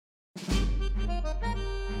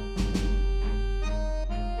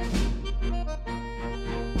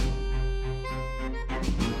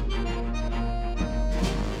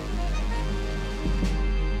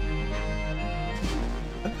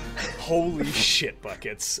Holy shit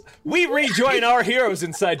buckets. We rejoin our heroes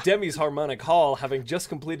inside Demi's Harmonic Hall, having just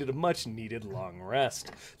completed a much-needed long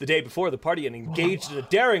rest. The day before, the party had engaged in a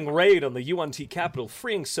daring raid on the UNT capital,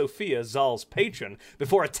 freeing Sophia, Zal's patron,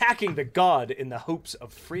 before attacking the god in the hopes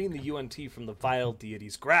of freeing the UNT from the vile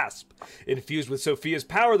deity's grasp. Infused with Sophia's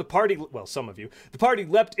power, the party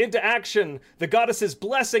leapt into action, the goddess's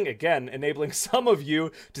blessing, again, enabling some of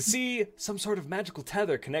you to see some sort of magical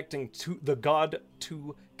tether connecting to the god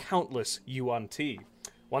to countless UNT.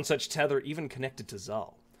 One such tether even connected to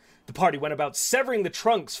Zal. The party went about severing the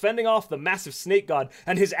trunks, fending off the massive snake god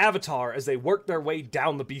and his avatar as they worked their way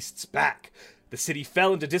down the beast's back. The city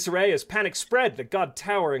fell into disarray as panic spread, the god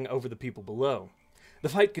towering over the people below. The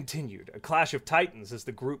fight continued, a clash of titans as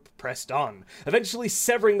the group pressed on, eventually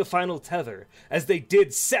severing the final tether. As they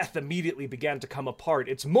did, Seth immediately began to come apart,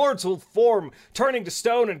 its mortal form turning to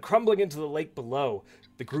stone and crumbling into the lake below.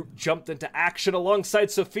 The group jumped into action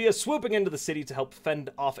alongside Sophia, swooping into the city to help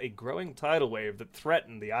fend off a growing tidal wave that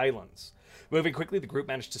threatened the islands. Moving quickly, the group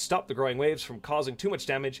managed to stop the growing waves from causing too much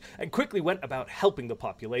damage and quickly went about helping the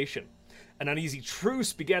population. An uneasy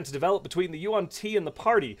truce began to develop between the UNT and the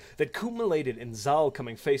party that culminated in Zal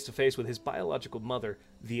coming face to face with his biological mother,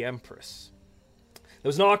 the Empress. There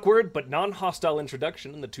was an awkward but non-hostile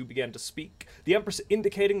introduction, and the two began to speak, the Empress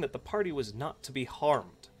indicating that the party was not to be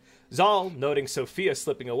harmed. Zal, noting Sophia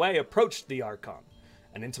slipping away, approached the Archon.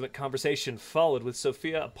 An intimate conversation followed, with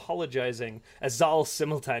Sophia apologizing as Zal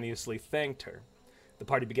simultaneously thanked her. The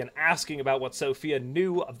party began asking about what Sophia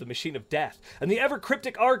knew of the Machine of Death, and the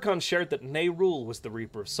ever-cryptic Archon shared that Neyrul was the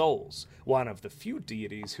Reaper of Souls, one of the few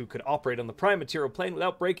deities who could operate on the prime material plane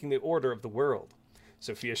without breaking the order of the world.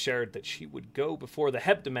 Sophia shared that she would go before the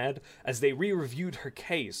Hebdomad as they re-reviewed her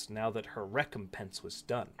case now that her recompense was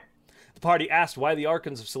done. The party asked why the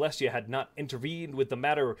Archons of Celestia had not intervened with the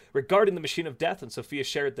matter regarding the Machine of Death, and Sophia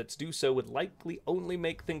shared that to do so would likely only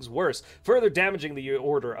make things worse, further damaging the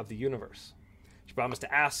order of the universe. She promised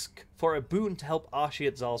to ask for a boon to help Ashi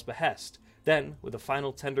at Zal's behest, then, with a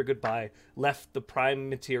final tender goodbye, left the prime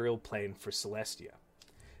material plane for Celestia.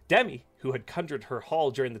 Demi, who had conjured her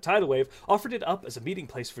hall during the tidal wave, offered it up as a meeting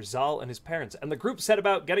place for Zal and his parents, and the group set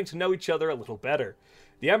about getting to know each other a little better.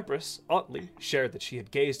 The Empress, Otley, shared that she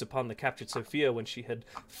had gazed upon the captured Sophia when she had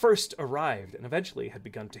first arrived, and eventually had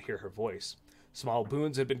begun to hear her voice. Small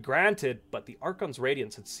boons had been granted, but the Archon's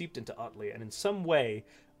radiance had seeped into Otley, and in some way,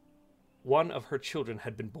 one of her children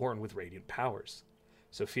had been born with radiant powers.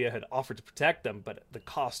 Sophia had offered to protect them, but the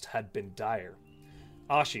cost had been dire.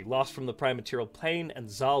 Ashi lost from the prime material plane, and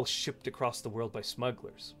Zal shipped across the world by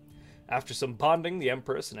smugglers. After some bonding, the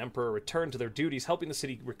Empress and Emperor returned to their duties, helping the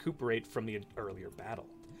city recuperate from the earlier battle.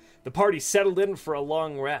 The party settled in for a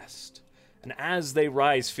long rest, and as they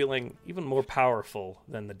rise feeling even more powerful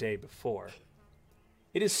than the day before.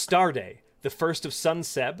 It is Star Day, the first of Sun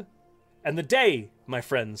Seb, and the day, my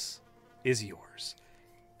friends, is yours.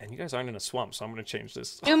 And you guys aren't in a swamp, so I'm going to change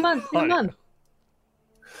this. New month.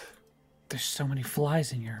 There's so many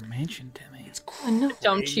flies in your mansion, Demi. It's crazy.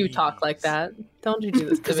 Don't you talk like that. Don't you do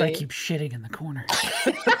this to Because me. I keep shitting in the corner.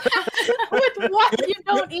 With what you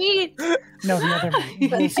don't eat? No, the other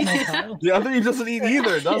little small pile. The other he doesn't eat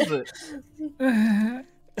either, does it?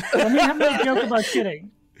 Let me have my joke about shitting.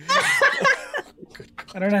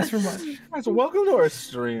 I don't ask for much. Guys, welcome to our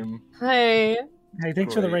stream. Hey. Hey,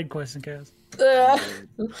 thanks for the Great. raid question, Kaz.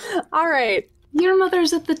 All right. Your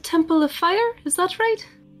mother's at the Temple of Fire, is that right?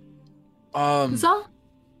 Zal?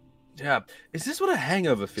 Yeah. Is this what a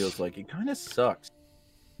hangover feels like? It kind of sucks.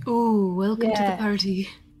 Ooh, welcome to Yeah. the party.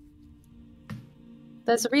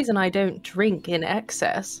 There's a reason I don't drink in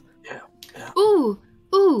excess. Ooh,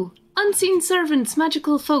 unseen servants,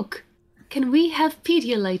 magical folk. Can we have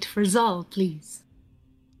Pedialyte for Zal, please?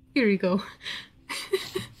 Here you go.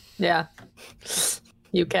 Yeah.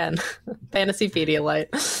 You can. Fantasy Pedialyte.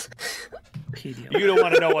 Pedialyte. You don't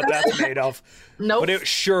want to know what that's made of, Nope. but it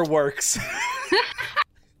sure works.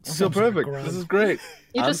 So Sounds like perfect. gross. This is great.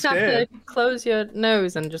 You I'm just have scared. to close your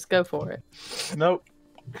nose and just go for it. Nope.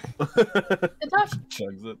 It's not-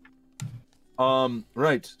 Chugs it.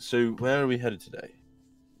 Right. So where are we headed today?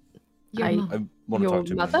 Your I- mom. I want to Your talk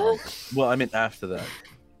to my mother? mom. Well, I meant after that.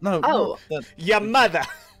 No. Oh. No, Your mother.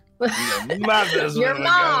 that, mother's Your where we're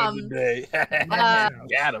mom. going today.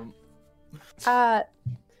 Got him.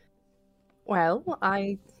 Well,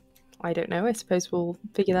 I don't know. I suppose we'll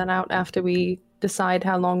figure that out after we decide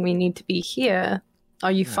how long we need to be here.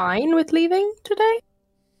 Are you fine with leaving today?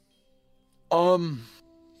 I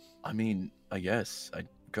mean, I guess I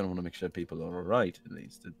kind of want to make sure people are all right. At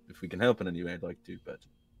least if we can help in any way, I'd like to. But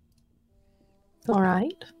All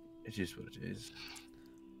right. it is what it is.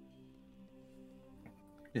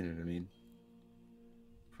 You know what I mean?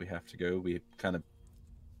 If we have to go, we kind of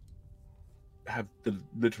have the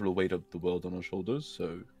literal weight of the world on our shoulders,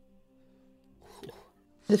 so...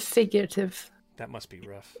 The figurative. That must be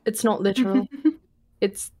rough. It's not literal.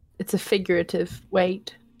 it's a figurative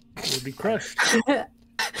weight. We'll be crushed.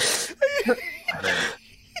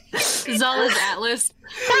 Zala's Atlas.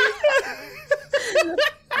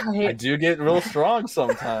 I do get real strong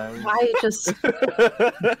sometimes.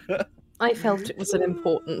 I felt it was an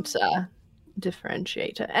important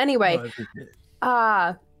differentiator. Anyway,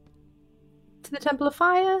 to the Temple of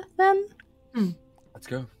Fire, then? Let's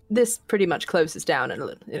go. This pretty much closes down in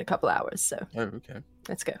a couple hours, so Oh, okay.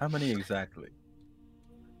 let's go. How many exactly?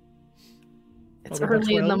 It's Probably about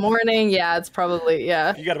early in the 12. morning. Yeah, it's probably,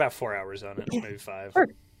 yeah. You got about 4 hours on it, maybe 5.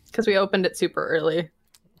 Because we opened it super early.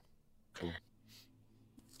 Cool.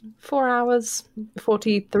 4 hours,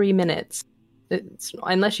 43 minutes.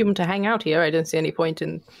 Unless you want to hang out here, I don't see any point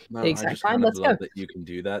in No, the exact I just time. kind of Let's love go. that you can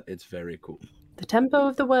do that. It's very cool. The tempo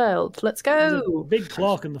of the world. Let's There's a go. big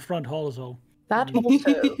clock in the front hall as well. That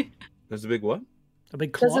also. There's a big what? A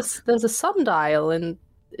big clock. There's a sundial, and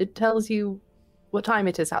it tells you what time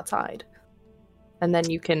it is outside. And then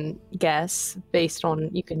you can guess based on,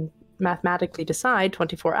 you can mathematically decide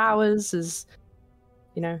 24 hours is,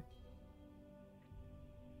 Should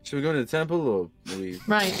we go to the temple or we...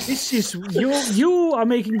 right. This is you are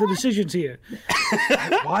making the decisions here.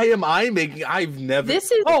 Why am I making... I've never...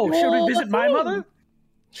 This is. Oh, should all we visit the my thing. mother?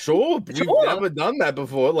 Sure, we've Sure. never done that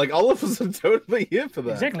before. Like, all of us are totally here for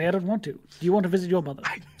that. Exactly. I don't want to. Do you want to visit your mother?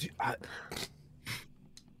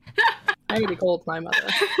 I'm gonna be called my mother.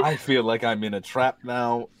 I feel like I'm in a trap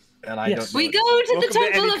now, and I Yes. don't know. We go to Welcome the to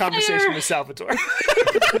Temple any of conversation Fire. with Salvatore.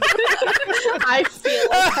 I feel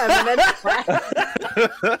like I'm in a trap.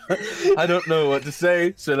 I don't know what to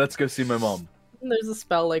say, so let's go see my mom. There's a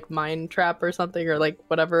spell like mind trap or something, or like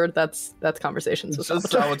whatever. That's conversations with It's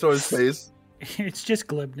just Salvatore. Salvatore's face. It's just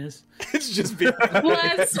glibness. It's just being...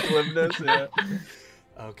 Bless. Glibness, yeah.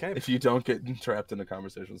 Okay. If you don't get trapped in a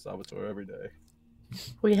conversation with Salvatore every day.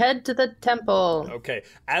 We head to the temple. Okay,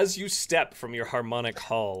 as you step from your harmonic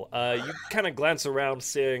hall, you kind of glance around,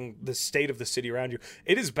 seeing the state of the city around you.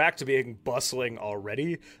 It is back to being bustling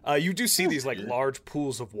already. You do see these like large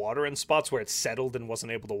pools of water in spots where it's settled and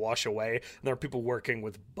wasn't able to wash away. And there are people working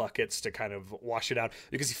with buckets to kind of wash it out.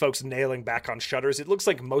 You can see folks nailing back on shutters. It looks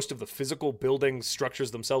like most of the physical building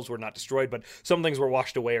structures themselves were not destroyed, but some things were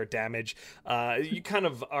washed away or damaged. You kind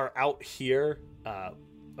of are out here.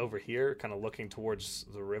 Over here, kind of looking towards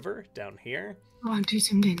the river down here. Oh, I'm too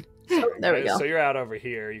zoomed in. There we go. So you're out over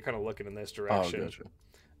here. You're kind of looking in this Oh, direction. gotcha.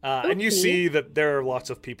 And you Okay. see that there are lots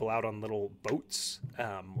of people out on little boats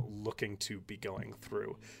looking to be going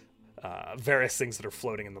through various things that are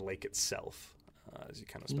floating in the lake itself. As you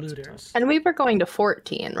kind of spend some time. Looters. And we were going to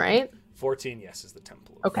 14, right? 14, yes, is the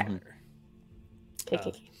Temple of Okay. Fire.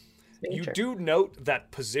 Okay. Just making You sure. do note that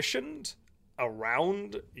positioned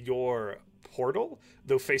around your portal,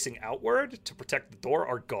 though facing outward to protect the door,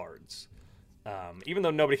 are guards. Even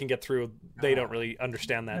though nobody can get through, they don't really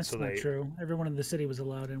understand that. That's so not they true. Everyone in the city was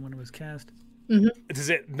allowed in when it was cast. Does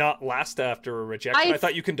it not last after a rejection? I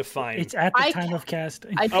thought you can define. It's at the I time ca- of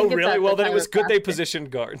casting. I think Oh, it's really? at Well, the then it time was of good they casting.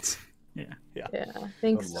 positioned guards Yeah. Yeah, I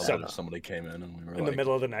think I love so. if somebody came in and we were in like, the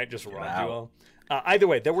middle of the night, just robbed out. you all. Either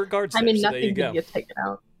way, there were guards I there, mean, so there you nothing go. can get taken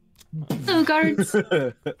out. Oh, guards.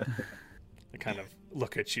 They kind of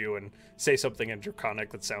look at you and say something in Draconic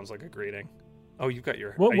that sounds like a greeting. Oh, you got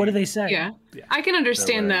your... What do they say? Yeah. Yeah. I can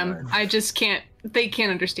understand They're them. very I just can't. They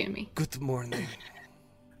can't understand me. Good morning.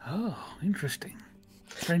 Oh, interesting.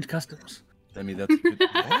 Strange customs. Demi, that's good.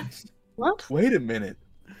 What? What? Wait a minute.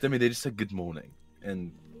 Demi, they just said good morning.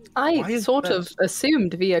 And Why I is sort that? of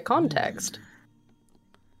assumed via context.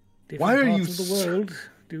 Different Why are parts you of the world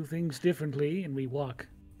do things differently, and we walk.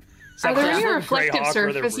 Are there Sounds any like reflective Greyhawk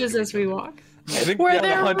where they're surfaces rude as to we each other. walk? I think Were yeah, they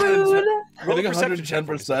 110 rude? I Roll think a perception check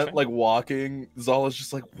for me, 110%, Stefan. like walking, Zala's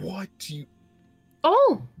just like, what do you...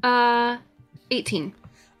 Oh, 18.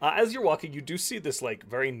 As you're walking, you do see this like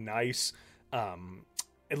very nice.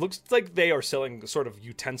 It looks like they are selling sort of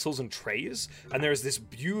utensils and trays, and there's this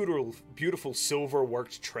beautiful silver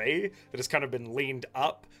worked tray that has kind of been leaned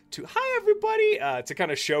up to "Hi everybody" to kind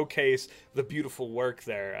of showcase the beautiful work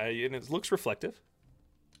there, and it looks reflective.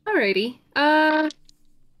 Alrighty.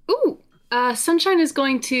 Sunshine is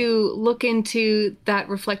going to look into that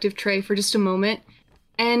reflective tray for just a moment,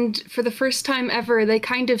 and for the first time ever, they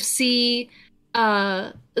kind of see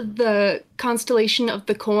the constellation of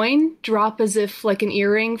the coin drop as if like an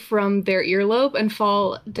earring from their earlobe and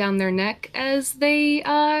fall down their neck as they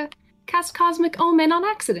cast Cosmic Omen on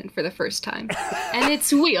accident for the first time. And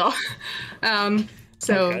it's Wheel.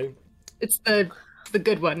 So Okay. it's the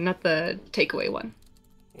good one, not the takeaway one.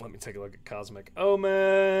 Let me take a look at Cosmic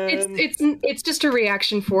Omen. It's just a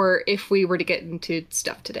reaction for if we were to get into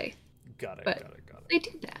stuff today. Got it. but- They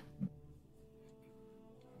do that.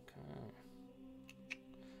 Okay.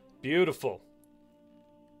 Beautiful.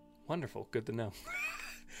 Wonderful. Good to know.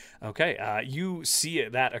 Okay, you see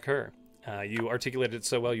that occur. You articulated it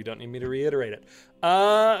so well you don't need me to reiterate it.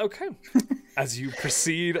 Okay. As you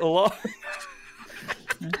proceed along.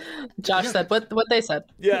 Josh said what they said.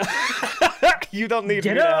 Yeah. You don't need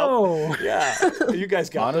me to help. Ditto. Yeah. You guys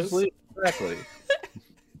got this. Honestly, exactly.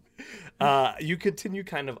 You continue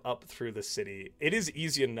kind of up through the city. It is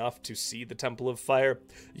easy enough to see the Temple of Fire.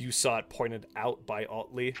 You saw it pointed out by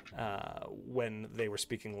Otley when they were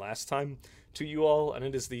speaking last time to you all, and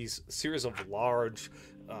it is these series of large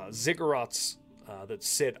ziggurats that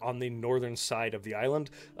sit on the northern side of the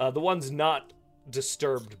island. The ones not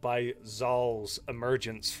disturbed by Zal's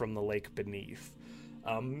emergence from the lake beneath.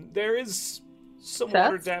 There is some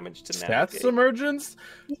water Stats? damage to Stats navigate. emergence?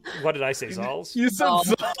 What did I say, Zal's? You said Oh.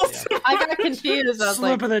 Zal's? I got confused. I was Slip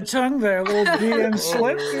like, of the tongue there, little DM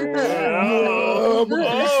slip. Oh,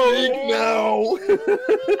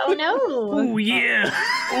 oh no. Oh yeah.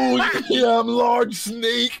 Oh yeah, I'm large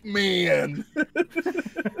snake man.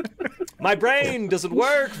 My brain doesn't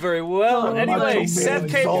work very well. Oh, Anyway, my Seth man,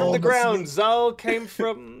 came from Zal the the ground. Zal came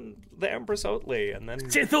from the Empress Otley, and then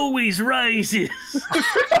Sith always rises.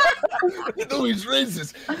 It always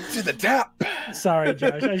raises to the top. Sorry,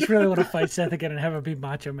 Josh. I just really want to fight Seth again and have him be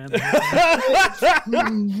Macho Man.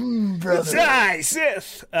 Brother. die,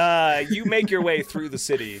 Sith. You make your way through the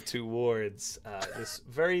city towards this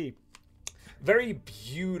very, very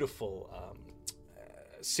beautiful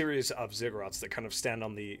series of ziggurats that kind of stand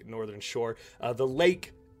on the northern shore. The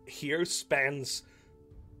lake here spans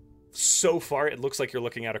so far it looks like you're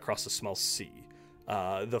looking out across a small sea.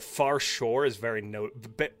 The far shore is very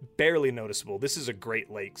barely noticeable. This is a Great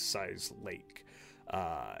Lakes-sized lake.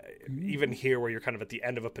 Even here, where you're kind of at the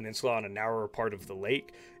end of a peninsula on a narrower part of the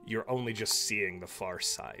lake, you're only just seeing the far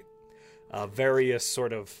side. Various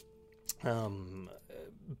sort of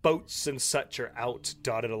boats and such are out,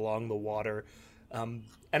 dotted along the water. And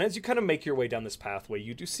as you kind of make your way down this pathway,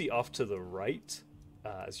 you do see off to the right,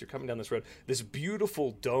 as you're coming down this road, this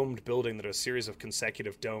beautiful domed building that is a series of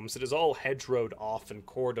consecutive domes that is all hedgerowed off and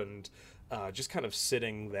cordoned, just kind of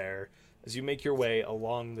sitting there as you make your way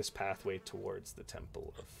along this pathway towards the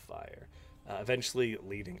Temple of Fire, eventually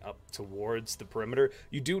leading up towards the perimeter.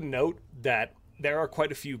 You do note that there are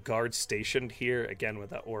quite a few guards stationed here, again with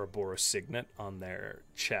that Ouroboros signet on their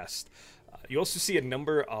chest. You also see a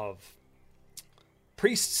number of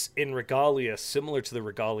priests in regalia similar to the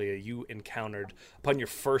regalia you encountered upon your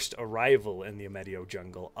first arrival in the Amedio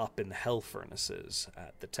jungle up in the Hell Furnaces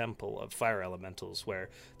at the Temple of Fire Elementals, where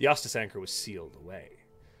the Ostis Anchor was sealed away.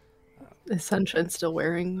 Is Sunshine still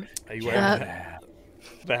wearing Are you wearing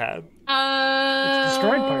the hat?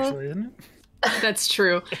 Destroyed partially, isn't it? That's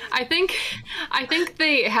true. I think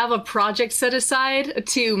they have a project set aside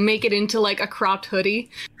to make it into like a cropped hoodie.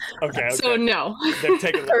 Okay. So no. They've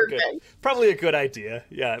taken that good. Perfect. Probably a good idea.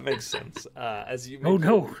 Yeah, it makes sense. As you Oh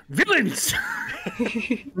no, villains!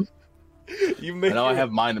 you make I know I your-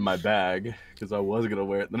 have mine in my bag because I was gonna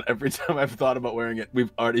wear it. Then every time I've thought about wearing it,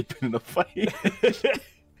 we've already been in a fight.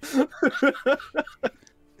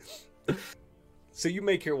 So you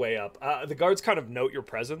make your way up. The guards kind of note your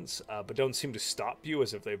presence, but don't seem to stop you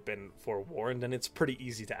as if they've been forewarned, and it's pretty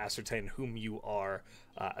easy to ascertain whom you are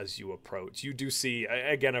as you approach. You do see,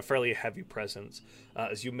 again, a fairly heavy presence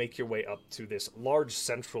as you make your way up to this large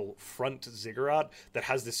central front ziggurat that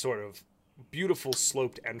has this sort of beautiful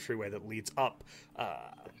sloped entryway that leads up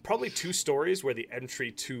probably 2 stories where the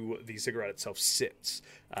entry to the ziggurat itself sits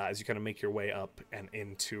as you kind of make your way up and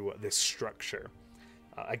into this structure.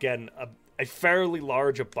 Again, a fairly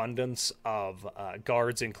large abundance of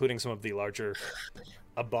guards, including some of the larger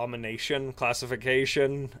abomination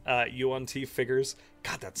classification UNT figures.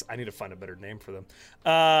 God, I need to find a better name for them.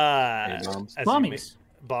 A-bombs. as you may- Bombies.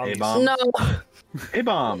 Bombies. A-bombs. No.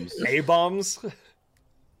 A-bombs. A-bombs?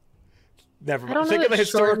 Never I don't mind. Think know of the if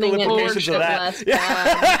historical shortening it implications of works that. less Yeah.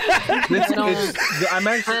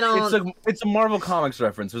 I don't- It's a Marvel Comics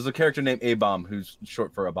reference. There's a character named A-Bomb who's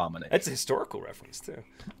short for Abomination. It's a historical reference, too.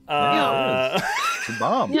 Yeah, It's a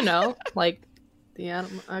bomb. You know, like the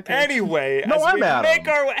animal. Okay. Anyway, No, as I'm we Adam. make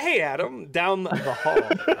our way, hey Adam, down the hall.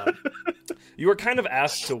 You were kind of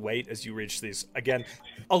asked to wait as you reach these. Again,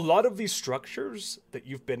 a lot of these structures that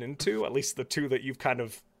you've been into, at least the 2 that you've kind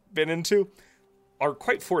of been into, are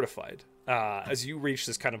quite fortified. as you reach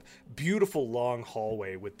this kind of beautiful long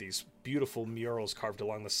hallway with these beautiful murals carved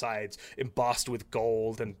along the sides, embossed with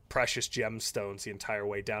gold and precious gemstones the entire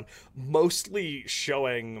way down, mostly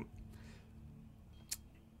showing...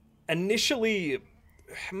 Initially,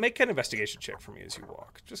 make an investigation check for me as you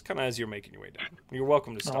walk, just kind of as you're making your way down. You're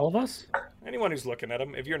welcome to stop. All of us? Anyone who's looking at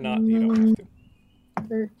them. If you're not, you don't have to.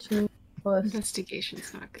 13 plus.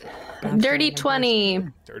 Investigation's not good. Dirty 20.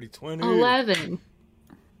 Dirty 20. 11.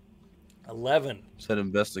 11. Said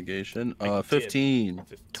investigation. I did. 15.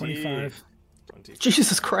 15. 25. 20.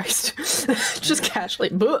 Jesus Christ. Just casually.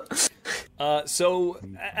 So,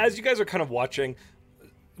 as you guys are kind of watching,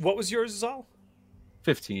 what was yours, Zal?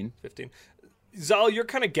 15. 15. Zal, you're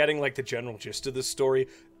kind of getting like the general gist of this story.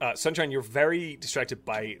 Sunshine, you're very distracted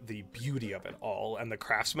by the beauty of it all and the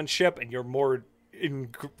craftsmanship, and you're more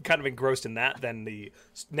kind of engrossed in that than the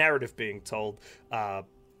narrative being told.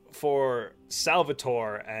 For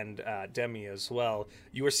Salvatore and Demi as well,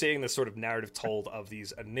 you were seeing this sort of narrative told of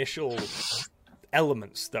these initial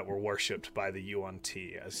elements that were worshipped by the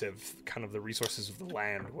Yuan-Ti, as if kind of the resources of the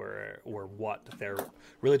land were what their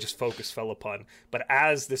religious focus fell upon. But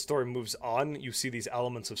as this story moves on, you see these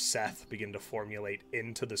elements of Seth begin to formulate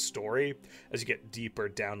into the story as you get deeper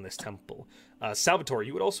down this temple. Salvatore,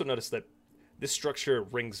 you would also notice that this structure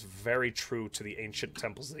rings very true to the ancient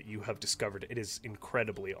temples that you have discovered. It is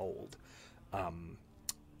incredibly old.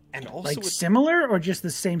 And also Like similar or just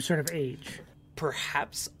the same sort of age?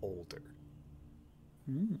 perhaps older.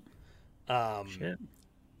 Shit.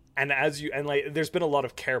 And like, there's been a lot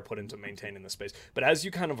of care put into maintaining the space. But as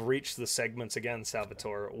you kind of reach the segments again,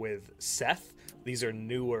 Salvatore, with Seth, these are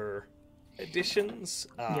newer additions.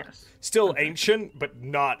 Yes. Still ancient, but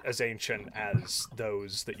not as ancient as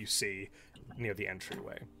those that you see near the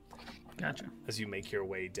entryway. Gotcha. As you make your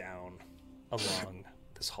way down along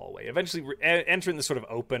this hallway, eventually entering this sort of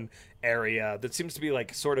open area that seems to be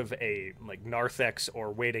like sort of a like narthex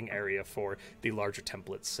or waiting area for the larger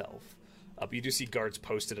temple itself. But you do see guards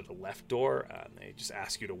posted at the left door, and they just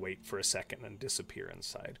ask you to wait for a second and disappear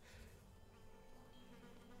inside.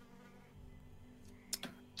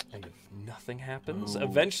 And if nothing happens,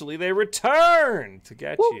 eventually they return to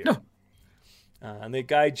get you. No. And they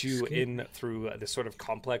guide you in through this sort of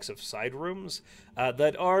complex of side rooms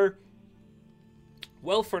that are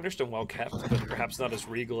well furnished and well kept, but perhaps not as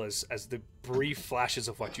regal as the brief flashes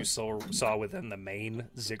of what you saw within the main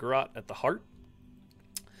ziggurat at the heart.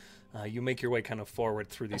 You make your way kind of forward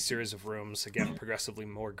through these series of rooms, again, progressively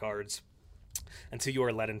more guards, until you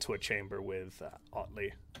are led into a chamber with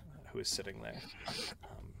Otley, who is sitting there.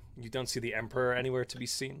 You don't see the Emperor anywhere to be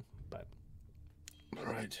seen, but...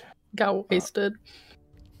 Right. Got wasted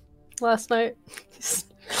last night.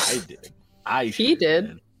 I did. He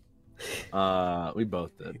did. We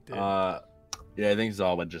both did. He did. Yeah, I think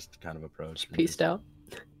Zal just kind of approached me. Pieced out.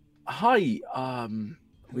 Hi.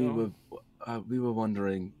 We Hello. were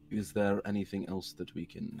wondering, is there anything else that we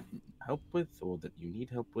can help with, or that you need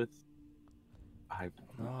help with?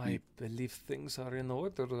 No, I believe things are in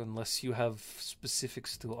order unless you have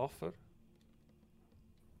specifics to offer.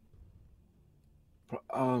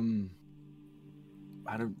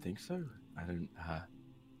 I don't think so. I didn't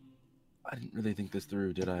really think this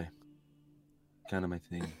through, did I? Kind of my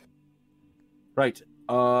thing. Right.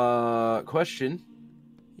 Question.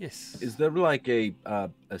 Yes. Is there like a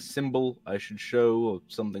symbol I should show or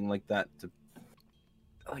something like that to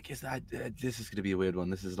like, is that this is gonna be a weird one.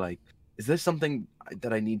 This is like, is there something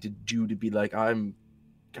that I need to do to be like, I'm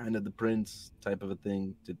kind of the prince type of a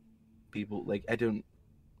thing to people? Like, I don't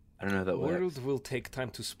know how that works. World will take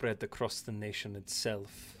time to spread across the nation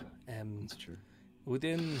itself. That's true.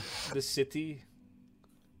 Within the city,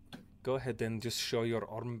 go ahead and just show your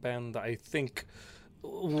armband. I think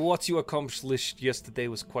what you accomplished yesterday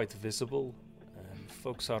was quite visible, and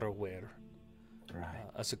folks are aware. Right.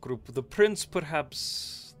 As a group, the prince,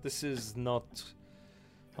 perhaps this is not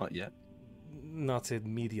yet. Not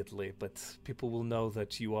immediately, but people will know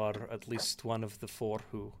that you are at least one of the four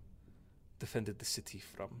who defended the city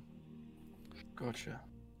from. Gotcha.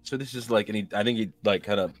 So this is like I think he like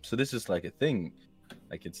kind of. So this is like a thing,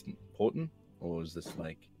 like it's important, or is this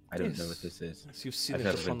like I don't know what this is. Yes, you've seen I've it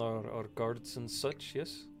had it upon our guards and such,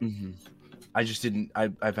 yes? Mm-hmm. I just didn't.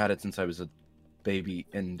 I've had it since I was a baby,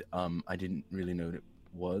 and I didn't really know what it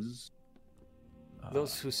was.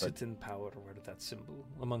 Those who but sit in power wear that symbol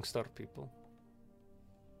amongst our people.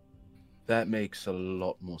 that makes a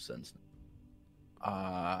lot more sense.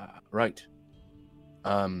 Right.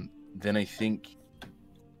 Then I think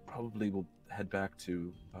probably we'll head back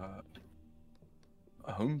to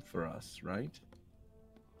a home for us, right?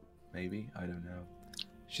 Maybe, I don't know.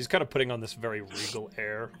 She's kind of putting on this very regal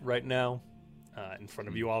air right now in front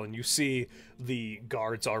of you all, and you see the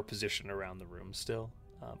guards are positioned around the room still.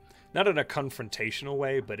 Not in a confrontational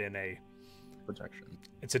way, but in a... protection.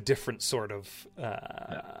 It's a different sort of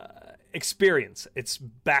experience. It's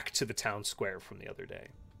back to the town square from the other day.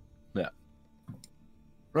 Yeah.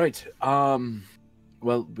 Right.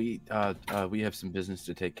 Well, we have some business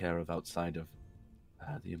to take care of outside of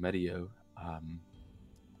the Amedio.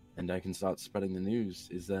 And I can start spreading the news.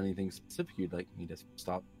 Is there anything specific you'd like me to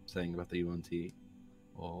stop saying about the UNT?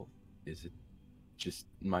 Or is it just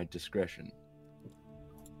my discretion?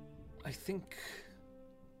 I think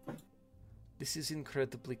this is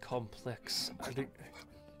incredibly complex.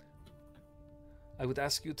 I would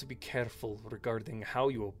ask you to be careful regarding how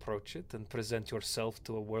you approach it and present yourself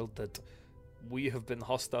to a world that we have been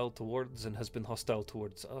hostile towards and has been hostile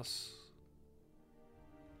towards us.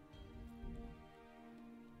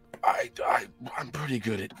 I'm pretty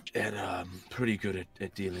good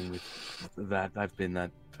at dealing with that. I've been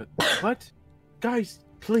that. What, guys?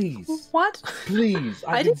 Please, What? please.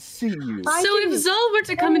 I didn't see you. I So if didn't Zal were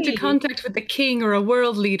to come into say- contact with the king or a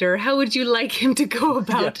world leader, how would you like him to go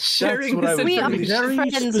about that's sharing what I this was We are really very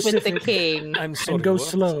friends with the specific. king. I'm sorry. And go what?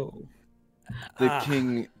 slow. The Ah.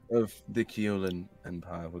 king of the Keolan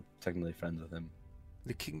Empire. We're technically friends with him.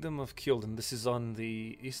 The Kingdom of Kyoldon. This is on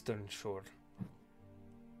the eastern shore.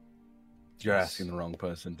 You're asking the wrong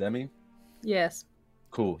person, Demi. Yes.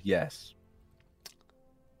 Cool. Yes.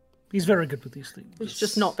 He's very good with these things. He's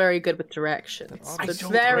just not very good with directions. I But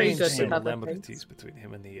don't very range good him. with other Similarities things. between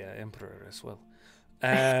him and the Emperor as well.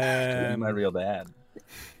 My real dad.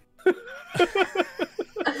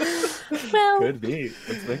 Well, Could be.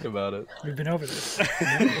 Let's think about it. We've been over this.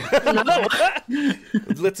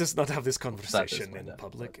 Let us not have this conversation point, in that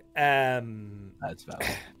public. That's valid.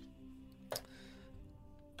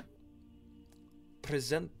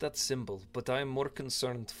 Present that symbol, but I am more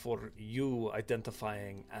concerned for you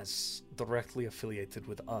identifying as directly affiliated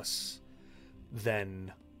with us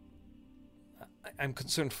than I'm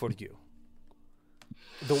concerned for you.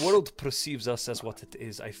 The world perceives us as what it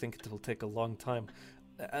is. I think it will take a long time.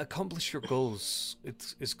 Accomplish your goals.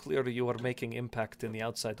 It is clear you are making impact in the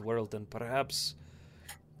outside world, and perhaps,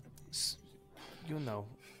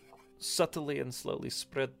 subtly and slowly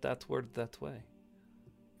spread that word that way.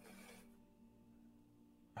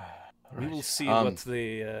 We will see what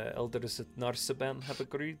the elders at Narsaban have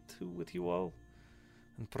agreed to with you all,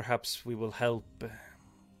 and perhaps we will help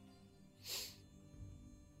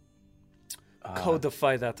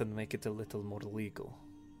codify that and make it a little more legal.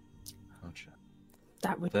 Gotcha.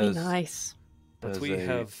 that would There's- be nice. But There's we a-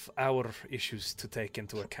 have our issues to take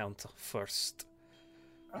into account first.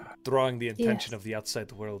 Drawing the intention Yes. of the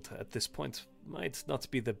outside world at this point might not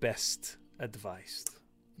be the best advised.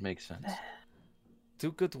 Makes sense.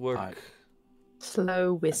 Do good work.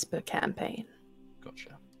 Slow whisper campaign.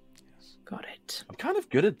 Gotcha. Got it. I'm kind of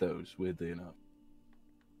good at those, weirdly enough.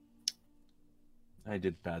 I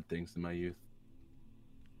did bad things in my youth.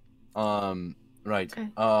 Right. Okay.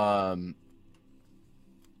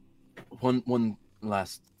 One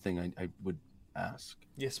last thing I would ask.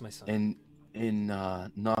 Yes, my son. In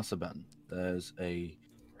Narsaban, there's a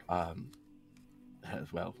a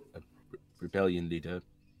rebellion leader.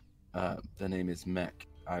 Their name is Mech.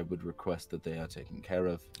 I would request that they are taken care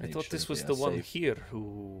of. I make thought sure this was they the are one safe. here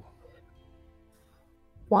who...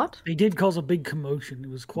 What? They did cause a big commotion. It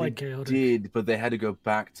was quite They chaotic. did, but they had to go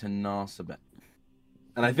back to Narsaban.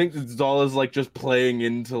 And I think Zal is like just playing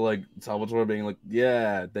into like Salvatore being like,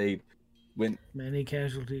 yeah, they went. Many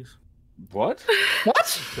casualties. What?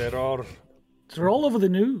 What? There are They're all over the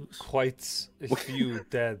news. quite a few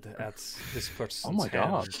dead at this person's Oh my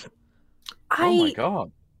god. hand. Oh my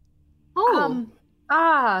god. Oh,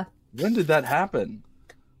 When did that happen?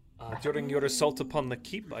 During your assault upon the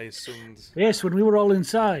keep, I assumed... Yes, when we were all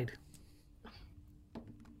inside.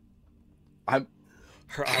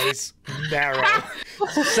 Her eyes narrow.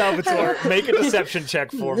 Salvatore, make a deception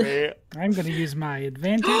check for me. I'm going to use my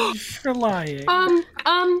advantage for lying.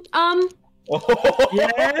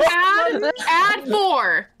 add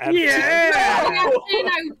 4. Yeah!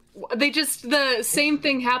 The same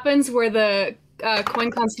thing happens where the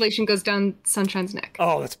coin constellation goes down Sunshine's neck.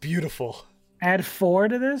 Oh, that's beautiful. Add 4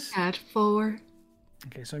 to this. Add 4.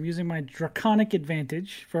 Okay, so I'm using my draconic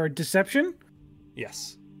advantage for deception.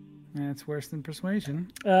 Yes. That's worse than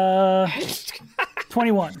persuasion.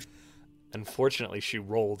 21. Unfortunately, she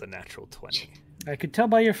rolled a natural 20. I could tell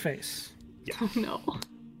by your face. Oh no.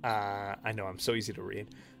 I know, I'm so easy to read.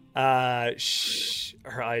 Her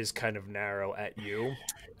eyes kind of narrow at you.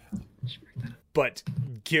 But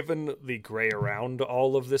given the gray around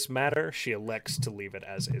all of this matter, she elects to leave it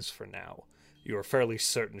as is for now. You are fairly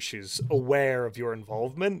certain she's aware of your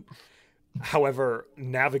involvement. However,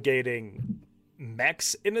 navigating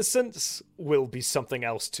Mech's innocence will be something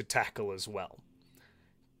else to tackle as well.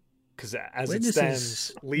 Because as Witnesses it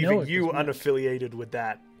stands, know leaving at you this point. unaffiliated with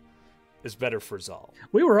that is better for Zal.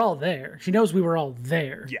 We were all there. She knows we were all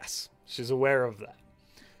there. Yes, she's aware of that.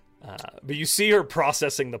 But you see her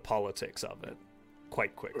processing the politics of it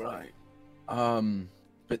quite quickly. Right.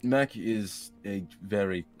 But Mech is a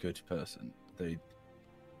very good person.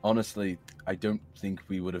 Honestly, I don't think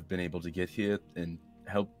we would have been able to get here and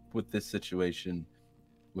help with this situation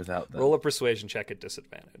without them. Roll a persuasion check at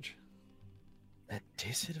disadvantage. At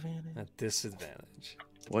disadvantage? At disadvantage.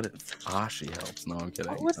 What if Ashi helps? No, I'm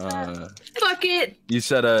kidding. What was that? Fuck it. You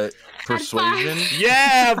said a persuasion?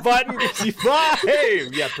 Yeah, button 5!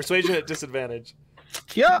 Yeah, persuasion at disadvantage.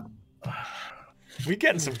 Yeah. We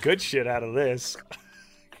getting some good shit out of this.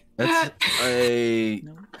 That's a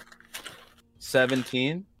No.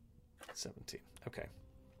 17. 17. Okay.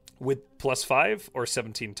 With +5 or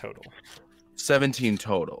 17 total? 17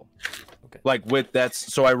 total. Okay. Like with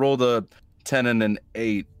that's so I rolled a 10 and an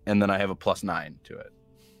 8, and then I have a +9 to it.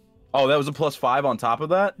 Oh, that was a +5 on top of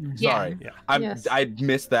that? Yeah. Sorry. Yeah. Yes. I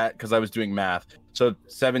missed that because I was doing math. So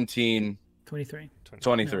 17, 23.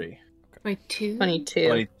 23, Wait, 2? 22.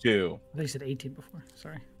 22. I think you said 18 before.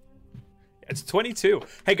 Sorry. It's 22.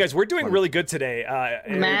 Hey guys, we're doing really good today.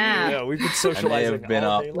 Math. We've been socializing been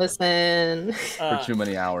all up. day long. Listen. For too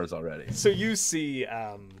many hours already. So you see,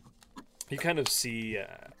 you kind of see,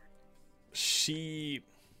 she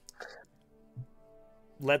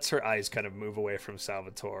lets her eyes kind of move away from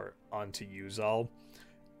Salvatore onto Yuzal.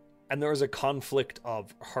 And there is a conflict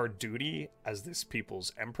of her duty as this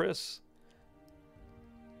people's empress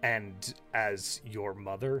and as your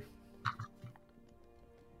mother.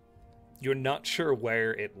 You're not sure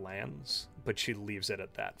where it lands, but she leaves it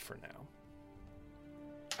at that for now.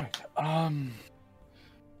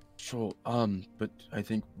 So, but I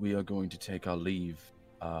think we are going to take our leave.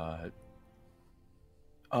 I'll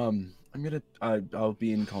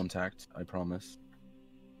be in contact, I promise.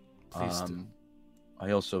 Please do.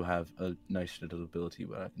 I also have a nice little ability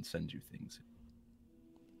where I can send you things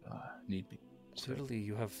if need be. Certainly,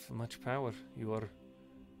 you have much power. You are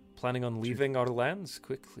planning on leaving our lands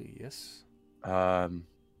quickly, yes?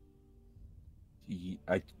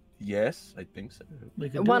 Yes, I think so. We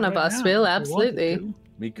could do One it of right us now will, if we wanted absolutely. to.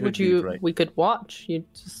 We could Would leave you? right We could watch. You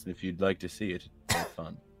just. if you'd like to see it. Have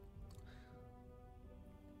fun.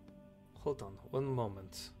 Hold on, one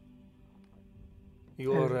moment.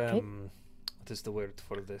 You're, Okay. what is the word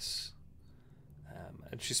for this?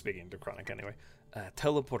 And she's speaking to Chronic anyway.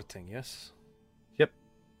 Teleporting, yes?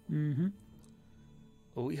 Mm-hmm.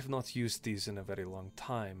 Well, we have not used these in a very long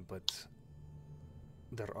time, but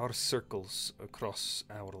there are circles across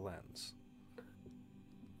our lands.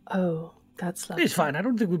 Oh, that's lovely. It's fine. I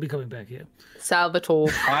don't think we'll be coming back here. Salvatore.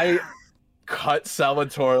 I cut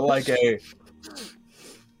Salvatore like a.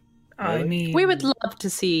 I Really? mean, We would love to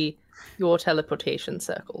see your teleportation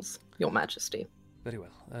circles, Your Majesty. Very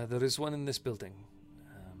well. There is one in this building.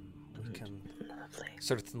 We can Lovely.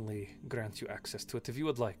 certainly grant you access to it if you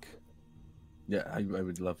would like. Yeah, I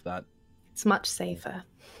would love that. It's much safer.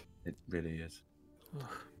 It really is.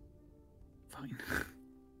 Fine.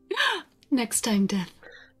 Next time, Death.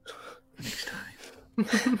 Next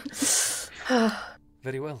time.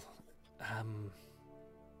 Very well.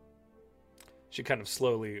 She kind of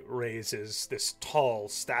slowly raises this tall,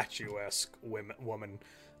 statuesque woman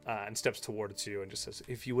and steps towards you and just says,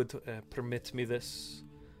 if you would permit me this.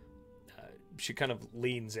 She kind of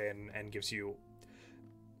leans in and gives you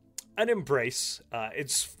an embrace.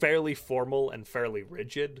 It's fairly formal and fairly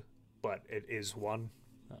rigid, but it is one.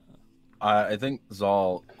 I think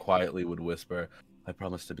Zal quietly would whisper, "I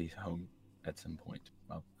promise to be home at some point.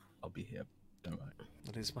 I'll be here. Don't worry."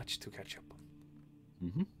 There is much to catch up on.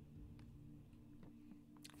 Mm-hmm.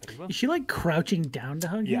 Very well. Is she like crouching down to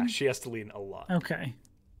hug Yeah, him? she has to lean a lot. Okay.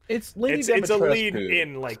 It's Lady It's a lean Dimitrescu.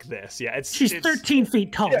 in like this. Yeah, it's She's it's, 13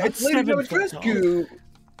 feet tall. Yeah, That's it's Lady 7 foot tall. Dimitrescu.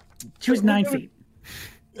 She was 9 feet.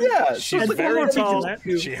 Yeah, She's like very one more feet to tall. that.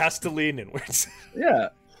 She has to lean inwards. Yeah.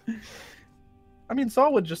 I mean,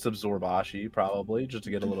 Zal would just absorb Ashi probably just to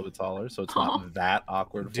get a little bit taller, so it's Aw. not that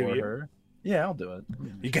awkward Do for you? her. Yeah, I'll do it.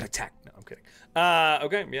 You get attacked. No, I'm kidding.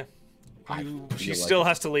 Okay, yeah. She feel still like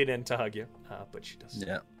has to lean in to hug you, but she does.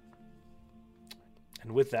 Yeah.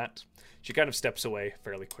 And with that, she kind of steps away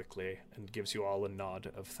fairly quickly and gives you all a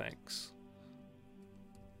nod of thanks.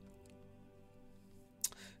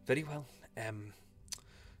 Very well.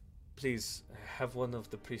 Please have one of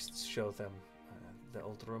the priests show them the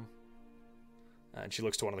old room. And she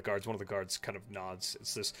looks to one of the guards. One of the guards kind of nods.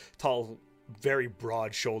 It's this tall, very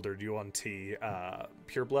broad-shouldered UNT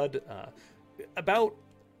pureblood.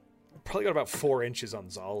 Probably got about 4 inches on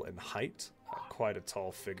Zal in height. Quite a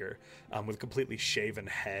tall figure, with a completely shaven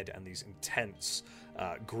head and these intense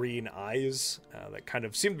green eyes that kind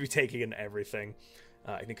of seem to be taking in everything.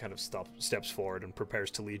 And he kind of steps forward and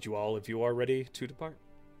prepares to lead you all if you are ready to depart.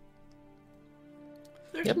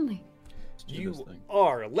 Certainly. You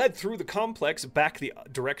are led through the complex back the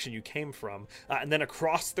direction you came from, and then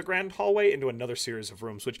across the grand hallway into another series of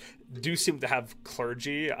rooms, which do seem to have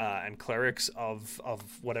clergy and clerics of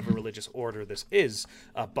whatever religious order this is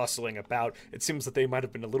bustling about. It seems that they might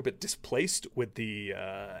have been a little bit displaced with the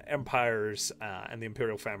empires and the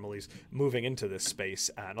imperial families moving into this space,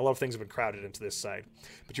 and a lot of things have been crowded into this side.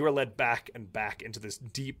 But you are led back and back into this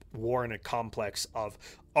deep, worn complex of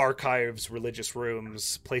archives, religious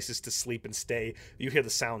rooms, places to sleep and stay. You hear the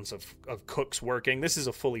sounds of cooks working. This is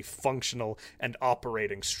a fully functional and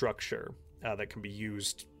operating structure that can be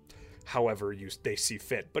used however they see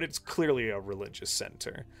fit, but it's clearly a religious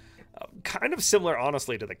center. Kind of similar,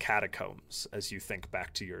 honestly, to the catacombs as you think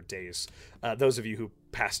back to your days. Those of you who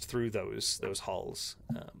passed through those halls.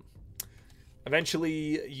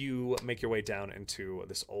 Eventually, you make your way down into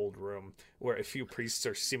this old room where a few priests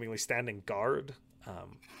are seemingly standing guard.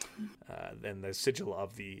 Then the sigil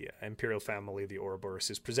of the imperial family, the Ouroboros,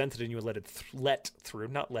 is presented, and you are let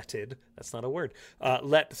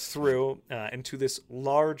through into this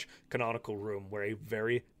large canonical room where a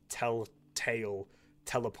very telltale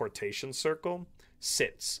teleportation circle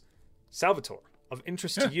sits. Salvatore, of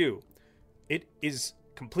interest to you, it is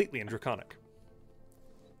completely in Draconic.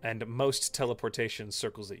 And most teleportation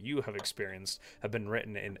circles that you have experienced have been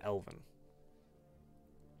written in Elven.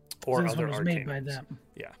 Or so this other one was arcane made by names. them.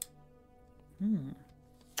 Yeah.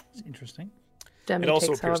 It's interesting. Demi It also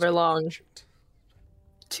takes appears to however be long ancient.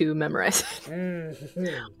 to memorize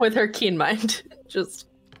it with her keen mind. Just.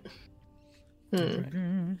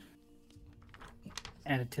 Add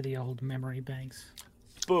it to the old memory banks.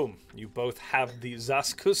 Boom. You both have the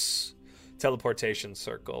Zaskus teleportation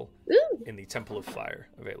circle in the Temple of Fire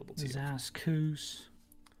available to you. Zaskus.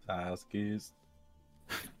 Saskis.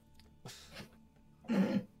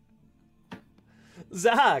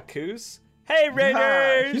 Zakus. Hey,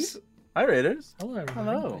 Raiders! Hi, Raiders. Hello, everybody.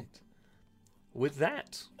 Hello. With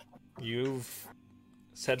that, you've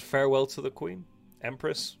said farewell to the Queen.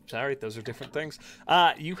 Empress. Sorry, those are different things.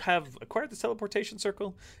 You have acquired the teleportation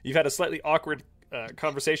circle. You've had a slightly awkward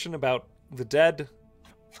conversation about the dead.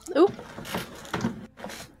 Oop.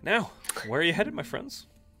 Now, where are you headed, my friends?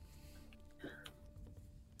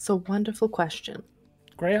 It's a wonderful question.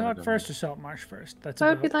 Greyhawk first or Saltmarsh first? That's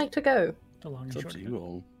Where would about you like to go? the long and It's up short to of it. you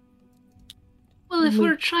all. Well, if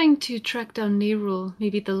we're trying to track down Nerul,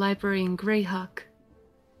 maybe the library in Greyhawk.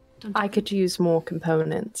 I could use more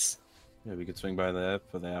components. Yeah, we could swing by there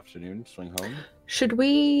for the afternoon, swing home. Should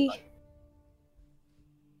we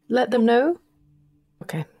let them know?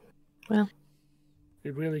 Okay. Well,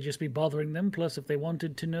 It'd really just be bothering them. Plus, if they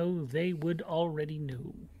wanted to know, they would already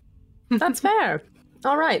know. that's fair.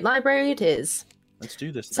 All right, library it is. Let's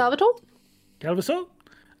do this. then. Salvatore? Telviso?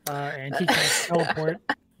 And he can teleport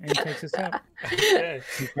and takes us out. Okay.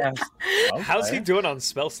 Yes. How's he Okay. doing on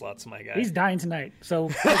spell slots, my guy? He's dying tonight, so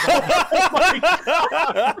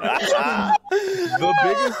The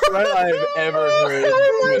biggest threat I've ever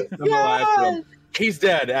heard in the last. He's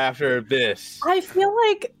dead after this. I feel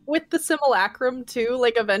like with the simulacrum too,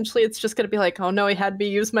 like eventually it's just gonna be like, oh no, he had me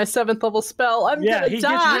use my 7th level spell. I'm yeah, gonna he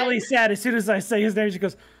die. gets really sad as soon as I say his name. He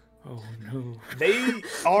goes, "Oh no!" They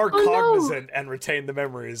are Oh, no. cognizant and retain the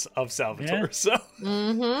memories of Salvatore, Yeah. so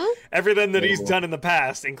Mm-hmm. everything that he's Cool. done in the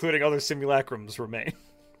past, including other simulacrums, remain.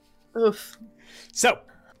 Oof. So,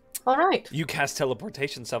 All right. you cast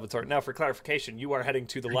teleportation, Salvatore. Now, for clarification, you are heading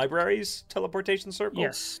to the library's teleportation circle?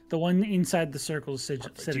 Yes, the one inside the circle.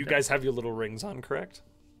 Do you guys have your little rings on, correct?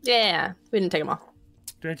 Yeah, we didn't take them off.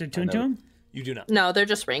 Do I have to tune to them? You do not. No, they're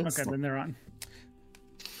just rings. Okay, then they're on.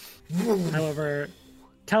 However,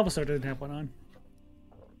 Calvaso doesn't have one on.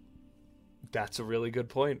 That's a really good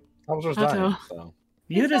point. I was just Otto. dying, so.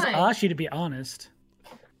 Neither does fine. Ashi, to be honest.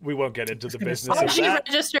 We won't get into the gonna business say- of She that.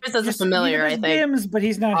 registers as a Just- familiar, neither I does think. Dims, but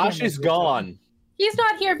he's not. here Ashi's most of the time. gone. He's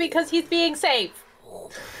not here because he's being safe.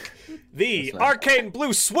 The That's nice. arcane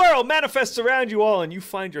blue swirl manifests around you all, and you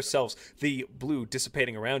find yourselves, the blue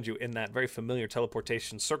dissipating around you in that very familiar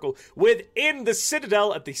teleportation circle within the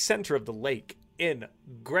citadel at the center of the lake in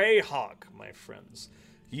Greyhawk, my friends.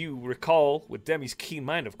 You recall, with Demi's keen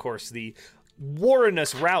mind, of course, the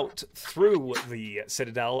warrenous route through the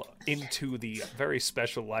Citadel into the very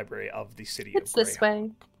special library of the city It's of this Greyhawk.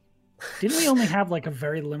 way. Didn't we only have like a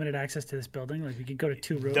very limited access to this building? Like we could go to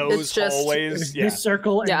 2 rooms. Those It's just- It hallways, was yeah. this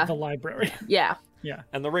circle and Yeah. the library. Yeah. Yeah.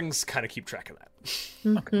 And the rings kind of keep track of that.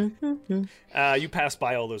 Mhm. You pass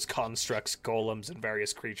by all those constructs, golems, and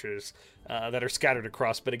various creatures that are scattered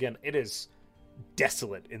across, but again, it is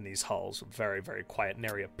desolate in these halls, very, very quiet,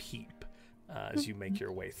 nary a peep as you make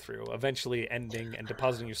your way through, eventually ending and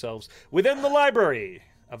depositing yourselves within the library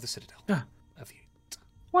of the Citadel Ah. of the Eight.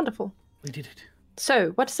 Wonderful. We did it.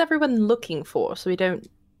 So, what is everyone looking for so we don't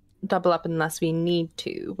double up unless we need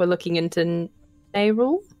to? We're looking into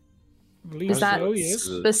Nayrul? I believe Is that so, yes.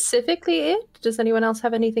 specifically it? Does anyone else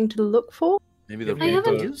have anything to look for? Maybe the Have you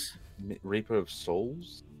haven't- ideas? Reaper of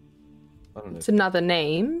Souls? I don't know. It's another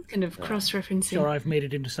name. Kind of cross-referencing. Sure, I've made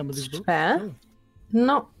it into some of these books. Fair.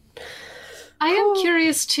 Not. I am Oh.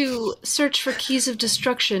 curious to search for keys of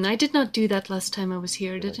destruction. I did not do that last time I was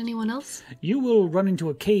here. Did anyone else? You will run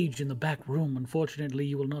into a cage in the back room. Unfortunately,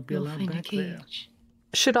 you will not be We'll allowed find a back there. cage.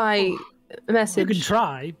 Should I You message can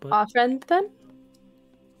try, but our friend then?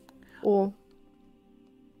 Or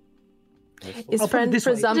is I'll put it friend this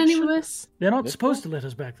way. presumptuous? they're not This supposed to let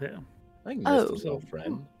us back there. I think Oh. Mist is a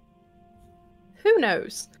friend. Who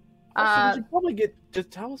knows? Also, we should probably get. Does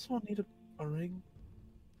Talisman need a ring?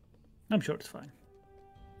 I'm sure it's fine.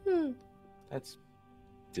 That's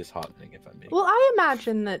disheartening, if I may. Well, I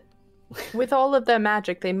imagine that with all of their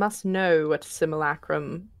magic, they must know what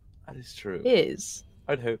simulacrum That is true. is.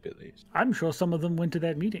 I'd hope at least. I'm sure some of them went to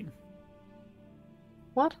that meeting.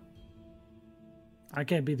 What? I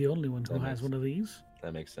can't be the only one who That has makes- one of these.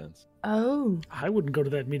 That makes sense. Oh. I wouldn't go to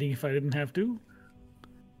that meeting if I didn't have to.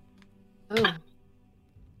 Oh.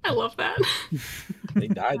 I love that. They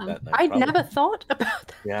died that night. I'd probably. never thought about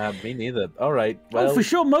that. Yeah, me neither. All right. Well, Oh, for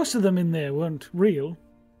sure, most of them in there weren't real.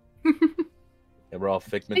 they were all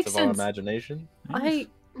figments Makes of our sense. imagination. I.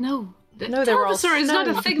 No. No, they were all Talvasaur is not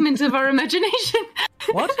a snow. figment of our imagination.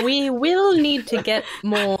 What? We will need to get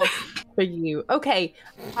more for you. Okay.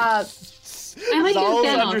 I might Zal's do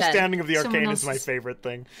that. understanding of the Someone arcane is my else's. favorite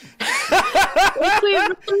thing. If we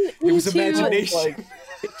run It was into, imagination.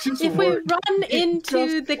 if we run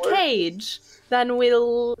into the cage, then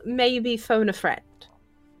we'll maybe phone a friend.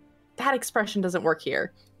 That expression doesn't work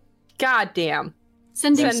here. God damn.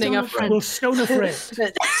 Sending Sending stone a a friend. Well, stone a friend.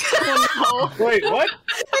 Wait, what?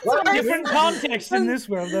 What? Different context in this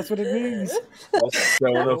world, that's what it means.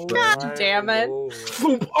 God damn it.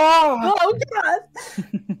 Oh. Oh, God.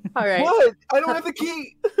 All right. What? I don't have the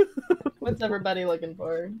key. What's everybody looking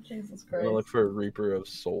for? Jesus I'm Christ. gonna look for a Reaper of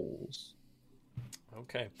Souls.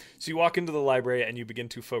 Okay. So you walk into the library and you begin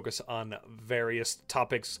to focus on various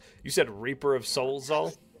topics. You said Reaper of Souls,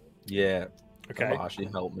 Zal? Yeah. Okay. Abashi,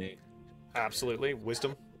 help me. Absolutely.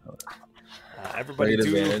 Wisdom. Everybody Great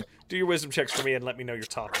advantage. do your wisdom checks for me and let me know your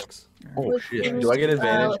topics. Oh shit! Do I get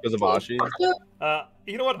advantage because of Ashi?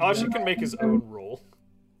 You know what? Ashi can make his own roll.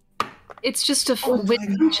 It's just a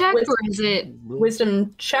wisdom check, or is it?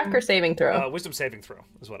 Wisdom check or saving throw? Wisdom saving throw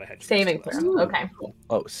is what I had. You Saving last throw. time. Okay.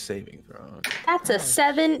 Oh, saving throw. That's a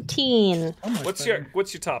 17. Almost What's better. your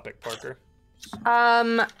topic, Parker?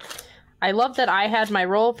 I love that I had my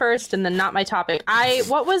roll first and then not my topic.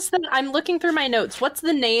 I'm looking through my notes. What's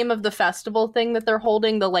the name of the festival thing that they're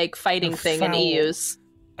holding? The like fighting The thing in fowl. EUs.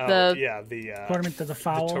 Oh, The- yeah, the Tournament of the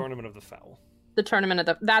Fowl? The tournament of the fowl. The tournament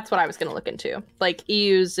of that's what I was going to look into. Like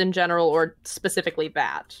EUs in general or specifically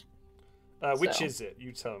that. Which So. is it?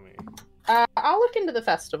 You tell me. I'll look into the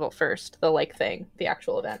festival first, the like thing, the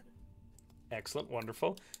actual event. Excellent,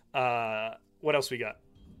 wonderful. What else we got?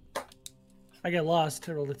 I got lost.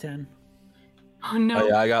 I rolled a 10. Oh no. Oh,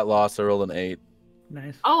 yeah, I got lost. I rolled an 8.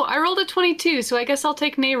 Nice. Oh, I rolled a 22, so I guess I'll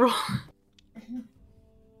take Nayrul.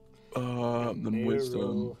 The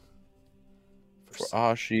wisdom For for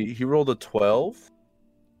Ashi. He rolled a 12.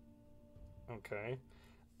 Okay.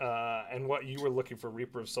 And what you were looking for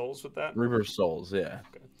Reaper of Souls with that? Reaper of Souls. Yeah.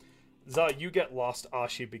 Za, you get lost.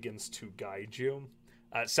 Ashi begins to guide you.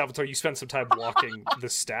 Salvatore, you spend some time walking the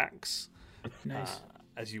stacks Nice.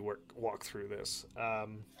 as you walk through this.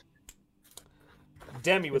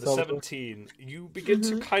 Demi, with a Salvatore. 17, you begin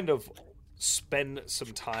to kind of spend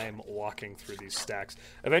some time walking through these stacks.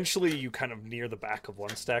 Eventually, you kind of near the back of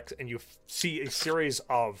one stack, and you see a series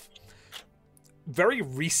of very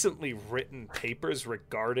recently written papers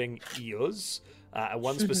regarding EOS.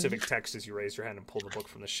 One specific text, as you raise your hand and pull the book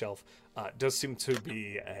from the shelf, does seem to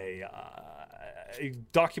be a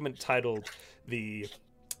document titled "The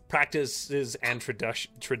Practices and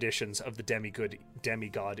Traditions of the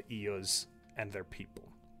Demigod Eos and Their People."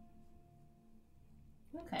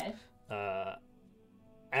 Okay.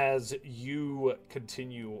 as you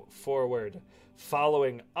continue forward,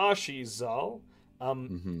 following Ashizal,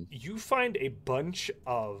 you find a bunch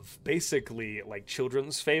of basically like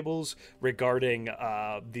children's fables regarding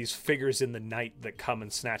these figures in the night that come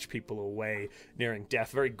and snatch people away nearing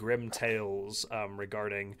death. Very grim tales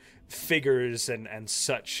regarding figures and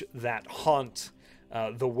such that haunt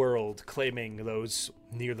the world, claiming those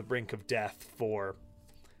near the brink of death for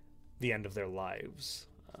the end of their lives.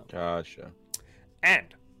 Gotcha.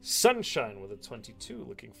 And Sunshine with a 22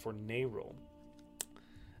 looking for Nerul.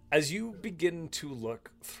 As you begin to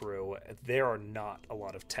look through, there are not a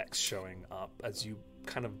lot of text showing up as you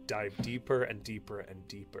kind of dive deeper and deeper and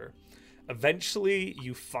deeper. Eventually,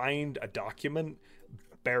 you find a document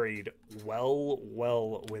buried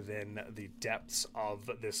well within the depths of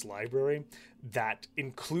this library that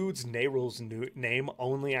includes Nerul's name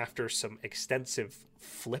only after some extensive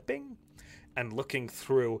flipping and looking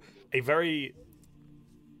through a very,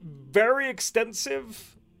 very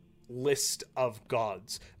extensive list of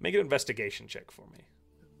gods. Make an investigation check for me.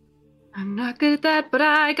 I'm not good at that, but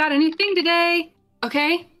I got a new thing today.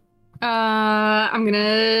 Okay. I'm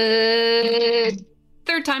gonna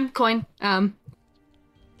third time coin. How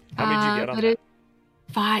many did you get on that?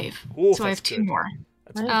 5. Ooh, so I have 2 more.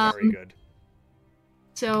 That's very good.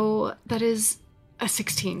 So that is a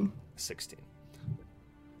 16. 16.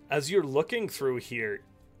 As you're looking through here,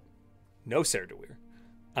 no Serduir.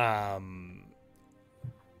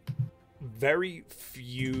 Very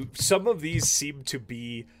few. Some of these seem to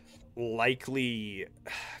be likely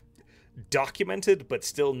documented, but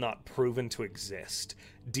still not proven to exist.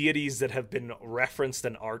 Deities that have been referenced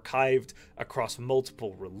and archived across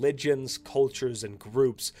multiple religions, cultures, and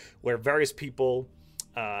groups, where various people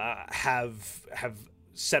have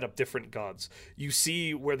set up different gods. You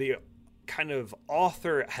see where the kind of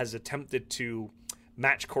author has attempted to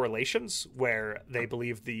match correlations, where they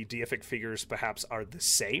believe the deific figures perhaps are the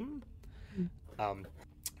same.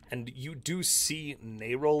 And you do see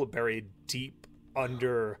Nerul buried deep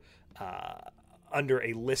under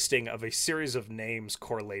a listing of a series of names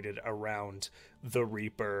correlated around the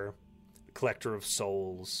Reaper, Collector of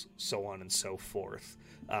Souls, so on and so forth.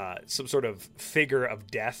 Some sort of figure of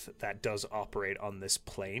death that does operate on this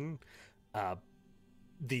plane.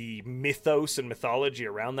 The mythos and mythology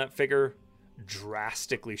around that figure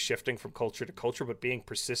drastically shifting from culture to culture, but being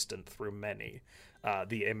persistent through many.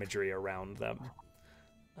 The imagery around them.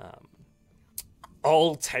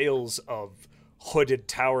 All tales of hooded,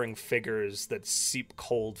 towering figures that seep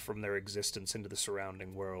cold from their existence into the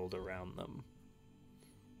surrounding world around them.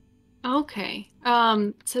 Okay.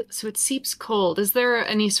 So it seeps cold. Is there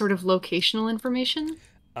any sort of locational information?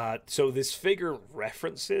 So this figure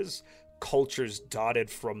references cultures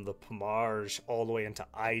dotted from the Pomarge all the way into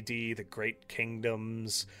ID, the Great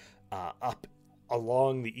Kingdoms, up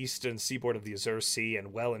along the eastern seaboard of the Azure Sea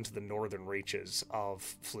and well into the northern reaches of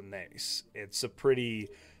Flanace. It's a pretty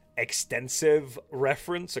extensive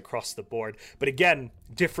reference across the board, but again,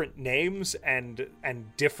 different names and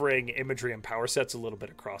differing imagery and power sets a little bit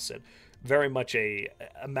across it. Very much a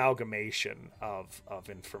amalgamation of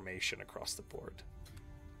information across the board.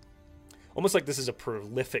 Almost like this is a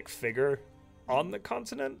prolific figure on the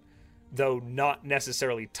continent, though not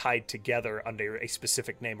necessarily tied together under a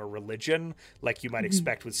specific name or religion, like you might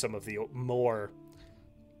expect with some of the more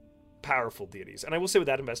powerful deities. And I will say with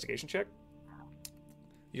that investigation check,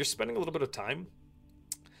 you're spending a little bit of time.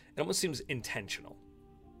 It almost seems intentional.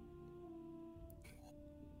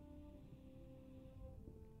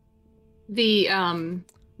 The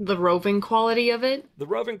roving quality of it? The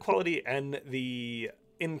roving quality and the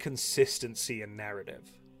inconsistency in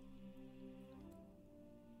narrative.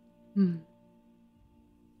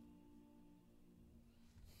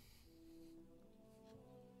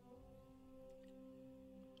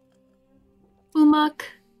 Umak,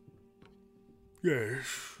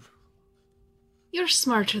 Yes. you're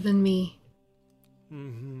smarter than me.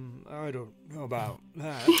 I don't know about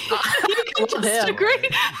that. Just agree.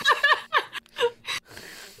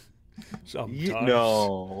 Sometimes.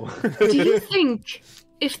 No. Do you think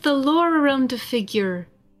if the lore around a figure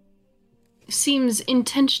seems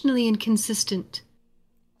intentionally inconsistent,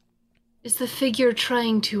 is the figure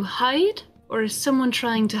trying to hide, or is someone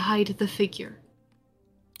trying to hide the figure?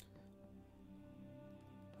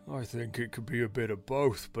 I think it could be a bit of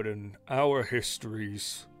both, but in our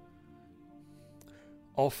histories,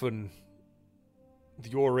 often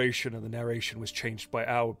the oration and the narration was changed by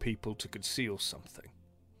our people to conceal something.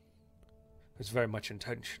 It's very much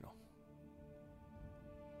intentional.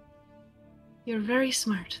 You're very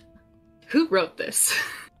smart. Who wrote this?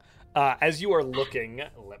 As you are looking,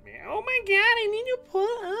 let me... Oh my god, I need to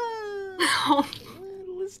pull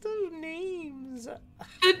list of names.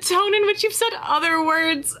 The tone in which you've said other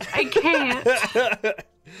words, I can't.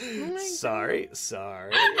 Sorry.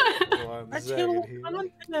 One Our second table here. of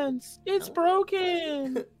contents, it's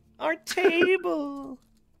broken. Our table.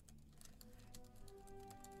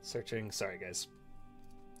 Searching. Sorry, guys.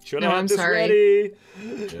 Should No, have I'm this sorry. ready.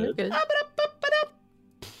 You're good.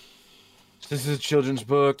 This is a children's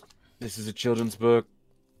book. This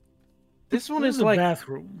one This is is a like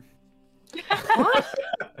bathroom. this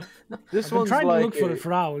I've been one's trying like to look for a- it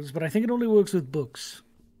for hours, but I think it only works with books.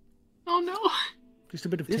 Oh no. Just a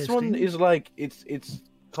bit of This testing. one is like it's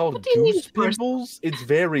called What do you mean Goose first? Pimples. It's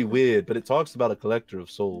very weird, but it talks about a collector of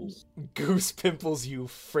souls. Goose pimples, you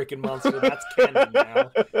freaking monster. That's canon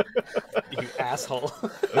now. You asshole.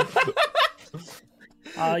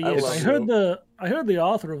 Yes, love I heard the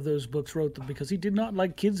author of those books wrote them because he did not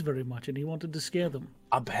like kids very much and he wanted to scare them.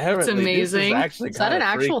 Apparently, That's amazing. This is actually Is that an kinda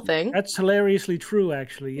actual freaky. thing? That's hilariously true,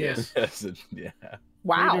 actually. Yes. Yes, yeah.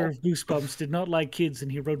 Wow. Writer of Goosebumps did not like kids,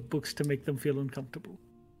 and he wrote books to make them feel uncomfortable.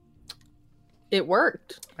 It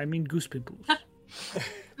worked. I mean, goose pimples.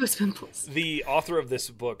 Goose pimples. The author of this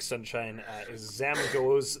book, Sunshine, is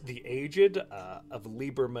Zamgoz the Aged of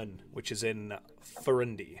Lieberman, which is in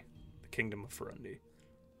Furundi, the Kingdom of Furundi,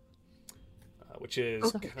 which is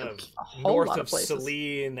Okay. kind of A whole north lot of of places.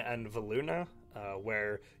 Celine and Valuna,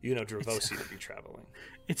 where Dravosi would be traveling.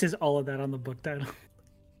 It says all of that on the book title.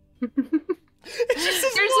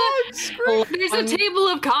 There's a table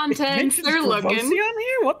of contents. They're looking. on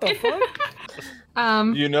here? What the fuck?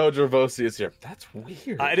 Dravosi is here. That's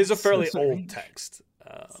weird. It is a fairly So old strange. text,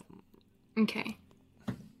 Okay.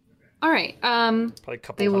 All right. probably a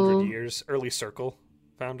couple They hundred will- years. Early Circle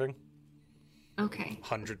founding, Okay.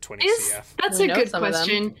 120 Is CF. that's We a know good some of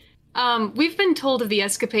them. question. We've been told of the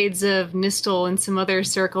escapades of Nistel and some other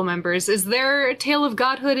circle members. Is there a tale of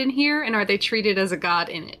godhood in here, and are they treated as a god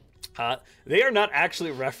in it? They are not actually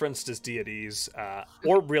referenced as deities,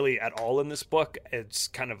 or really at all in this book. It's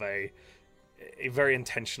kind of a very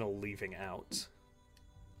intentional leaving out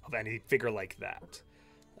of any figure like that.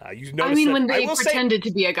 You notice I mean, that, when they will say- pretended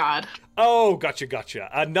to be a god. Oh,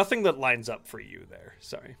 gotcha. Nothing that lines up for you there.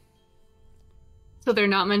 Sorry. So they're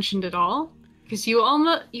not mentioned at all? Because you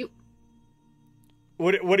almost...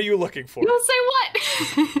 What are you looking for? You'll say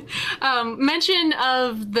what? Mention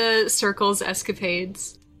of the circle's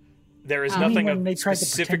escapades. There is I nothing mean, when they tried to pretend to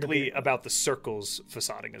specifically be- about the circles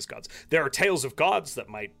facading as gods. There are tales of gods that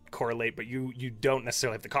might correlate, but you don't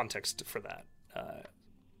necessarily have the context for that.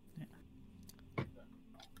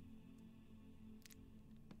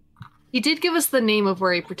 He did give us the name of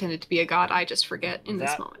where he pretended to be a god. I just forget in this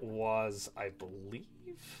That moment. was, I believe...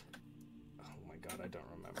 Oh my god, I don't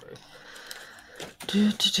remember. Oh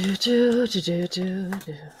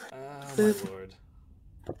my lord.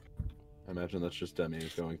 I imagine that's just Demi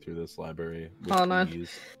going through this library. With Hold on.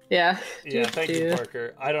 ease. Yeah. Yeah, thank you,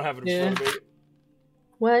 Parker. I don't have it in front of me.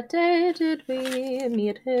 What day did we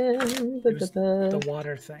meet him? It was the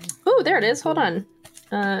water thing. Oh, there it is. Hold on.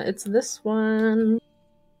 It's this one.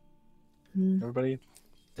 Everybody,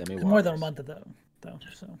 Demi. It's more than a Waters. month ago, though.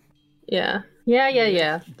 So Yeah.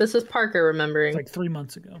 This is Parker it's remembering. like 3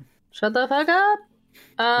 months ago. Shut the fuck up.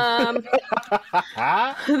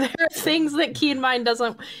 There are things that Keen Mind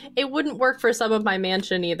doesn't. It wouldn't work for some of my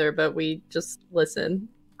mansion either, but we just listen.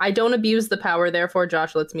 I don't abuse the power, therefore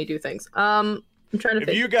Josh lets me do things. I'm trying to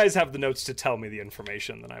If you guys have the notes to tell me the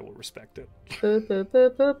information, then I will respect it.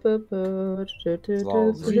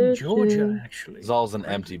 Zal's In Georgia, actually. Zal's an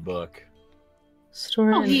empty book.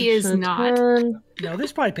 Oh, he is not. No,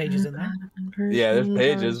 there's probably pages in there. Yeah, there's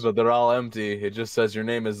pages, but they're all empty. It just says your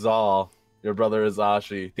name is Zal. Your brother is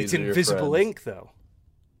Ashi. These It's are your invisible friends. ink, though.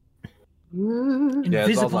 Yeah, it's all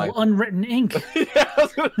Invisible, like- unwritten ink. You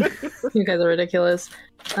guys are ridiculous.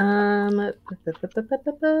 I want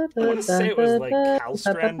to say it was like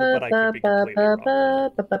Halstrand, but I could be completely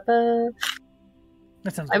wrong.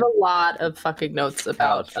 That sounds I have good. a lot of fucking notes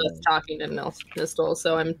about us Halstrand. talking to Nistel,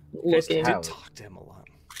 so I'm Guys looking. did talk to him a lot.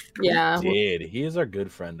 Yeah, Did he is our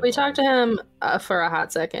good friend? we talked to him for a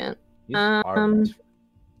hot second. He's our best friend.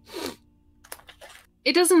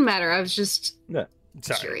 It doesn't matter. I was just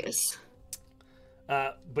Sorry. curious.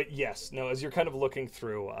 But yes, no, as you're kind of looking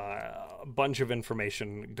through a bunch of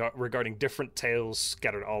information regarding different tales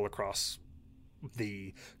scattered all across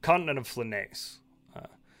the continent of Flanace.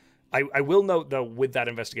 I will note, though, with that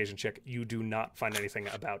investigation check, you do not find anything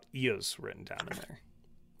about Eos written down in there.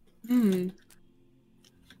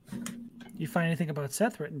 You find anything about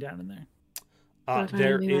Seth written down in there? Don't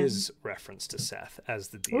There find anything. is reference to Seth as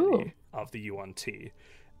the deity Ooh. of the UNT.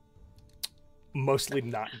 mostly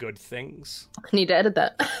not good things. I need to edit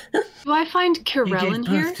that. Do I find He Curel gave in birth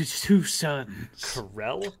here? to 2 sons.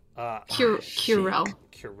 Curel? Curel. Curel?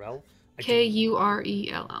 Kurell.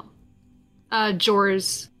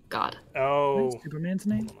 Jor's god. Oh. That's Superman's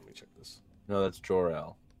Hold name? on, let me check this. No, that's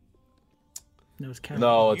Jor-El. No, it's Kal.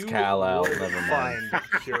 No, it's You Kal-El. will Never mind. find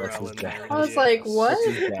Curel his in dad. there. I was like, yes. what? That's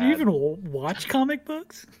his Do dad. you even watch comic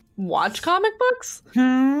books? Watch comic books?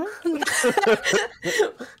 Hmm? No.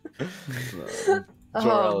 Oh,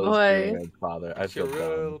 Jor-El boy. is Superman's father. I feel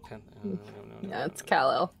Curel. dumb. No. Yeah, it's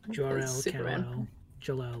Kal-El. Jor-El, Superman. Kal-El,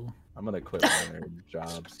 Jor-El, I'm gonna quit my nerd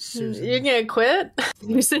jobs. Susan. You're gonna quit? I'm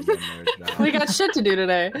gonna quit my nerd job. We got shit to do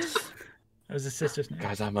today. That was his sister's name.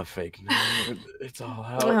 Guys, I'm a fake nerd. It's all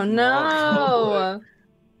out. Oh no!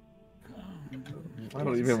 I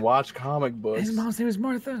don't even watch comic books. His mom's name is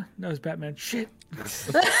Martha. No, it's Batman. Shit.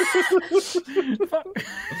 Fuck.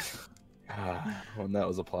 When that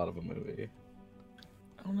was a plot of a movie.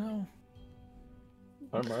 Oh no.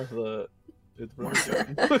 Or Martha. It's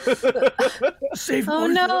Save Oh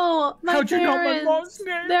Martha. no! My How'd you know my parents, mom's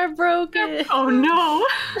name? they're broken. Oh no!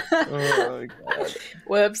 Oh my god.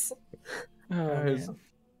 Whoops. Oh, Guys, man.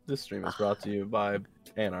 this stream is brought to you by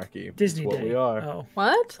Anarchy. Disney That's what Day. we are. Oh.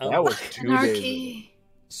 What? That was 2 days ago. Anarchy.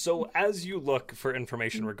 So as you look for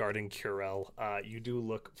information regarding Curel, you do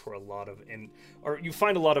look for a lot of you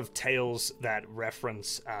find a lot of tales that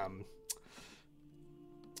reference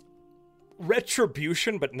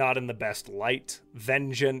retribution, but not in the best light.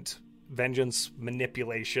 Vengeance,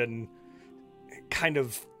 manipulation, kind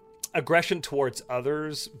of aggression towards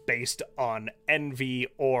others based on envy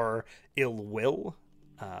or ill will.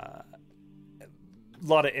 A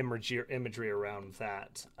lot of imagery around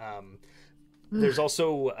that. There's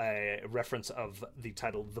also a reference of the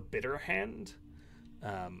title The Bitter Hand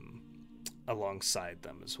alongside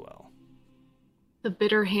them as well. The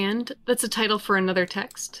Bitter Hand? That's a title for another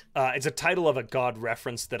text. It's a title of a god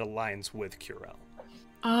reference that aligns with Curel.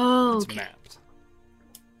 Oh, It's okay. mapped.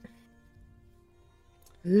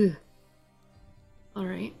 All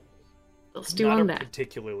right. They'll stew Not on a that.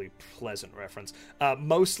 particularly pleasant reference.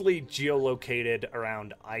 Mostly geolocated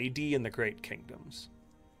around ID and the Great Kingdoms.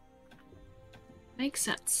 Makes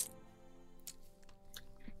sense.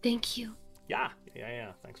 Thank you. Yeah.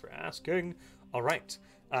 Thanks for asking. All right.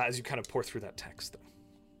 As you kind of pour through that text, though.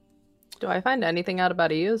 Do I find anything out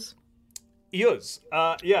about Eos? Eos.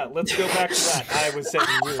 Yeah, let's go back to that. I was saying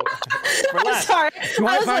you for last. Sorry. Do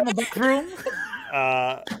I was find like- the bathroom?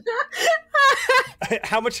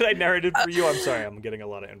 How much did I narrated for you? I'm sorry, I'm getting a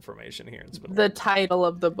lot of information here. It's been The title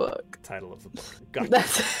of the book. title of the book. Gotcha.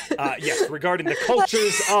 That's Yes, regarding the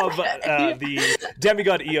cultures of the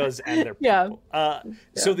demigod Eos and their Yeah. people.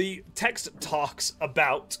 So the text talks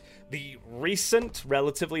about the recent,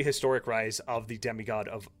 relatively historic rise of the demigod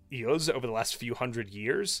of Eos over the last few hundred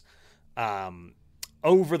years,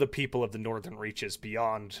 over the people of the northern reaches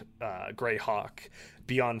beyond Greyhawk,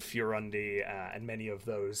 beyond Furundi, and many of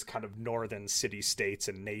those kind of northern city-states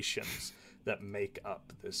and nations that make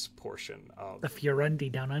up this portion of The Furundi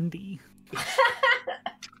down undy.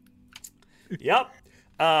 Yep.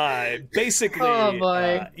 Basically, Oh,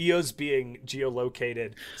 boy. Eos being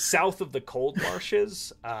geolocated south of the cold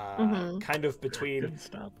marshes, kind of between Good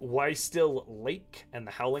stuff. Wystill Lake and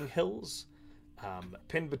the Howling Hills,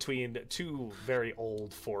 pinned between two very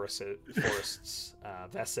old forests,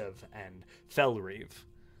 Vesev and Felreave.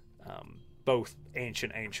 Both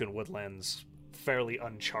ancient woodlands, fairly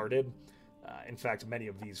uncharted. In fact, many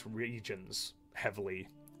of these regions heavily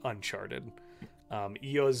uncharted.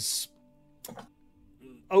 Eos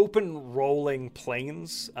open rolling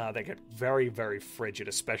plains that get very, very frigid,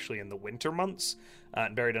 especially in the winter months,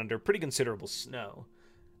 and buried under pretty considerable snow.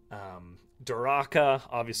 Duraka,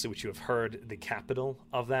 obviously, which you have heard, the capital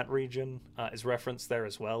of that region, is referenced there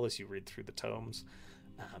as well as you read through the tomes.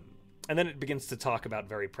 And then it begins to talk about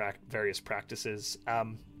various practices.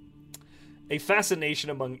 A fascination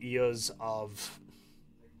among Eos of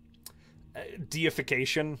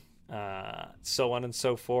deification, so on and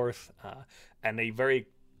so forth, and a very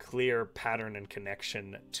clear pattern and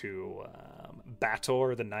connection to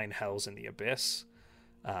Bator, the Nine Hells, and the Abyss,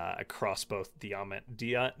 across both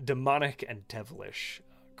demonic and devilish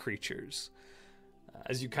creatures.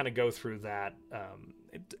 As you kind of go through that,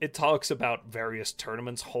 it talks about various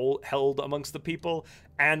tournaments held amongst the people,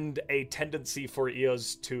 and a tendency for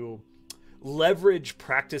Eos to leverage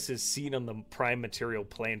practices seen on the prime material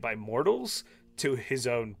plane by mortals to his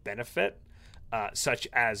own benefit, such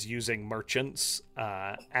as using merchants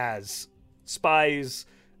as spies,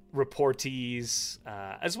 reportees,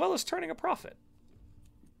 as well as turning a profit.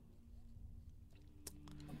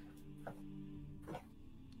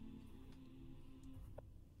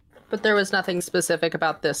 But there was nothing specific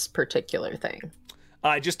about this particular thing.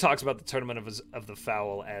 It just talks about the Tournament of the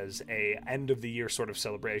Fowl as a end of the year sort of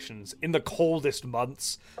celebrations in the coldest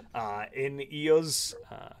months in Eos.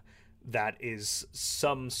 That is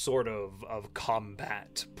some sort of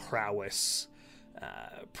combat prowess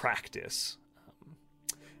practice.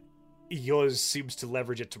 Eos seems to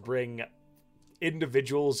leverage it to bring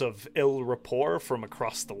individuals of ill rapport from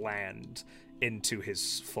across the land into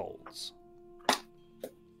his folds.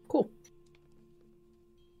 Cool.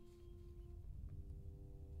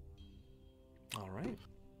 All right.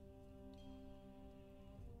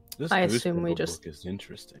 This I assume we newspaper just- book is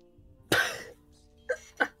interesting.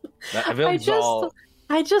 That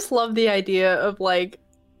I just love the idea of like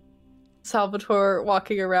Salvatore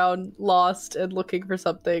walking around lost and looking for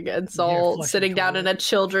something, and Saul flushing sitting down in toilet. a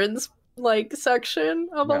children's like section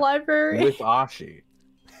of a Yeah. library. with Ashi,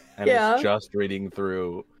 and Yeah. is just reading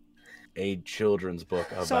through a children's book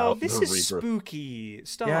about So this the is Reaper. spooky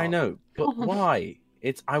stuff. Yeah, I know, but why?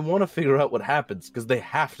 I want to figure out what happens because they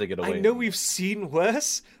have to get away. I know with we've seen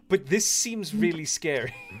worse, but this seems really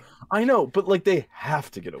scary. it. I know, but like they have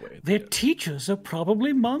to get away. with Their it. teachers are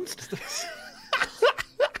probably monsters.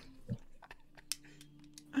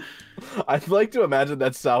 I'd like to imagine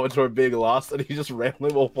that Salvatore being lost and he just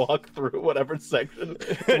randomly will walk through whatever section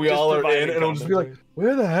we Just all are in, providing and it'll just be like, commentary.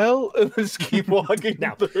 "Where the hell?" and just keep walking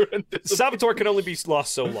Now, through. And disappear. Salvatore can only be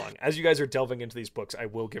lost so long. As you guys are delving into these books, I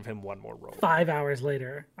will give him one more roll. 5 hours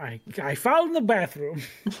later, I found the bathroom.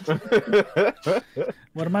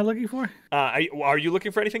 What am I looking for? Are you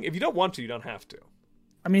looking for anything? If you don't want to, you don't have to.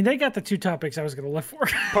 I mean, they got the 2 topics I was going to look for.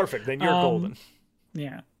 Perfect. Then you're golden.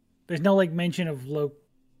 Yeah. There's no like mention of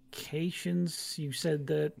locations. You said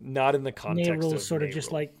that Not in the context Nayrul of is sort of just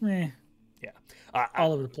Nayrul. like, yeah,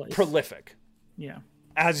 all over the place. prolific Yeah.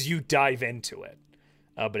 as you dive into it.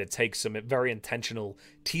 But it takes some very intentional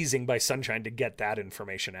teasing by Sunshine to get that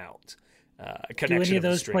information out. Do Connection any of the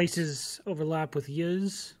those streams. places overlap with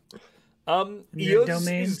yours? Their their is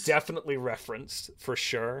domains? definitely referenced for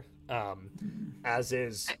sure. As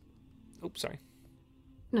is, oops, sorry.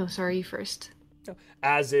 No, sorry, you first.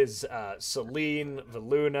 As is Selene,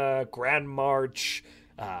 Veluna, Grand March,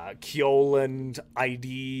 Kioland,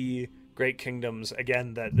 ID, Great Kingdoms.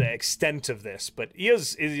 Again, the extent of this, but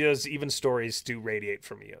Eos, even stories do radiate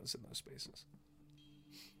from Eos in those spaces.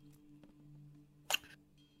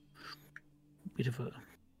 Bit of a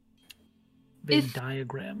Venn If-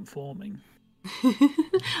 diagram forming.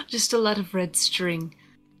 Just a lot of red string.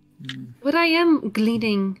 What I am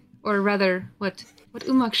gleaning, or rather, what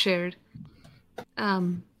Umak shared,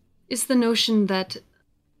 is the notion that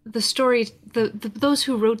the story, those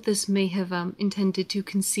who wrote this may have intended to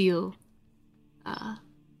conceal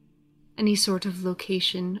any sort of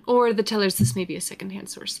location, or the tellers. This may be a secondhand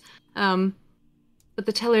source, but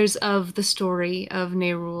the tellers of the story of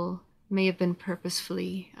Nayrul may have been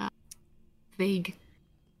purposefully vague.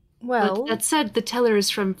 Well, But that said, the teller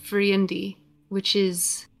is from Friindi, which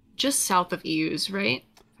is just south of Eus, right?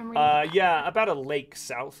 If I'm reading- Yeah, about a lake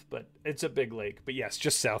south, but it's a big lake. But yes,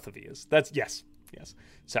 just south of Eos. That's yes.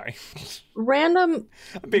 Sorry. random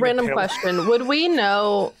I'm being a random pill. question. Would we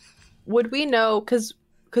know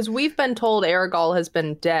because we've been told Aragol has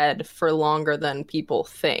been dead for longer than people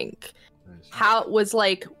think. How was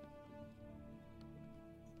like,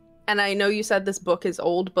 and I know you said this book is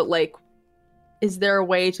old, but like, is there a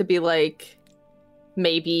way to be like,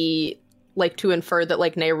 maybe like to infer that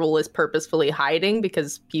like Nayrul is purposefully hiding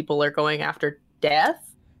because people are going after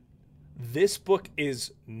death? This book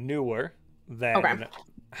is newer than Okay.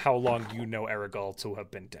 how long you know Aragol to have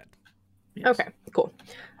been dead. Yes. Okay, cool.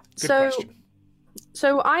 Good so question.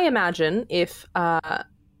 So I imagine if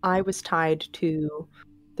I was tied to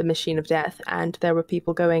the machine of death and there were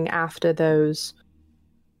people going after those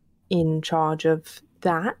in charge of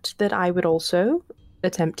that I would also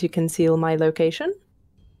attempt to conceal my location.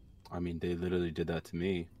 I mean, they literally did that to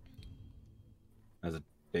me as a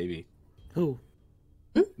baby. Who?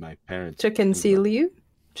 My parents To conceal you? They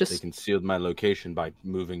Just concealed my location by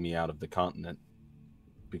moving me out of the continent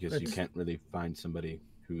because you That's- can't really find somebody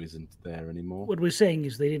who isn't there anymore. What we're saying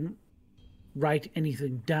is they didn't write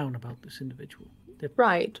anything down about this individual.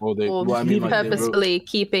 right. Well, they- Or well, I mean, like, they wrote- purposefully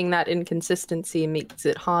keeping that inconsistency makes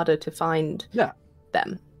it harder to find Yeah.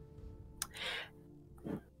 them.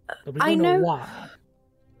 But we I don't know know- why.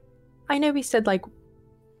 I know we said like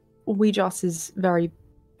Weejoss is very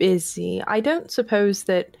busy. I don't suppose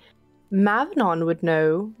that Mavnon would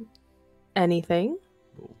know anything.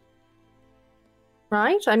 Well,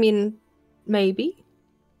 Right? I mean, maybe.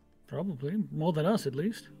 Probably. More than us, at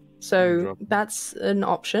least. So Drop in. that's an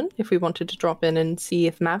option if we wanted to drop in and see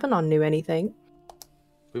if Mavanon knew anything.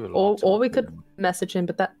 We have a Or lot to or we do. could message him,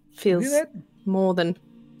 but that You feels hear that? more than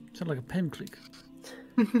Sound like a pen click.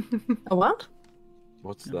 a what?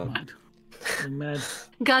 What's Never that? mind. I'm mad.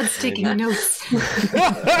 God's taking Maybe. notes.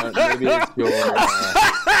 Maybe it's your.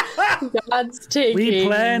 God's taking. We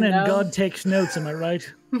plan and notes. God takes notes, am I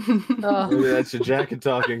right? Oh. Maybe that's your jacket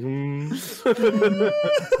talking.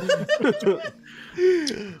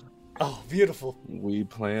 Oh, beautiful. We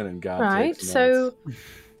plan and God Right. takes So,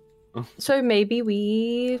 notes. so maybe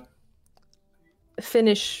we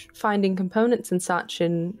finish finding components and such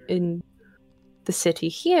in the city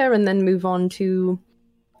here, and then move on to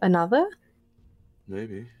another.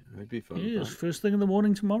 Maybe. It'd be fun. Yes, first thing in the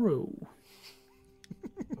morning tomorrow.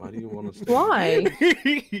 Why do you want us to? Why?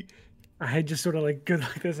 I had just sort of like good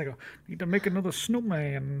like this. I go, need to make another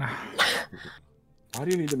snowman. Why do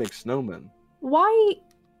you need to make snowmen? Why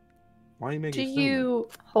Why are you do making snowmen? you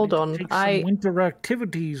hold on? Take some winter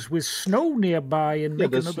activities with snow nearby and Yeah,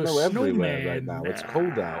 make there's another snow everywhere snowman. right now. It's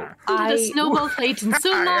cold out. I did a snowball fight in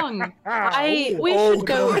so long. We should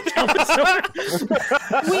go.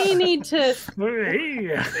 We need to.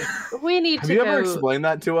 We need Have to you go. ever explained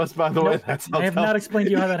that to us, by the way? That's I have not explained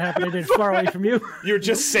to you how that happened. It is far away from you. You're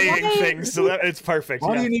just saying Why- things, so that it's perfect.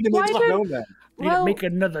 Why yeah. do you need to make Why don't- snowmen? Need Well- to make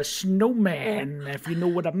another snowman, if you know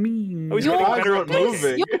what I mean. Oh, he's Your getting eyes better aren't at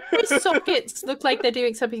moving. moving. Your sockets look like they're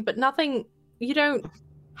doing something, but nothing. You don't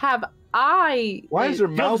have eye. Why is your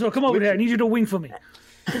mouth? So come over here. I need you to wink for me.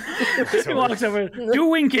 He walks over. Do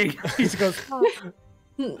winking. He just goes.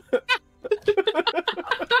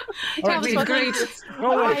 That was great.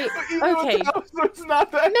 Oh wait. Okay, It's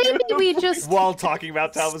not that maybe good. we just. While talking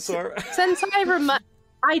about Talvasaur. Since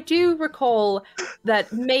I do recall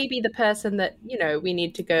that maybe the person that we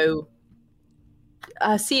need to go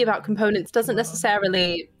see about components doesn't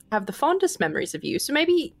necessarily have the fondest memories of you. So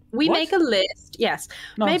maybe we What? make a list. Yes,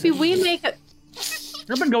 Nonsense. maybe we make a.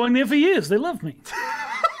 I've been going there for years. They love me.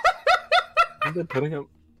 Have they putting up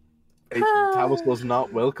a Talos was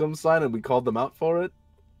not welcome sign, and we called them out for it?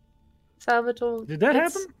 Salvatore. Did that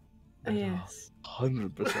it's- happen? Yes.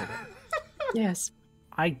 100%. Yes.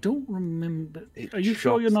 I don't remember. It Are you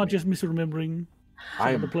sure you're shocks not me. just misremembering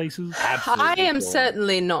some of the I'm places? absolutely. I am sure.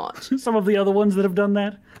 certainly not. Some of the other ones that have done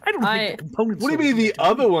that? I don't I- think the components. What do you mean the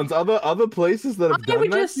other ones? Other places that have I done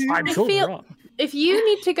would that just- to you? I'm I sure feel- there are. If you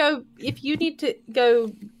need to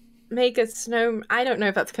go make a snow, I don't know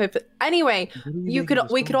if that's code, but anyway, we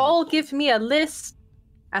could all give me a list,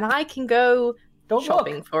 and I can go Don't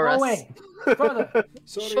shopping look. for Go us. away. Further.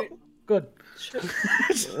 Sorry. Good.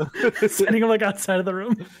 Sending him like outside of the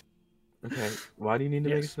room. Okay, why do you need to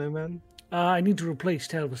make a Yes. snowman? I need to replace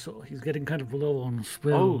Talvasaur. He's getting kind of low on Oh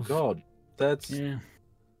spells. God, that's Yeah.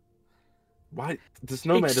 why the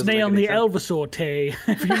snowman doesn't Ixnay make on any the sense. Elvasaur tay,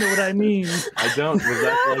 if you know what I mean. I don't. Was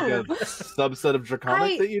that like a subset of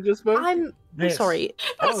Draconic that you just spoke? I'm Yes. sorry.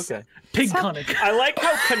 Oh, okay. Pig-conic. I like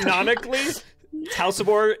how canonically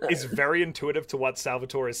Talsabor is very intuitive to what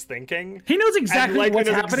Salvatore is thinking. He knows And exactly like, what's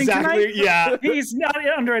knows happening exactly, tonight. Yeah. He's not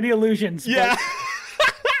under any illusions. but- Yeah.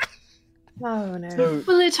 Oh no. So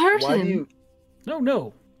Will it hurt why him? do you?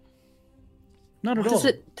 No. Not at all.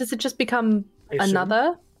 Does it just become I assume.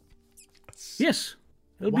 another? Yes.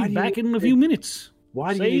 He'll Why be do back you in a think- few minutes.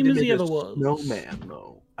 Why do Same you need as to the make a other ones. snowman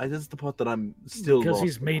though? That's the part that I'm still Because lost.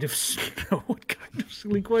 he's made of snow. What kind of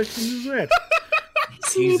silly question is that?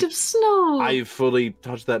 He's made of snow. I fully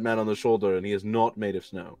touched that man on the shoulder, and he is not made of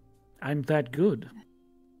snow. I'm that good.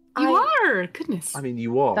 You are. Goodness. I mean,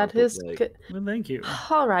 you are. That but, is like, good. Well, thank you.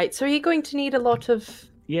 All right. So you're going to need a lot of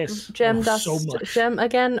Yes. gem Oh, dust. So much. Gem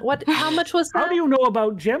again. What? How much was that? How do you know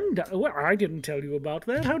about gem dust? Well, I didn't tell you about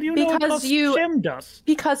that. How do you know Because about you- gem dust?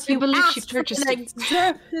 Because I you believe she asked for purchased an it.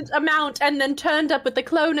 exorbitant amount and then turned up with the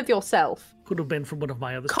clone of yourself. Could have been from one of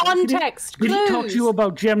my other stores. Context. Did he talk to clues. you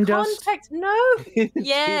about gem dust? Context. No.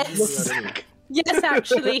 Yes. Yes,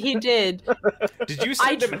 actually, he did. Did you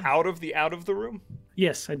send him out of the room?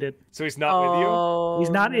 Yes, I did. So he's not with you? Oh, He's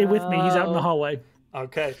not in with me. He's out in the no. hallway.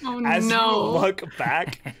 Okay. Oh, As no. you look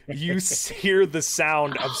back, you hear the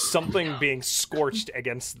sound of something being scorched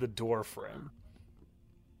against the door frame.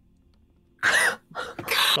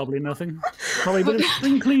 Probably nothing. Probably a bit of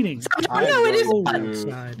spring cleaning. I'm No, it is going not. to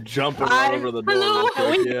Outside. jump all I'm- over the door. Hello, real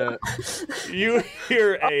quick, we- yeah. You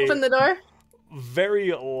hear Open a the door.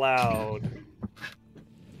 very loud.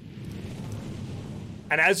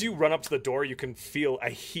 And as you run up to the door, you can feel a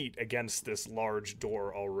heat against this large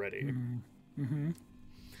door already.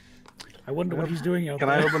 I wonder what he's doing out Can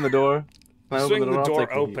there. I open the door? Can I Swing open the I'll door take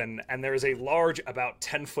heat. open, and there is a large, about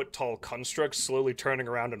 10-foot tall construct slowly turning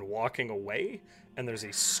around and walking away. And there's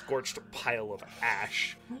a scorched pile of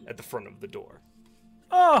ash at the front of the door.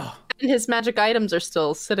 Oh, And his magic items are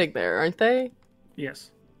still sitting there, aren't they?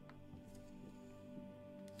 yes.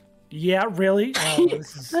 Yeah, really? Oh,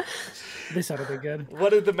 this ought to be good.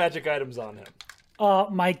 What are the magic items on him?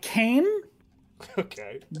 My cane,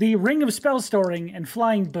 Okay. the ring of spell storing, and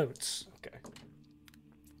flying boots. Okay.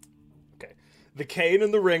 Okay. The cane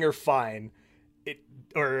and the ring are fine.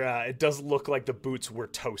 It does look like the boots were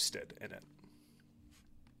toasted in it.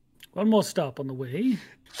 One more stop on the way.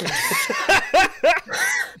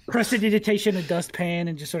 Prestidigitation, a dustpan,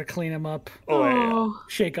 and just sort of clean them up. Oh, yeah.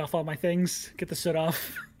 Shake off all my things. Get the soot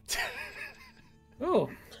off. Oh.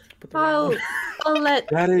 Put the I'll let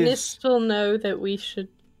That is- Mistel know that we should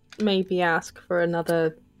maybe ask for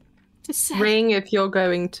another Just ring if you're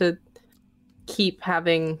going to keep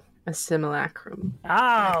having a simulacrum.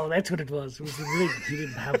 Oh, that's what it was. It was the ring. He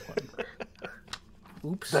didn't have one.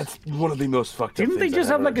 Oops. That's one of the most fucked up Didn't they things just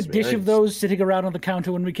I've have ever like a dish of experienced. those sitting around on the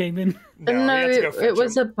counter when we came in? No, he had to go fetch it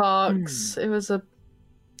was them, a box. It was a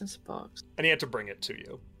box. and he had to bring it to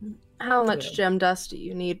you. How much gem dust do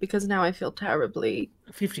you need? Because now I feel terribly.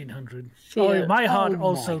 1,500. Fear. Oh, my heart Oh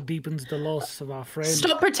also my. deepens the loss of our friend.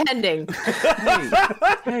 Stop pretending.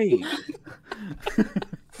 Hey,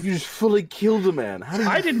 you just fully killed a man. How did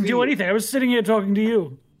I you didn't do feel? anything. I was sitting here talking to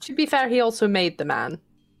you. To be fair, he also made the man.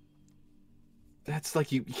 That's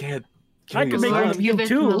like you can't. I could kill make yourself. one Lord of you give it,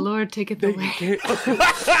 too. and the Lord take it You away. can't-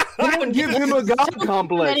 Don't give him a god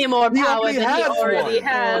complex. Many more He power already than he has already one.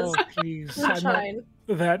 has. Oh, please. I'm not Sunshine.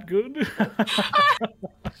 that good.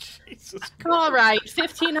 Jesus Christ. All right,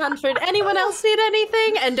 1,500. Anyone else need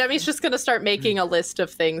anything? And Demi's just gonna start making a list of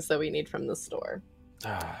things that we need from the store.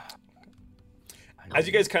 As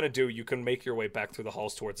you guys kind of do, you can make your way back through the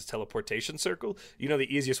halls towards the teleportation circle. You know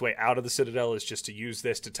the easiest way out of the Citadel is just to use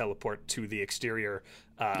this to teleport to the exterior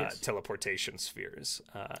Yes. teleportation spheres.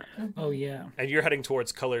 Oh, yeah. And you're heading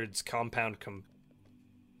towards Colored's compound.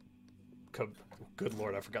 Good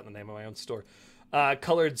lord, I forgot the name of my own store.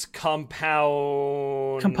 Colored's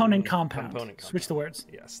compound. Component compound. Component Switch the words.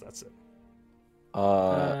 Yes, that's it.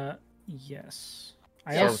 Yes.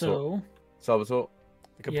 I Yeah. also... Salvatore,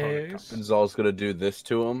 The component Yes. compound. Zal's gonna do this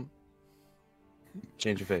to him.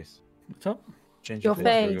 Change your face. What's up? Change Your your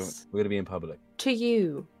face. We're gonna be in public. To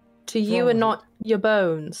you. To What's you wrong and with not your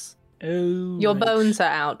bones. Oh, Your right. bones are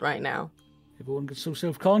out right now. Everyone gets so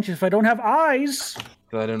self-conscious if I don't have eyes.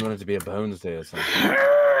 'Cause I don't want it to be a Bones Day or something.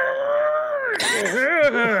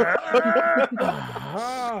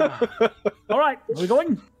 All right, are we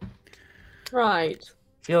going? Right.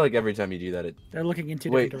 I feel like every time you do that, it. They're looking in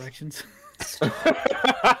two Wait. different directions. Are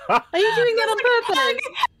you doing that on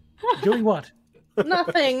purpose? Doing what?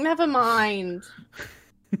 Nothing. Never mind.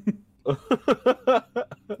 Oh,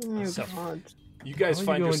 So- God. You guys How are you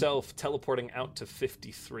find going- yourself teleporting out to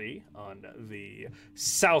 53 on the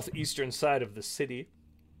southeastern side of the city,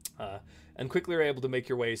 and quickly are able to make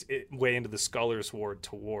your way into the Scholars Ward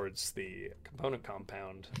towards the component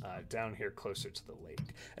compound down here closer to the lake.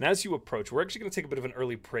 And as you approach, we're actually going to take a bit of an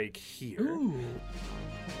early break here. Ooh.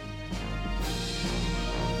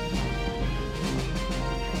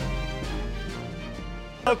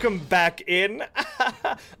 Welcome back in.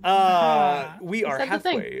 We are said the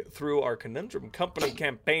thing. halfway through our Conundrum Company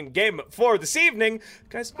campaign game for this evening.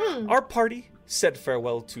 Guys, our party said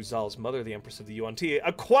farewell to Zal's mother, the Empress of the UNT,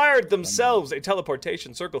 acquired themselves a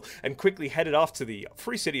teleportation circle, and quickly headed off to the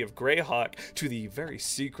free city of Greyhawk, to the very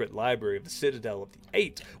secret library of the Citadel of the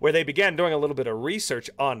Eight, where they began doing a little bit of research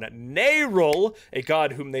on Nerul, a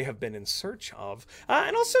god whom they have been in search of,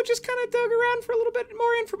 and also just kind of dug around for a little bit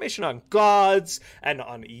more information on gods, and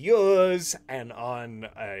on Yuz, and on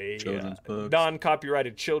a Children's books.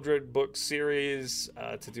 non-copyrighted children book series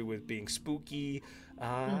to do with being spooky.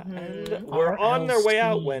 And we're on their way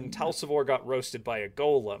out when Talsivor got roasted by a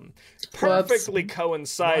golem, perfectly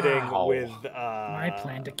coinciding Wow. with My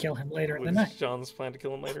plan to kill him later in the with night. John's plan to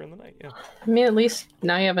kill him later in the night. Yeah, I mean, at least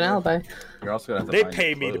now you have an alibi. You're also gonna have to they buy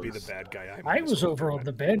pay new me to be the clothes. bad guy. I was over on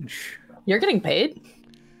the bench. You're getting paid?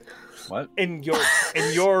 What? in your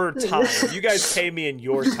time. You guys pay me in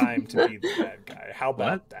your time to be the bad guy. How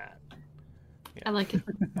about What? that? I like it.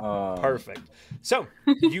 Perfect. So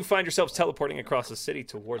you find yourselves teleporting across the city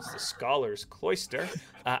towards the Scholars Cloister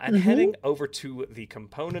and heading over to the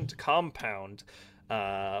component compound,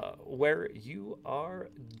 where you are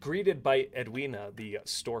greeted by Edwina, the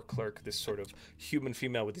store clerk, this sort of human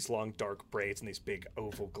female with these long dark braids and these big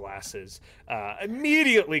oval glasses,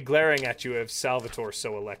 immediately glaring at you if Salvatore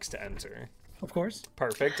so elects to enter. Of course.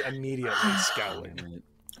 Perfect. Immediately scowling.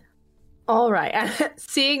 All right.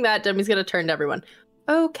 Seeing that, Demi's going to turn to everyone.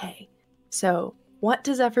 Okay. So, what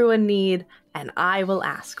does everyone need? And I will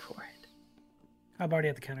ask for it. I'm already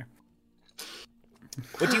at the counter.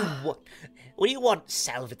 What do you want? What do you want,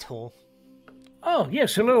 Salvatore? Oh,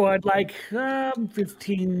 yes, hello. I'd like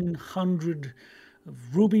 1,500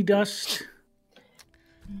 of ruby dust.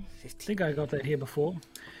 I think I got that here before.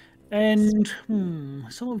 And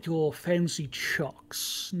some of your fancy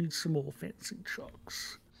chalks. Need some more fancy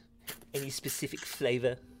chalks. Any specific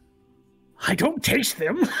flavor? I don't taste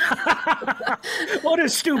them. What a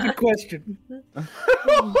stupid question.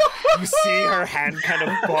 You see her hand kind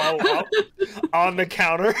of ball up on the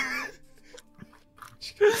counter.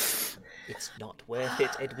 It's not worth it,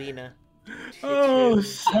 Edwina. Oh,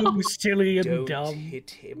 so silly and Don't dumb. hit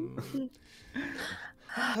him.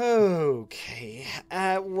 Okay.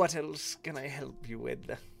 What else can I help you with?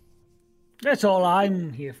 That's all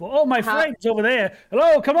I'm here for. Oh, my friend's over there.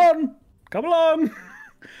 Hello, come on. Come along.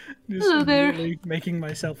 Just Hello there. immediately making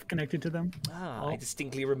myself connected to them. I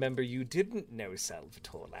distinctly remember you didn't know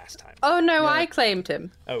Salvatore last time. Oh no, I claimed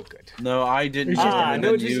him. Oh, good. No, I didn't. It's just- know him, and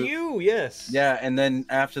no, then it was you, yes. Yeah, and then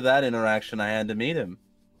after that interaction, I had to meet him.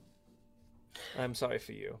 I'm sorry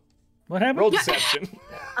for you. What happened? Roll deception.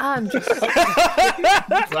 I'm just.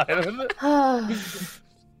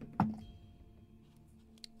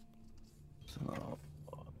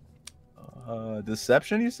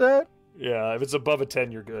 Deception, you said? Yeah, if it's above a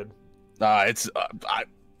 10, you're good. It's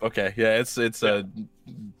okay. Yeah, it's a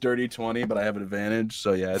dirty 20, but I have an advantage,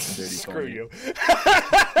 so yeah, it's a dirty 20. Screw you.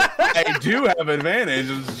 I do have advantage.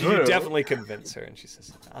 It's You true. definitely convince her, and she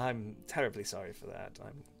says, I'm terribly sorry for that. I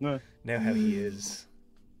No, know how he is.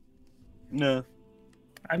 no.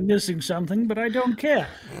 I'm missing something, but I don't care.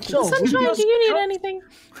 So, Sunshine, do you need anything?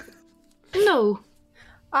 No.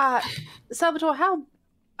 Salvatore, how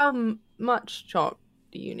much chalk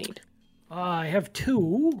do you need? I have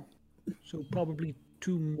 2, so probably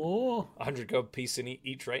 2 more. 100 gold piece in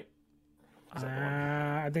each, right?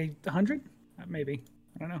 Are they 100? Maybe.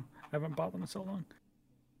 I don't know. I haven't bought them in so long.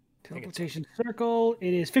 Teleportation circle.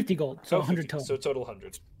 It is 50 gold, so 100 total. So total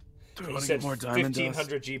 100. Do I You wanna said get more diamond dust?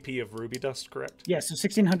 1,500 GP of ruby dust, correct? Yeah, so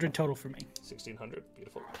 1,600 total for me. 1,600,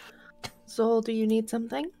 beautiful. Zol, do you need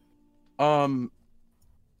something? I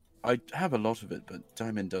have a lot of it, but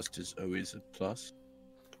diamond dust is always a plus.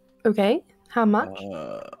 Okay. How much?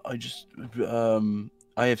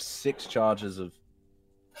 I have 6 charges of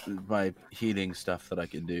my healing stuff that I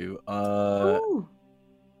can do. Ooh.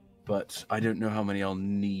 But I don't know how many I'll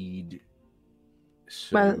need.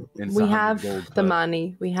 So Well, it's we 100 have gold the per-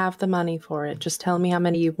 money. We have the money for it. Just tell me how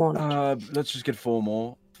many you want. Let's just get 4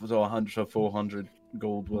 more. So 100 or 400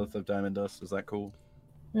 gold worth of diamond dust. Is that cool?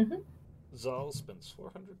 Zal spends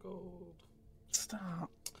 400 gold. Stop.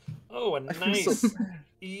 Oh, a I feel nice so bad.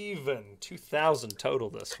 even 2,000 total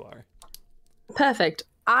thus far. Perfect.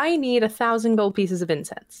 I need 1,000 gold pieces of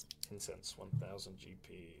incense. Incense, 1,000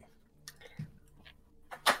 GP.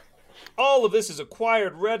 All of this is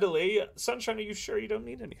acquired readily. Sunshine, are you sure you don't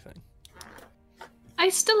need anything? I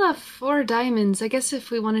still have 4 diamonds. I guess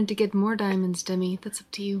if we wanted to get more diamonds, Demi, that's up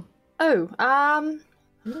to you. Oh, how many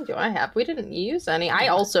do I have? We didn't use any. I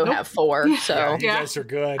also have 4, so You guys are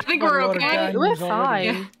good. I think Got a we're lot of okay. diamonds we're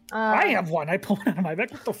already. fine. I have one. I pulled it out of my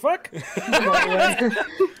back. What the fuck? I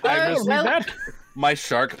Oh, just well- that. my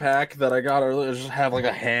shark pack that I got earlier just have like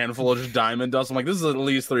a handful of just diamond dust. I'm like, this is at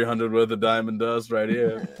least 300 worth of diamond dust right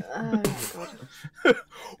here.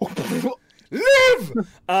 Live!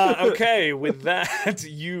 Okay, with that,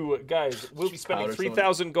 you guys will be spending Powder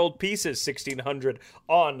 3,000 gold pieces, 1,600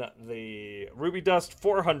 on the ruby dust,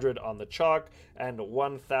 400 on the chalk, and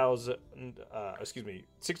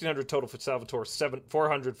 1,600 total for Salvatore,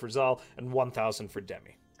 400 for Zal, and 1,000 for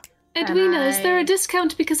Demi. Edwina, is there a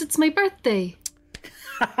discount because it's my birthday?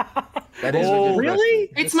 That is Oh, a good really?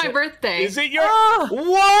 question. It's my birthday. Is it your...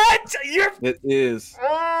 What? You're... It is.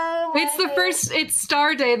 It's the first. It's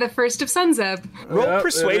Star Day, the first of Sunzeb. Roll Yep, it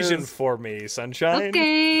persuasion is. for me, Sunshine.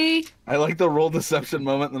 Okay. I like the roll deception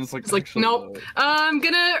moment, and it's like, It's like, actually, nope. I'm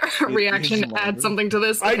gonna reaction is add mine. something to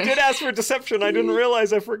this. I Okay. did ask for deception. I didn't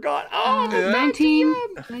realize I forgot. Oh, 19,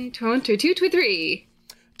 22, 23.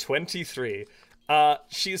 23.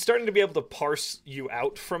 She is starting to be able to parse you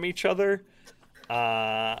out from each other.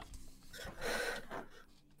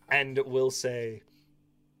 And will say,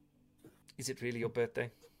 is it really your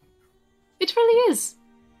birthday? It really is.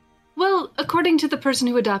 Well, according to the person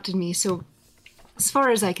who adopted me, so as far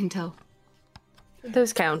as I can tell.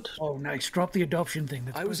 Those count. Oh, nice. Drop the adoption thing.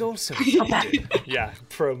 That's I was good. also Yeah,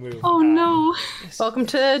 pro move. Oh no. Welcome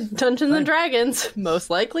to Dungeons and Dragons. Most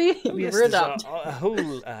likely, you Yes, were there's adopted. a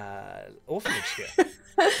whole orphanage here.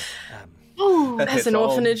 Oh. That There's hits an home.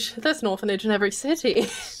 orphanage. There's an orphanage in every city.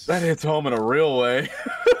 That hits home in a real way.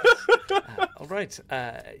 All right.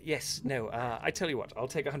 Yes, no, I tell you what, I'll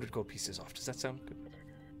take 100 gold pieces off. Does that sound good?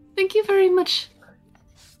 Thank you very much.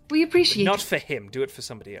 We appreciate Not it. for him. Do it for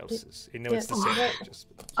somebody else's. You know, it's the same. Just...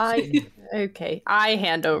 Okay. I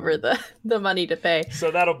hand over the money to pay.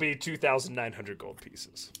 So that'll be 2,900 gold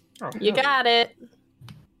pieces. You got it.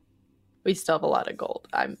 We still have a lot of gold.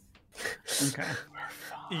 Okay.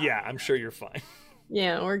 Yeah, I'm sure you're fine.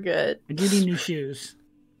 Yeah, we're good. I do need new shoes.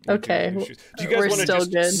 Okay. Do you guys We're want to still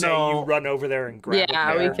just good. say you run over there and grab a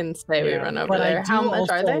Yeah, pair? we can say we run over but there. I do How much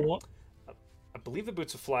are they? also- I believe the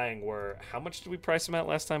boots of flying were... How much did we price them at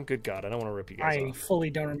last time? Good God, I don't want to rip you guys I off. fully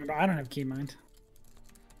don't remember. I don't have Keymind.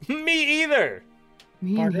 Me either!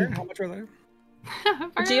 Parker, how much are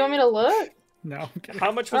they? Do you want me to look? No, I'm kidding.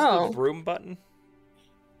 How much was Oh. the broom button?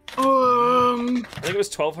 Um, I think it was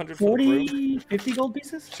 1,200 for the broom. 40, 50 gold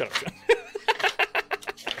pieces? Shut up,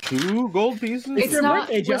 John. 2 gold pieces? it's your not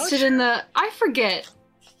birthday, Josh? listed in the. I forget.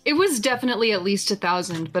 It was definitely at least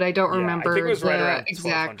 1,000, but I don't remember I think it was the right around 1,200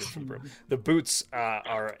 exact. for the broom. The boots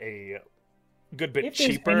are a good bit If there's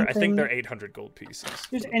cheaper. I think anything- they're 800 gold pieces. If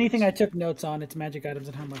there's anything I took notes on, it's magic items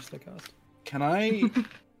and how much they cost. Can I,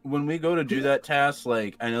 when we go to do that task,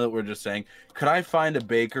 like, I know that we're just saying, could I find a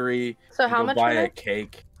bakery So and how go much buy were a they?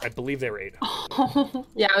 cake? I believe they were 800.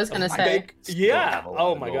 Yeah, I was gonna say. Still Yeah. have a lot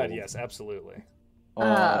Oh of my God. gold. Yes, absolutely.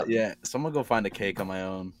 Yeah, someone go find a cake on my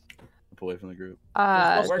own. Up away from the group.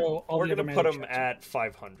 Also, We're, all we're the gonna other put magic them shops. at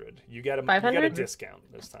 500. You get a 500? discount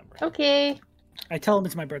this time. Right? Okay. I tell them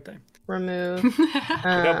it's my birthday. Remove.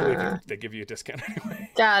 I don't believe it. They give you a discount anyway.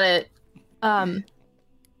 Got it.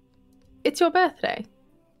 It's your birthday.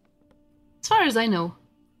 As far as I know,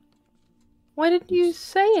 Why didn't you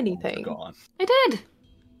say anything? Gone. I did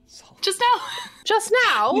just now. Just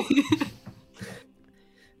now?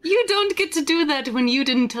 You don't get to do that when you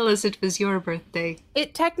didn't tell us it was your birthday.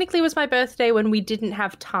 It technically was my birthday when we didn't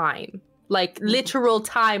have time. Like, literal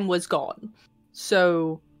time was gone.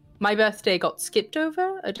 So, my birthday got skipped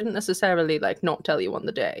over. I didn't necessarily, like, not tell you on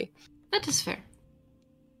the day. That is fair.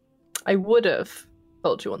 I would have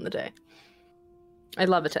told you on the day. I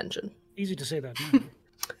love attention. Easy to say that.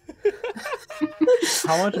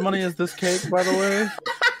 How much money is this cake, by the way?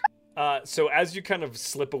 So as you kind of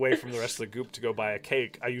slip away from the rest of the group to go buy a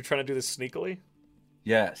cake, are you trying to do this sneakily?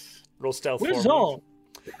 Yes. Roll stealth Where's for me.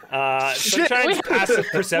 Zol? Sunshine's We- passive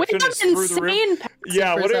perception we is have through the roof. insane passive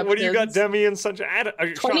Yeah, what do you got, perceptions. Demi and Sunshine?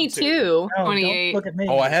 Sean, 22. Oh, don't 28. look at me.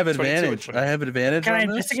 Oh, I have 22 and advantage. 20. I have advantage Can I on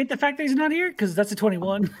this. investigate the fact that he's not here? Because that's a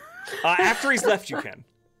 21. After he's left, you can.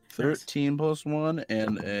 13 plus 1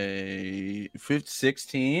 and a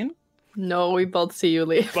 16. No, we both see you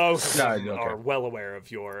leave. Both No, of them okay. are well aware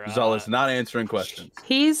of your... Zal is not answering questions.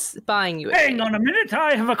 He's buying you a Hang cake. on a minute,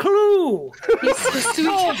 I have a clue.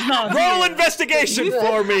 Zol's not Roll here. investigation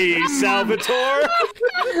for me, Salvatore!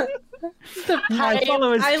 I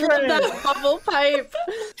follow his I love trail. that bubble pipe.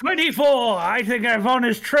 24. I think I'm on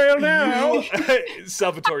his trail now.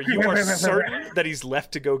 Salvatore, you are certain that he's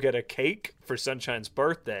left to go get a cake for Sunshine's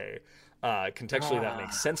birthday. Contextually, that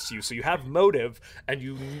makes sense to you. So you have motive, and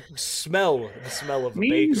you smell the smell of a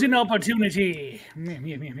Means bakery. an opportunity.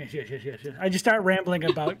 I just start rambling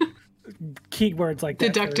about keywords like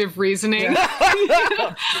that. Deductive reasoning.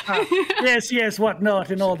 Yes, what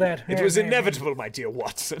not, and all that. It was inevitable, my dear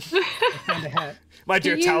Watson. And a hat. My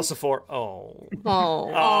dear Do you- Talsifor. Oh.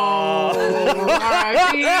 Oh.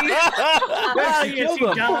 R.I.P. Ah, yes, he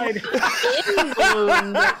died.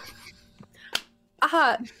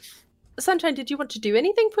 Sunshine, did you want to do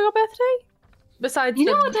anything for your birthday? Besides You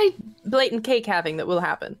know the what I... blatant cake having that will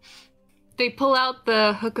happen. They pull out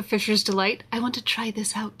the Hook of Fisher's Delight. I want to try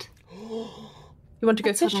this out. You want to go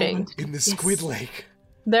That's what I fishing? want. In the Yes. Squid Lake.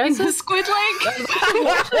 In There's the a Squid Lake?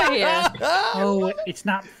 water here. Oh, it's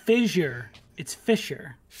not fissure. It's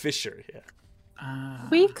Fisher. Fisher, yeah.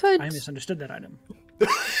 We could. I misunderstood that item.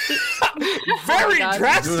 Very God. Doing a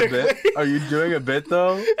drastically. bit? Are you doing a bit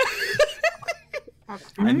though?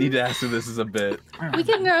 I need to ask if this is a bit. We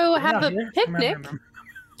can go have a Yeah, picnic.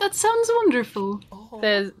 That sounds wonderful.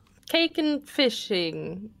 There's cake and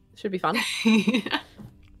fishing. Should be fun.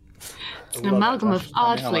 It's an amalgam of Tell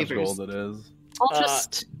odd me how much flavors. gold it is. I'll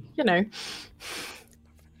just, go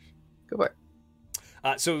for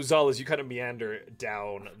it. So, Zal, as you kind of meander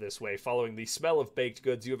down this way, following the smell of baked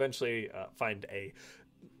goods, you eventually find a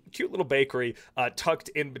cute little bakery tucked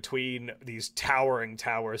in between these towering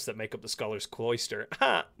towers that make up the Scholar's Cloister.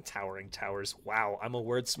 Ha! Towering towers. Wow, I'm a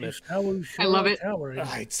wordsmith. I love it.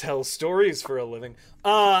 I tell stories for a living.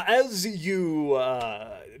 As you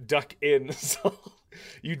duck in, Zal,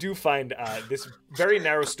 You do find this very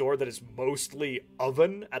narrow store that is mostly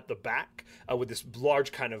oven at the back, with this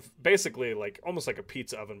large kind of, basically like almost like a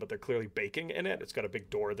pizza oven, but they're clearly baking in it. It's got a big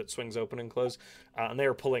door that swings open and close, and they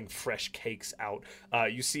are pulling fresh cakes out.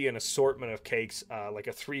 You see an assortment of cakes, like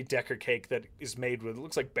a 3-decker cake that is made with, it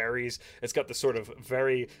looks like berries. It's got the sort of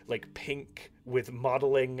very like pink with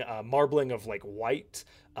marbling of like white,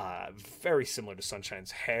 very similar to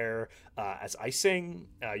Sunshine's hair, as icing.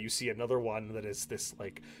 You see another one that is this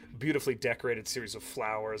like beautifully decorated series of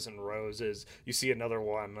flowers and roses. You see another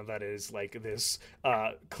one that is like this,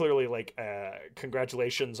 clearly like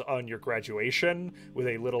congratulations on your graduation with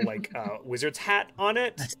a little like wizard's hat on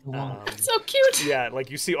it. That's the one. So cute. Yeah, like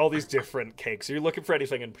you see all these different cakes. Are you looking for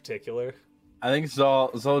anything in particular? I think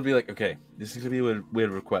Zal would be like, okay, this is gonna be a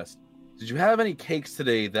weird request. Did you have any cakes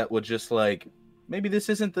today that would just like, maybe this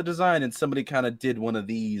isn't the design and somebody kind of did one of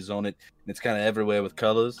these on it and it's kind of everywhere with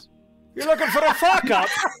colors? You're looking for a fuck up?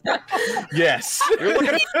 Yes. You're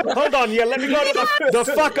looking hold on, yeah, let me go to the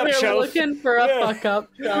fuck up We're shelf. looking for a Yeah. fuck up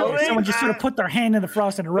shelf. Someone just sort of put their hand in the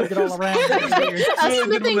frosting and rubbed it all around. A Good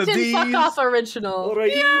one of Smithington these. fuck off All original.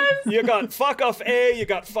 right, you got fuck off A, you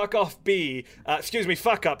got fuck off B. Excuse me,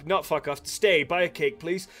 fuck up, not fuck off. Stay, buy a cake,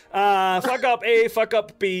 please. Fuck up A, fuck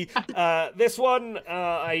up B. This one,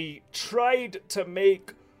 I tried to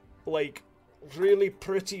make, like, really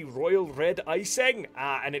pretty royal red icing,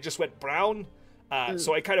 and it just went brown.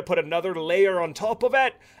 So I kind of put another layer on top of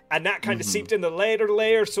it, and that kind of seeped in the later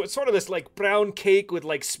layer. So it's sort of this like brown cake with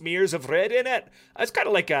like smears of red in it. It's kind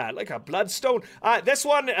of like a bloodstone. This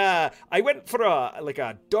one, I went for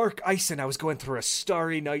a dark icing. I was going through a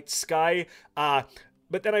starry night sky.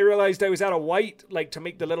 But then I realized I was out of white, like to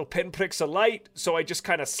make the little pinpricks of light. So I just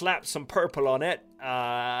kind of slapped some purple on it.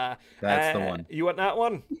 That's the one. You want that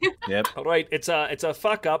one? Yep. All right, it's a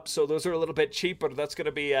fuck up, so those are a little bit cheaper. That's going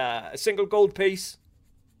to be a single gold piece.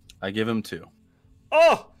 I give him 2.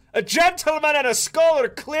 Oh, a gentleman and a scholar,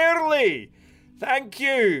 clearly. Thank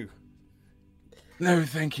you. No,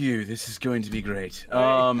 thank you. This is going to be great.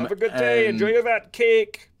 Have a good day. and Enjoy that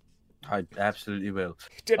cake. I absolutely will.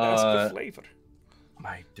 Didn't ask for flavor.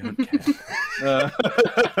 I don't care.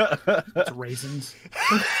 It's raisins.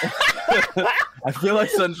 I feel like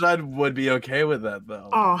Sunshine would be okay with that, though.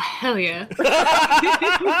 Oh, hell yeah.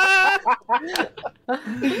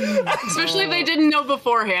 Especially if they didn't know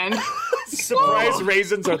beforehand. Surprise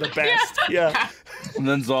raisins are the best. Yeah. And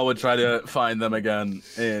then Zal would try to find them again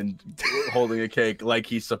and holding a cake like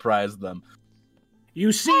he surprised them.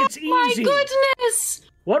 You see, it's My easy. goodness!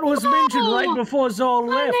 What was mentioned Oh, right before Zol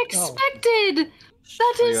left? Unexpected!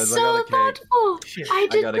 That Hey is guys, I so got a cake. thoughtful. Shit. I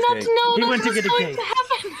did got a not cake. know He that went to was get a going cake. to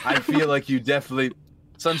happen. I feel like you definitely...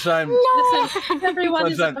 Sunshine, No. Listen, everyone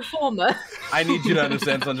is a Sunshine. performer. I need you to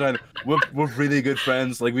understand, Sunshine. We're really good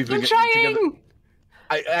friends. Like, we've been I'm together. trying.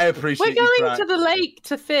 I appreciate We're you going trying. to the lake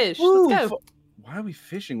to fish. Ooh, Let's go. Why are we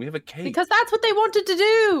fishing? We have a cake. Because that's what they wanted to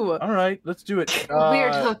do. All right, let's do it.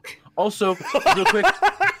 Weird hook. Also, real quick,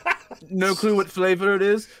 no clue what flavor it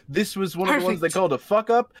is. This was one of the ones they Perfect. called a fuck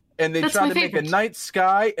up, and they That's tried my to make a favorite. night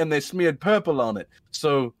sky, and they smeared purple on it.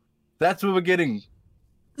 So that's what we're getting.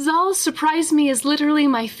 Zal surprise me is literally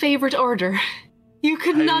my favorite order. You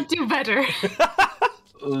could not do better.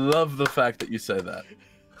 Love the fact that you say that.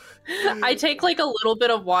 I take like a little bit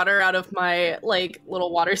of water out of my like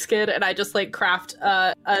little water skid and I just like craft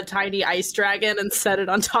a tiny ice dragon and set it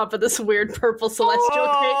on top of this weird purple celestial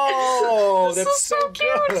Oh, This that's is so so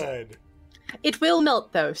cute. good. cake. It will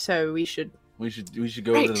melt though, so we should. We should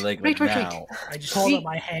go to the lake Right. now. I just hold up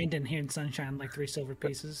my hand and here in Sunshine like 3 silver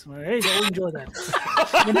pieces. I'm like, hey, go enjoy that.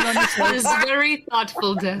 Put it on this That lake. is very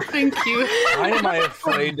thoughtful, Death. Thank you. Why am I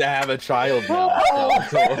afraid to have a child now?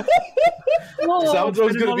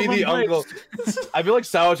 Salvatore's gonna be the uncle. I feel like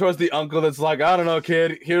Salvatore's the uncle that's like, I don't know,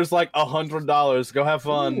 kid. Here's like $100. Go have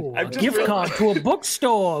fun. Ooh, a I've just gift realized- card to a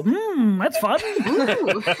bookstore. That's fun.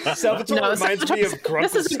 Salvatore No, reminds me of Grunkle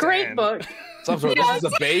this is a great Stan. book. Salvatore, this is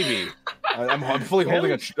a baby. I'm fully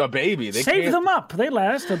holding a baby. They Save can't... them up. They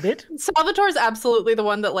last a bit. Salvatore's absolutely the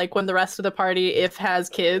one that, like, when the rest of the party, if has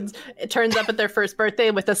kids, it turns up at their first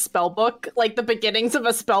birthday with a spell book, like the beginnings of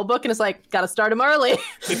a spell book, and is like, gotta start them early.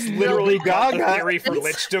 It's literally got the Gaga. theory for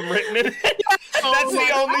Lichdom written in it. That's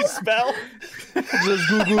the only spell. Just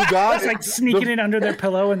goo goo gaga. It's like sneaking it under their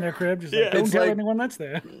pillow in their crib. Just like, Yeah, don't it's tell like- anyone that's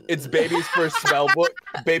there. It's baby's first spell book.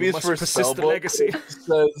 Baby's Must first persist spell the book legacy.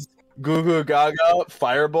 says Goo Goo Gaga,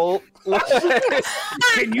 Firebolt.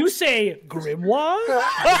 Can you say Grimoire?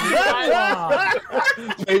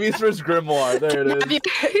 Maybe it's first Grimoire. There it is.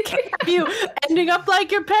 Have you ending up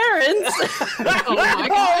like your parents? Oh my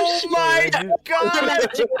gosh. Oh my god!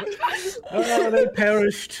 Oh, they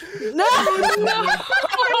perished. No!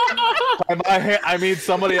 By my hand, I mean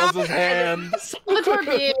somebody else's hand. Salvatore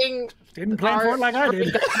being Didn't plan for it like I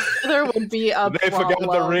did. there would be a They forgot the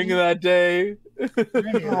problem. ring that day.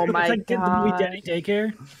 Oh my It's like the god. Louis Daddy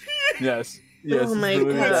daycare. Yes. Oh my it's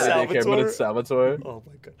Louis God. Daddy daycare, but it's Salvatore. Oh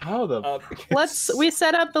my god. How the? We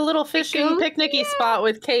set up a little fishing Go. picnicky spot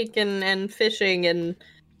with cake and fishing and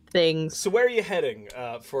things. So where are you heading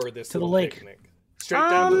for this To the little lake. picnic? Straight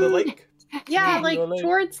down to the lake? Yeah, like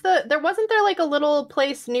towards there wasn't there like a little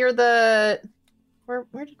place near the where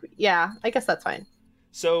did we yeah, I guess that's fine.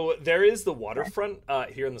 So there is the waterfront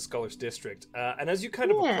here in the Scholars District, and as you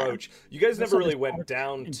kind of Yeah. approach, you guys That's never like really a went park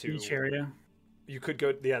down and to. beach area. You could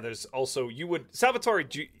go. Yeah, there's also Salvatore.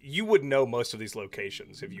 You would know most of these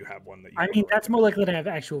locations if you have one that you. I know mean, of. that's more likely to have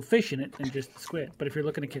actual fish in it than just squid. But if you're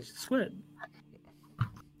looking to catch the squid,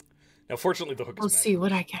 Now, fortunately, the hook is We'll see magic.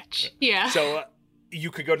 what I catch. Yeah. So you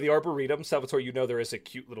could go to the Arboretum. Salvatore, you know there is a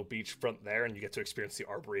cute little beachfront there, and you get to experience the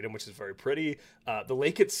Arboretum, which is very pretty. The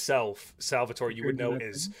lake itself, Salvatore, you would know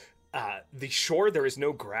is the shore. There is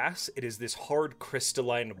no grass. It is this hard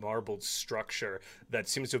crystalline marbled structure that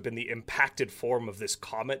seems to have been the impacted form of this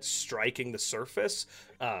comet striking the surface.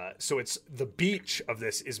 So it's the beach of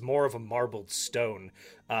this is more of a marbled stone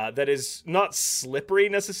that is not slippery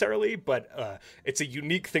necessarily, but it's a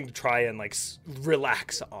unique thing to try and like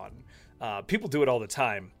relax on. People do it all the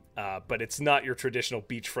time, but it's not your traditional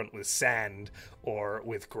beachfront with sand or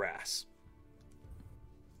with grass.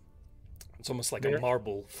 It's almost like a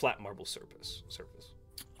flat marble surface.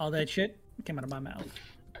 all that shit came out of my mouth.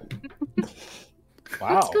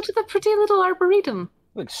 Wow. Let's go to the pretty little arboretum.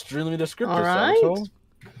 Extremely descriptive, All right. Salvatore.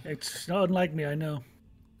 It's not unlike me, I know.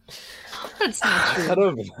 That's not true. Head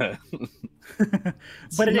over there.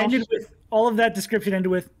 But it ended with all of that description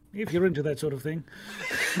ended with if you're into that sort of thing.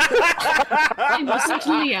 I most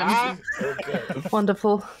certainly am.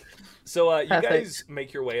 Wonderful. So you Perfect. guys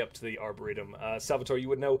make your way up to the Arboretum. Salvatore, you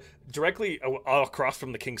would know directly across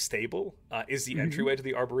from the King's Stable is the entryway to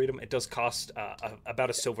the Arboretum. It does cost about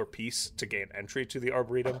a silver piece to gain entry to the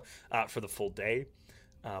Arboretum for the full day.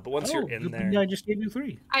 But once you're in good there... thing I just gave you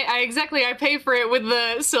 3. I pay for it with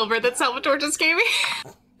the silver that Salvatore just gave me.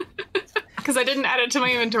 Because I didn't add it to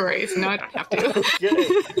my inventory, so now I don't have to.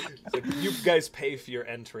 So you guys pay for your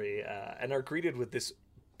entry and are greeted with this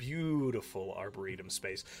beautiful Arboretum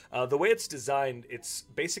space. The way it's designed, it's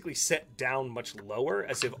basically set down much lower,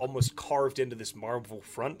 as if almost carved into this marble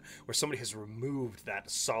front, where somebody has removed that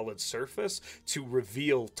solid surface to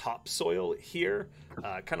reveal topsoil here,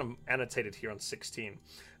 kind of annotated here on 16.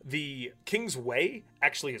 The King's Way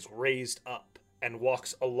actually is raised up and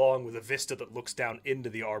walks along with a vista that looks down into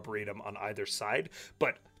the Arboretum on either side,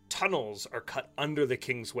 but tunnels are cut under the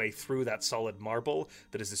King's Way through that solid marble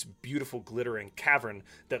that is this beautiful glittering cavern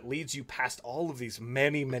that leads you past all of these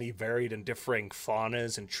many, many varied and differing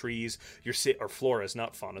faunas and trees, or floras,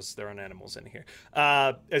 not faunas, there aren't animals in here,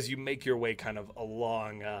 as you make your way kind of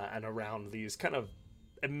along and around these kind of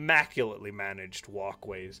immaculately managed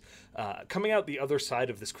walkways. Coming out the other side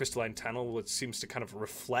of this crystalline tunnel, which seems to kind of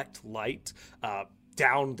reflect light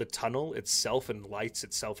down the tunnel itself and lights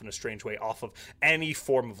itself in a strange way off of any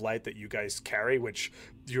form of light that you guys carry, which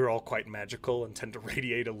you're all quite magical and tend to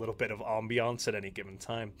radiate a little bit of ambiance at any given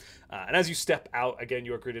time. And as you step out, again,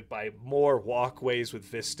 you are greeted by more walkways with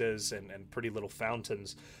vistas and pretty little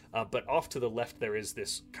fountains. But off to the left, there is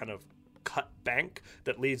this kind of cut bank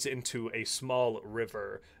that leads into a small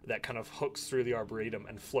river that kind of hooks through the Arboretum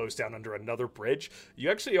and flows down under another bridge.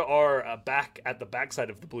 You actually are back at the backside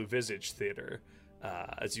of the Blue Visage Theater.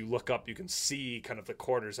 As you look up, you can see kind of the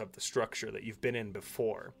corners of the structure that you've been in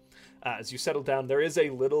before. As you settle down, there is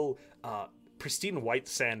a little pristine white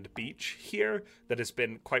sand beach here that has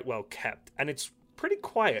been quite well kept, and it's pretty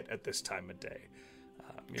quiet at this time of day.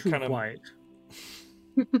 Too quiet.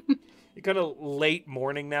 You're kind of late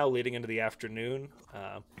morning now, leading into the afternoon.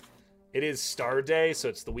 It is Star Day, so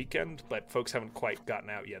it's the weekend, but folks haven't quite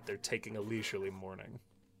gotten out yet. They're taking a leisurely morning.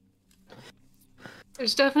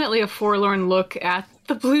 There's definitely a forlorn look at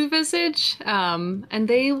the Blue Visage, and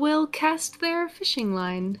they will cast their fishing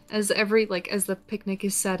line as the picnic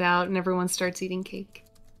is set out and everyone starts eating cake.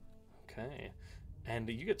 Okay. And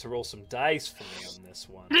you get to roll some dice for me on this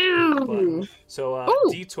one. Ooh. So,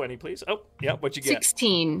 Ooh. D20, please. Oh, yeah, what'd you get?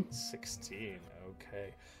 16. 16,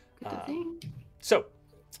 okay. Good thing. So,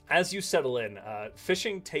 as you settle in,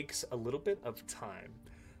 fishing takes a little bit of time.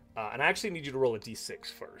 And I actually need you to roll a d6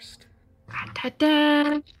 first.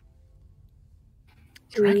 Ta-da.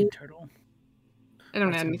 Dragon turtle. I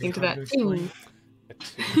don't That's add gonna be anything to hard that. to explain. A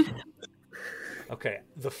 2. Okay,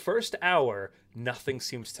 the first hour, nothing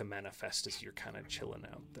seems to manifest as you're kind of chilling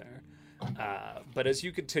out there. But as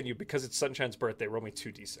you continue, because it's Sunshine's birthday, roll me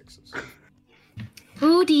 2 d6s.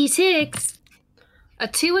 2d6. A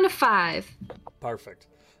 2 and a 5. Perfect.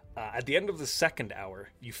 At the end of the second hour,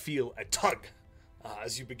 you feel a tug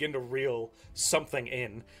as you begin to reel something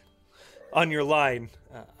in on your line,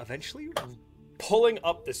 eventually pulling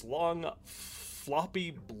up this long,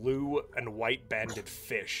 floppy blue and white banded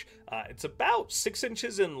fish. It's about 6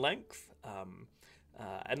 inches in length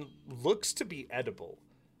and looks to be edible.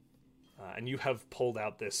 And you have pulled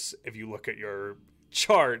out this, if you look at your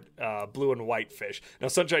chart, blue and white fish. Now,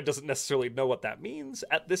 Sunshine doesn't necessarily know what that means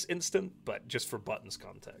at this instant, but just for Button's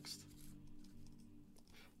context.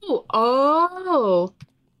 Oh.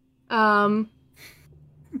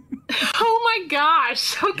 Oh my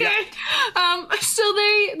gosh. Okay. So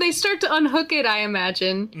they start to unhook it, I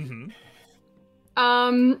imagine.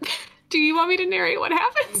 Mm-hmm. Do you want me to narrate what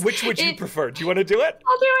happens? Which would you prefer? Do you want to do it?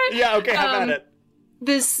 I'll do it. Yeah, okay, have at it.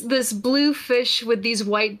 This blue fish with these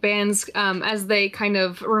white bands, as they kind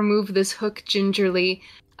of remove this hook gingerly,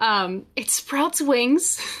 it sprouts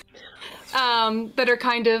wings that are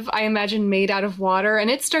kind of, I imagine, made out of water, and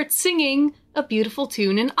it starts singing a beautiful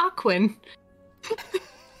tune in Aquan.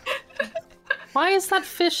 Why is that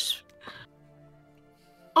fish?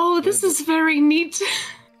 Oh, this is very neat.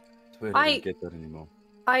 Wait, I don't get that anymore.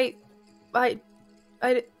 I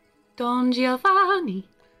Don Giovanni.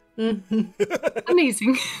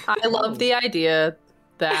 Amazing. I love the idea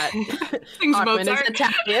that Things Aquan is Mozart.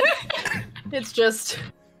 Italian. It's just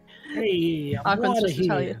Hey, I'm Aquan's water just here.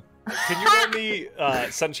 Italian. Can you roll me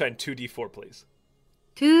Sunshine 2d4, please?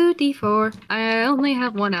 2d4. I only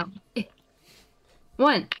have one out.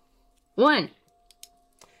 1.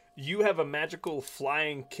 You have a magical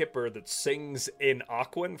flying kipper that sings in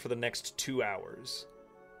Aquan for the next 2 hours.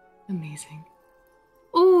 Amazing.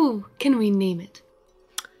 Ooh, can we name it?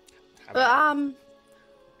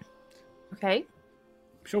 Okay.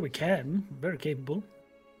 Sure we can. Very capable.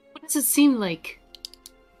 What does it seem like?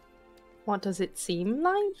 What does it seem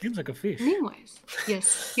like? Seems like a fish. Name-wise.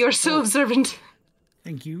 Yes, you're so observant.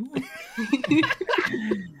 Thank you.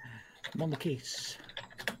 I'm on the case.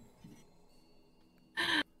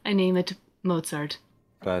 I name it Mozart.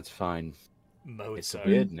 That's fine. It's a Mozart.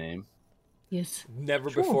 weird name. Yes. Never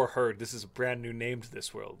Sure. before heard. This is a brand new name to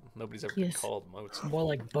this world. Nobody's ever been Yes. called Mozart. More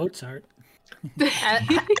like boats art. As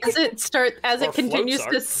Or it continues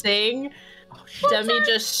floats to sing, Demi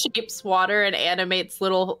just shapes water and animates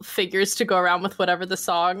little figures to go around with whatever the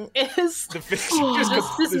song is. The fish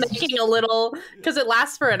Just is making a little, because it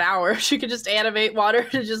lasts for an hour. She could just animate water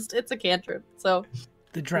to it's a cantrip. So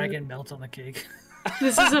The dragon melts on the cake.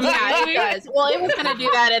 This is yeah, it amazing. does. Well, it was gonna do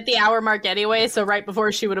that at the hour mark anyway. So right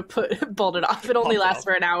before she would have pulled it off. It only Pulled lasts off.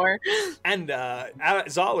 for an hour. And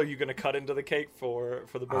Zal, are you going to cut into the cake for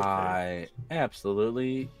the birthday? I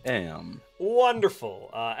absolutely am.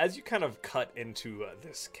 Wonderful. As you kind of cut into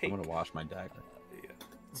this cake, I'm gonna wash my dagger.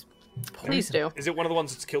 Please do. is it one of the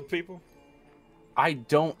ones that's killed people? I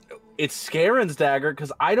don't. It's Scaren's dagger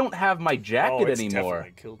because I don't have my jacket it's anymore.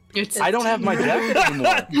 definitely killed people. It's I don't have my jacket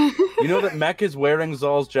anymore. You know that Mech is wearing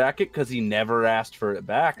Zal's jacket because he never asked for it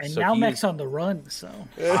back. And so now he's- Mech's on the run, so.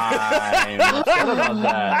 I'm upset about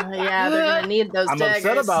that. Yeah, they're gonna need those I'm daggers.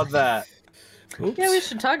 upset about that. Yeah, we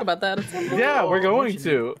should talk about that at some point. Yeah, we're going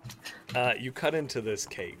to. You cut into this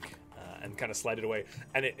cake and kind of slide it away,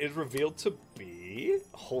 and it is revealed to be.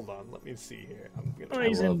 Hold on, let me see here. I'm gonna.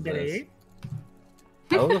 Poison this. berry.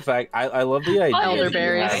 I love the fact. I love the idea. that you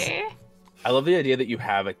Elderberries. have- I love the idea that you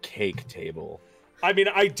have a cake table. I mean,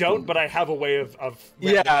 I don't, but I have a way of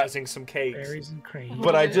Yeah. randomizing some cakes. Berries and cream.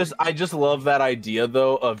 But I just love that idea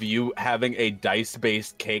though of you having a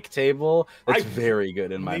dice-based cake table. It's I- very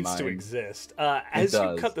good in my Needs mind. to exist. As you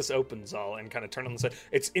does. cut this open, Zal, and kind of turn on the side,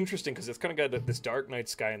 it's interesting because it's kind of got this dark night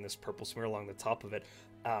sky and this purple smear along the top of it.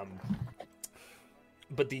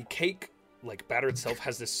 But the cake, like batter itself,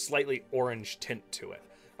 has this slightly orange tint to it.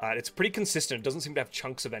 It's pretty consistent. It doesn't seem to have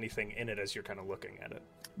chunks of anything in it as you're kind of looking at it.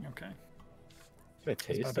 Okay. Should I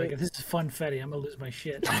taste I'm like, it? this is funfetti. I'm gonna lose my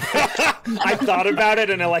shit. I thought about it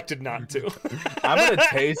and elected not to. I'm gonna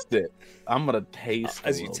taste it. I'm gonna taste.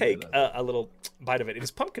 As a you little take bit of it. a little bite of it, it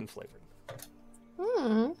is pumpkin flavored.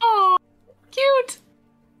 Oh, cute.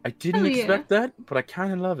 I didn't Oh, yeah. expect that, but I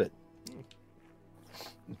kind of love it.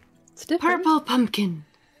 It's different. Purple pumpkin.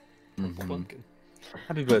 Mhm. Pumpkin.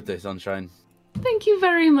 Happy birthday, sunshine. Thank you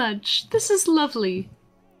very much. This is lovely.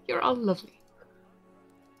 You're all lovely.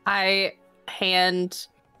 I hand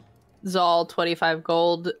Zal 25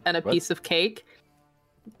 gold and a What? piece of cake.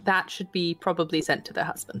 That should be probably sent to their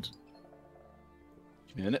husband.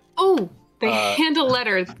 Give me a minute. Oh, they Uh, hand a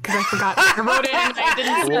letter because I forgot. I wrote it and I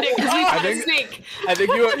didn't send it because we I had a think- snake. I think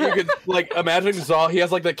you could like imagine Zal. He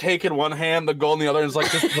has like the cake in one hand, the gold in the other, and he's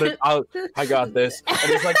like, just put it out. I got this. And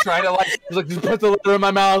he's like trying to he's like, just put the letter in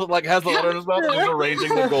my mouth. Like has the letter in his mouth, and he's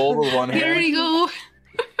arranging the gold with one There hand. you go.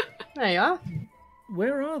 There you are.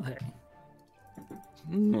 Where are they?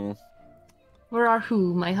 Hmm. Where are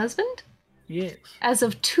who? My husband? Yes. As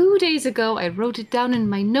of 2 days ago, I wrote it down in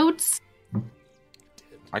my notes,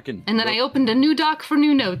 I can. and then I opened a new doc for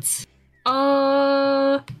new notes.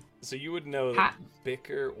 So you would know that Ha-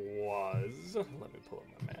 Bicker was. Let me pull up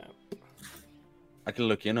my map. I can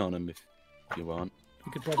look in on him if you want.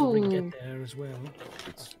 We could probably Oh. get there as well.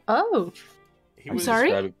 Oh, He I'm was sorry?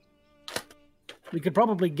 Describe it. We could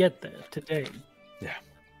probably get there today.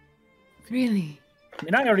 Really? I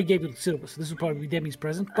mean, I already gave you the silver, so this will probably be Demi's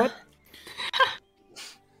present, but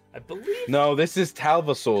I believe. No, this is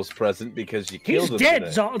Talvasor's present because you killed he's him dead,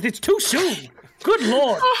 today. Zal. It's too soon. Good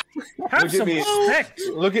lord. Have Look at some me. respect.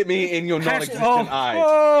 Look at me in your non-existent eyes.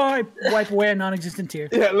 Oh, I wipe away a non-existent tear.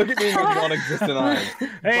 Yeah, look at me in your non-existent eyes.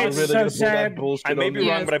 Hey, I'm it's really so gonna pull that sad. bullshit I may on be you?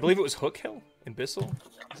 wrong, Yes. but I believe it was Hook Hill in Bissell.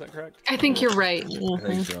 Is that correct? I think you're right. I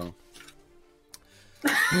think so.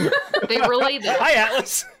 They related. Hi,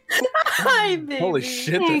 Atlas. hi, baby. Holy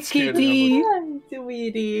shit, Hey, that's scary. kitty. Hi,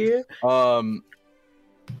 sweetie.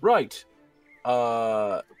 Right.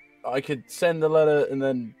 I could send the letter and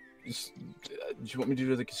then. Just, do you want me to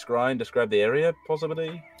do the scry and describe the area,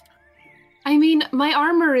 possibly? I mean, my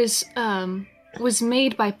armor is was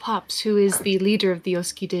made by Pops, who is the leader of the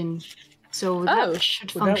Oskidin. So Oh, that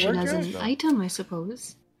should would that function work, as an Josh? item, I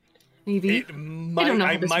suppose. Maybe. It might, don't know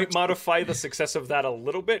I how this might works. modify the success of that a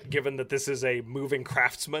little bit, given that this is a moving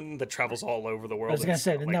craftsman that travels all over the I world. was gonna It's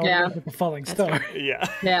say, not now like- Yeah. we're with the falling That's star. yeah,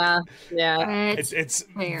 Yeah. it's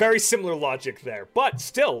fair. very similar logic there, but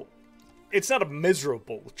still, it's not a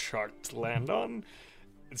miserable chart to land on.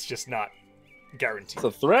 It's just not guaranteed. It's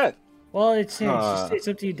a threat. Well, it's Uh, it's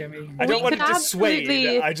up to you, Demi. I don't We want to could dissuade.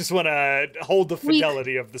 absolutely- I just want to hold the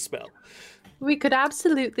fidelity of the spell. We could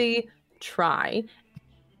absolutely try.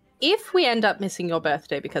 If we end up missing your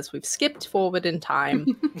birthday because we've skipped forward in time,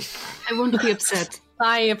 I won't be upset.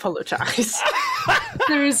 I apologize.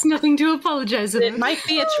 There is nothing to apologize It about. might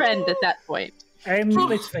be a trend at that point. And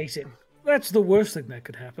let's face it, that's the worst thing that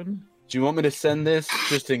could happen. Do you want me to send this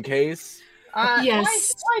just in case?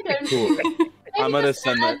 Yes. Why don't Cool. you? Maybe I'm gonna just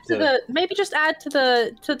send add that to to- the maybe just add to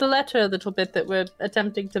the letter a little bit that we're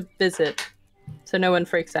attempting to visit, so no one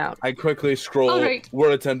freaks out. I quickly scroll. All right.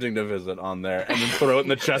 We're attempting to visit on there, and then throw it in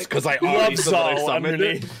the chest because I already Love said that I Zal summoned it.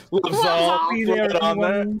 underneath. Love Zal. Be Throw there it on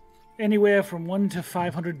there. anywhere from 1 to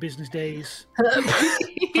 500 business days.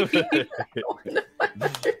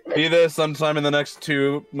 Be there sometime in the next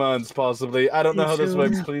 2 months, possibly. I don't know how this Soon.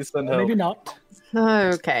 works. Please send help. Maybe not.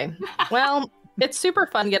 Okay. Well, it's super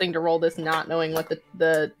fun getting to roll this not knowing what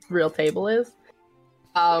the real table is.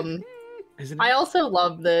 Isn't I it? also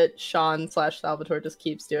love that Sean / Salvatore just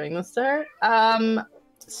keeps doing this to her.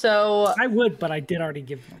 So I would, but I did already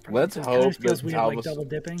give them a present. Let's It kinda hope feels that weird, like Talbot- double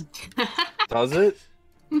dipping. Does it?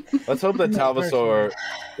 Let's hope that Not Talvasaur.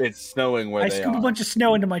 It's snowing where I they scoop are. a bunch of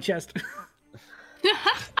snow into my chest.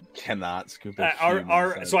 Cannot scoop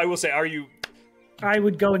a So I will say, are you I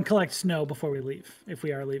would go and collect snow before we leave, if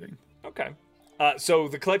we are leaving. okay? So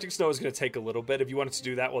the collecting snow is going to take a little bit. If you wanted to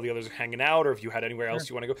do that while the others are hanging out, or if you had anywhere else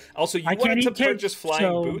you want to go. Also, you I wanted can't to eat cake, purchase flying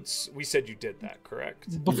so- boots. We said you did that,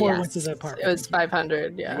 correct? Before we went to yes, the park. it was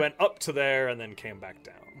 500. Yeah. You went up to there and then came back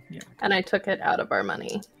down. And I took it out of our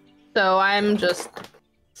money. So I'm just,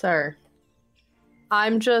 sir.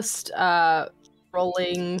 I'm just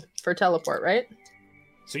rolling for teleport, right?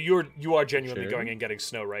 So you are genuinely Sure. going and getting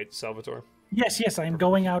snow, right, Salvatore? Yes, I am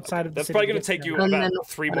going outside of the That's city. probably to going to get take you snow. And about then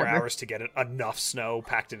 3 more whatever. hours to get enough snow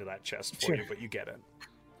packed into that chest for Sure. you, but you get it.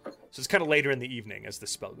 So it's kind of later in the evening as the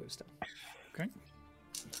spell goes down. Okay.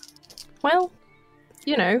 Well,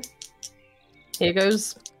 you know, here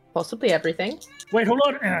goes possibly everything. Wait, hold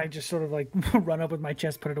on. And I just sort of like run up with my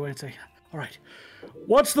chest, put it away, and say, "All right,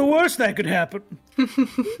 what's the worst that could happen?"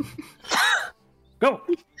 Go.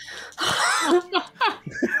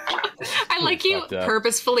 I like you Fucked up.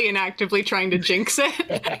 purposefully and actively trying to jinx it.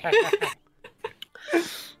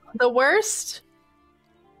 The worst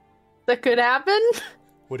that could happen?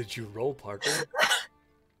 What did you roll, Parker?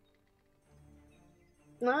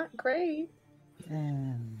 Not great.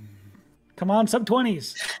 Come on, sub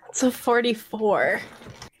 20s. It's a 44.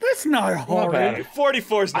 That's That's not hard. bad.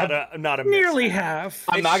 44 is not a miss. Nearly half.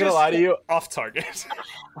 I'm It's not gonna just lie to you. Off target.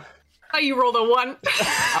 Oh, you rolled a 1.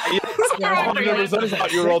 I 100%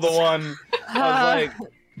 thought you rolled a 1. I was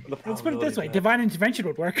like, Let's put it this way: divine intervention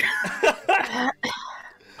would work.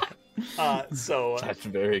 So that's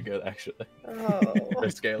very good, actually. Oh. For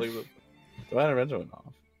scaling the divine intervention went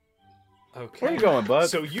off. okay. Where you going, bud?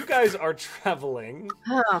 So you guys are traveling.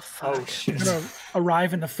 Oh, fuck. Oh shit. We're gonna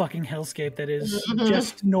arrive in the fucking hellscape that is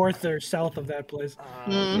just north or south of that place.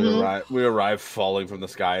 We arrive falling from the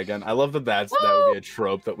sky again. I love that that would be a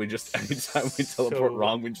trope that we just anytime we teleport So,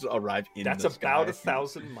 wrong, we just arrive in That's the sky. about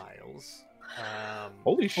 1,000 miles.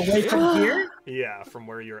 Holy shit. Away from here, Yeah, from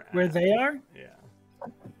where you're at. where they are. Yeah.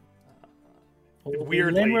 Or we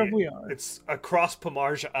Weirdly, land where we are. it's across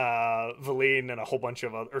Pomarge, Valine, and a whole bunch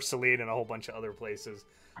of or Celine and a whole bunch of other places,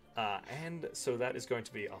 and so that is going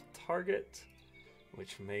to be off target,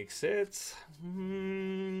 which makes it.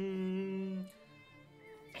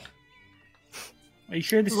 Are you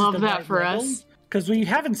sure this Love is the that right for level? us. Because we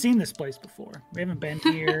haven't seen this place before. We haven't been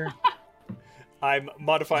here. I'm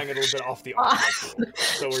modifying it a little bit off the article rule.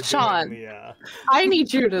 So we're Sean. doing the. I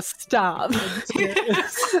need you to stop.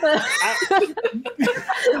 It's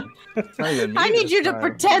not even me I need this you to time.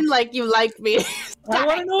 pretend like you like me. I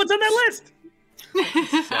want to know what's on that list.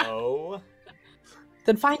 So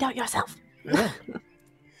Then find out yourself.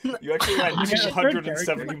 you actually went Yeah, third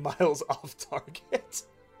 270 miles off target.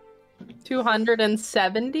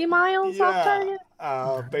 270 miles off target?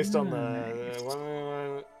 Based on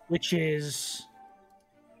the Which is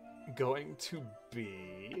going to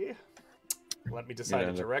be. Let me decide Yeah,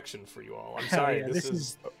 a the- direction for you all. I'm hell sorry. yeah, this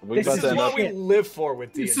is We This about is to end what up. we live for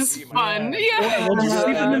with D&D. This is my fun. man. Yeah. we'll just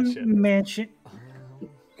sleep in the Shit. mansion.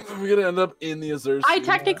 We're gonna end up in the Azure. I Sea.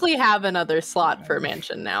 technically have another slot for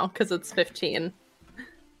mansion now because it's 15.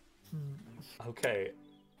 Okay,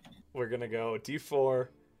 we're gonna go D4.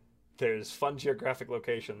 There's fun geographic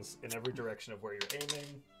locations in every direction of where you're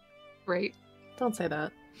aiming. Right. Don't say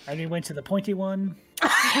that. And we went to the pointy one.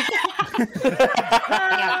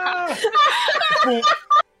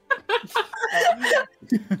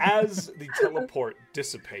 As the teleport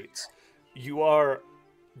dissipates, you are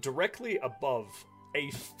directly above a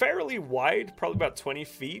fairly wide, probably about 20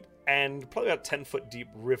 feet, and probably about 10-foot deep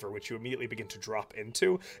river, which you immediately begin to drop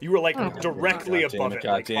into. You were like directly God damn above it, it,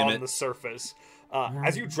 God like damn on it. the surface.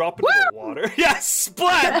 As you drop into the water, yes,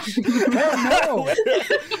 splash! No.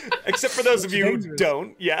 Except for those of you who dangerous.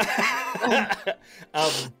 don't, yeah.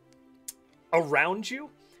 Around you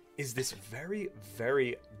is this very,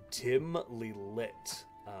 very dimly lit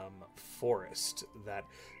forest that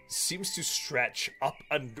seems to stretch up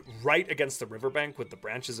and right against the riverbank with the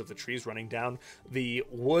branches of the trees running down. The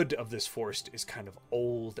wood of this forest is kind of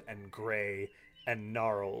old and gray and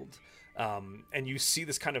gnarled. And you see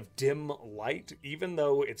this kind of dim light, even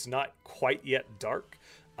though it's not quite yet dark,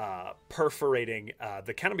 perforating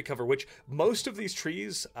the canopy cover, which most of these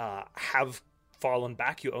trees have fallen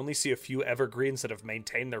back. You only see a few evergreens that have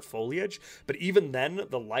maintained their foliage, but even then,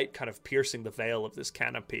 the light kind of piercing the veil of this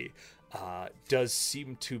canopy does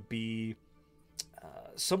seem to be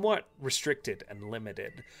somewhat restricted and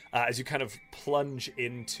limited as you kind of plunge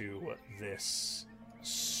into this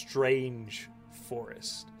strange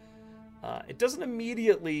forest. It doesn't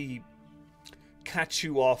immediately catch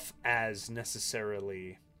you off as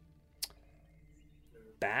necessarily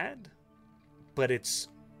bad, but it's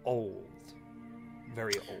old.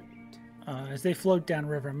 Very old. As they float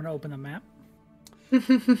downriver, I'm going to open the map.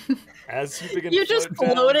 As you begin You're to just float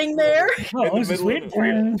down floating there? Oh, in the this is middle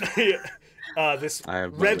weird. of this I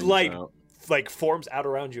have my red wings light out. like forms out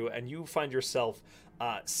around you, and you find yourself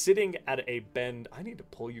sitting at a bend. I need to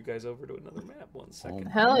pull you guys over to another map. 1 second.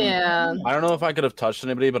 Hell yeah. I don't know if I could have touched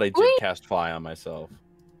anybody, but I did Wait. cast fly on myself.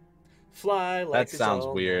 Fly like That it's sounds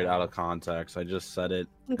all weird mine. out of context. I just said it.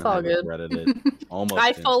 It's and I all good. regretted it. Almost. I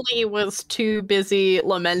instantly. fully was too busy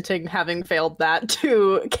lamenting having failed that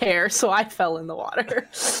to care, so I fell in the water.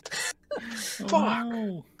 Fuck.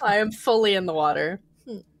 Oh, I am fully in the water.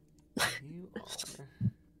 You are.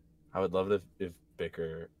 I would love it if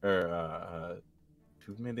Bicker or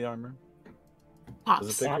who made the armor? Was Pops.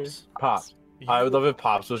 it Bicker? Pops. Pops. I would love if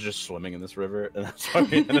Pops was just swimming in this river, and that's why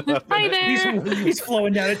we ended up. Hi in it. there. he's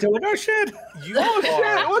flowing down into it. Oh shit! You Oh shit!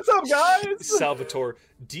 are, What's up, guys? Salvatore,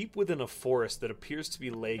 deep within a forest that appears to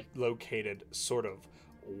be located sort of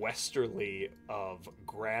westerly of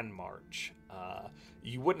Grand March.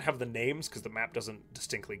 You wouldn't have the names because the map doesn't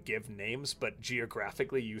distinctly give names, but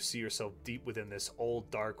geographically you see yourself deep within this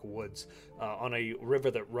old dark woods on a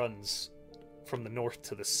river that runs from the north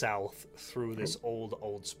to the south through this old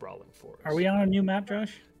sprawling forest. Are we on a new map,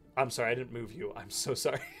 Josh? I'm sorry, I didn't move you. I'm so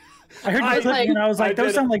sorry. I heard I- you clicking, and I was I like, those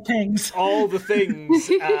did- sound like pings. all the things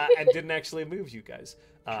and didn't actually move you guys.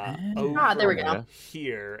 Over there we go.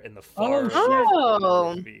 here in the far shit.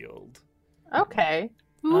 Oh. field. Okay.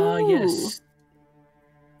 Yes.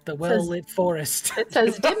 The well-lit forest. It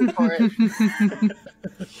says dim for it.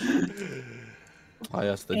 I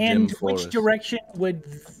asked the dim And forest. which direction would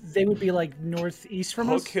they would be like northeast from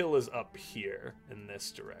us? Hook Hill is up here in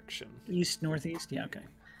this direction. East, northeast. Yeah, okay.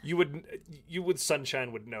 You would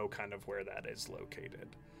Sunshine would know kind of where that is located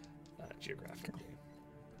geographically.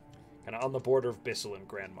 Kind of on the border of Bissell and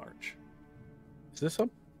Grand March. Is this up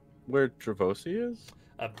where Dravosi is?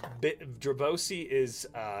 Dravosi is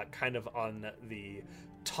kind of on the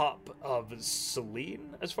top of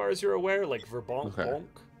Celine, as far as you're aware, like Verbonk. Okay.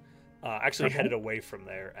 Actually Okay. headed away from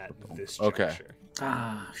there at this Okay. juncture.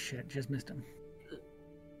 Ah, shit, just missed him.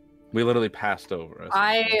 We literally passed over.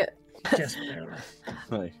 Just barely.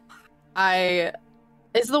 Like,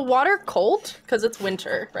 Is the water cold? Because it's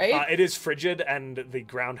winter, right? It is frigid, and the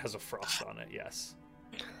ground has a frost on it. Yes.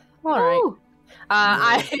 All right. Ooh.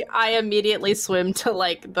 I immediately swim to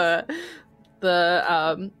like the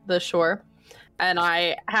shore, and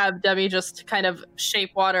I have Demi just kind of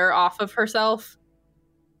shape water off of herself,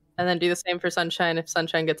 and then do the same for Sunshine if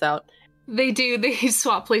Sunshine gets out. They do. They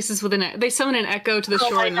swap places with they summon an echo to the Oh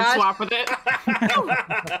shore my and then gosh. swap with it.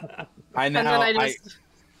 I And now then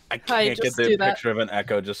I can't get just the do that. picture of an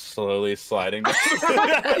echo just slowly sliding.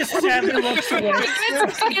 Just sadly looks away.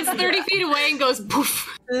 It gets 30 feet away and goes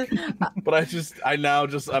poof. But I now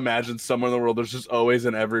just imagine somewhere in the world there's just always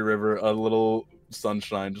in every river a little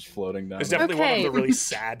sunshine just floating down. It's definitely one Okay. of the really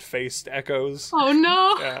sad-faced echoes. Oh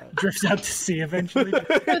no. Yeah. Drifts out to sea eventually.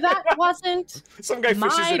 So that wasn't Some guy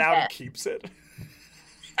fishes My it out and bet. keeps it.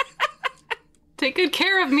 Take good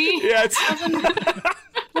care of me. Yeah,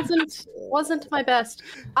 it's wasn't my best.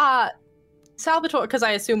 Salvatore, because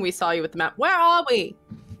I assume we saw you with the map. Where are we?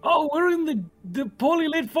 Oh, we're in the poorly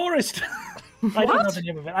lit forest. I don't know What? the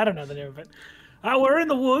name of it. I don't know the name of it. We're in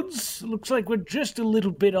the woods. Looks like we're just a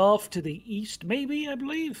little bit off to the east, maybe, I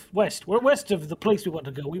believe. West. We're west of the place we want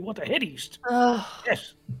to go. We want to head east.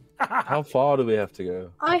 Yes. How far do we have to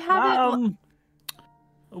go? I have it.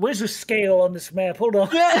 Where's the scale on this map? Hold on.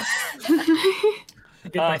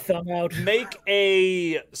 Get my thumb out. make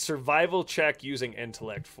a survival check using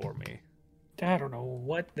intellect for me. I don't know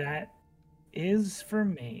what that is for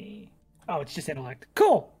me. Oh, it's just intellect.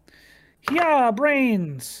 Cool. Yeah,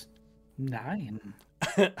 brains. 9.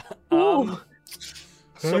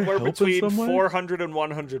 Somewhere help in between some way? 400 and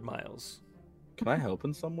 100 miles. Can I help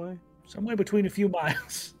in some way? Somewhere between a few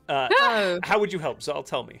miles. Oh. How would you help, Zal?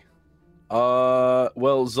 Tell me.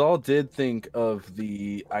 Well, Zal did think of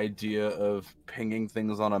the idea of pinging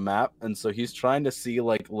things on a map, and so he's trying to see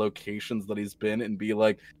like locations that he's been and be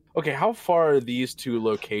like, okay, how far are these two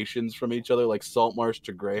locations from each other, like Saltmarsh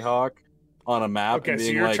to Greyhawk, on a map? Okay, and so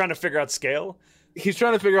being you're like, trying to figure out scale. He's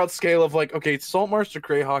trying to figure out scale of like, okay, Saltmarsh to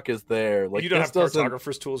Greyhawk is there. Like You don't this have doesn't.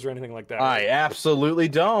 cartographer's tools or anything like that. I right? absolutely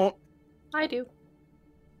don't. I do.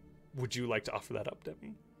 Would you like to offer that up,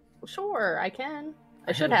 Demi? Sure, I can.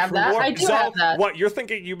 I should have that. Or- I do Zal, have that. What you're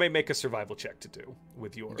thinking? You may make a survival check to do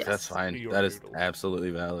with your. Yes. That's fine. your That is noodle.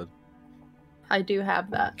 absolutely valid. I do have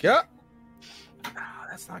that. Yeah.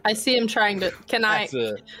 That's not. I see him trying to. Can I?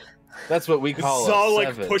 That's what we call Zal a like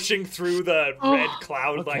seven. pushing through the Oh, red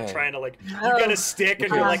cloud, like okay. trying to like you Oh, get a stick and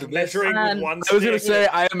you're God. like So this- measuring with one I was gonna stick. say,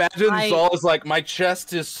 I imagine I- Zal is like, my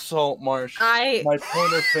chest is Saltmarsh, I. my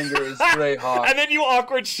pointer finger is Greyhawk. and then you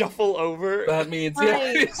awkward shuffle over. That means I-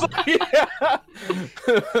 yeah. He's like, yeah.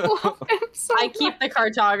 Oh, I'm so I keep the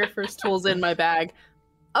cartographer's tools in my bag.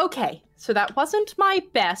 Okay, so that wasn't my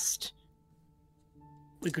best.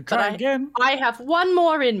 We could But try I- again. I have one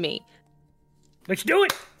more in me. Let's do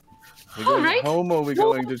it. We're going Alright. home, or are we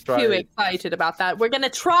going to try? Too excited about that. We're gonna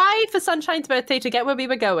try for Sunshine's birthday to get where we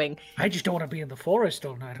were going. I just don't want to be in the forest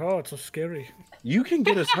all night. Oh, it's so scary. You can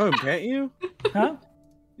get us home, can't you? Huh?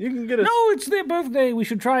 You can get us. No, it's their birthday. We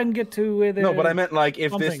should try and get to where they're... No, but I meant like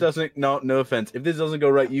if this something. doesn't. No offense. If this doesn't go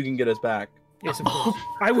right, you can get us back. Yes, of course.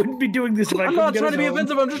 I wouldn't be doing this if I I'm couldn't not get trying us to be home.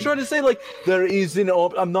 offensive. I'm just trying to say like there is an.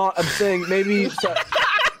 I'm not. I'm saying maybe.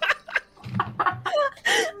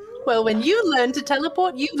 Well, when you learn to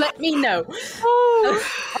teleport, you let me know.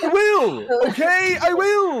 I will. Okay, I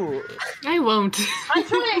will. I won't. I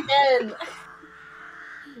try again.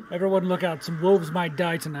 Everyone look out. Some wolves might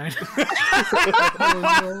die tonight. Could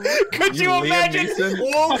you Liam imagine Neeson?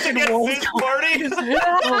 wolves Fucking against wolves. this party?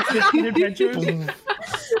 Oh, 15 adventures.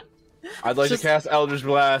 I'd like Just- to cast Eldritch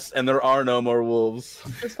Blast, and there are no more wolves.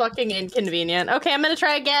 It's fucking inconvenient. Okay, I'm gonna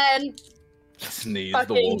try again. Sneeze. The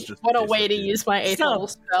Fucking, wolves just. what a way to disappear. use my 8th level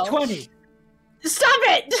So, spell. 20. Stop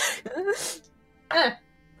it!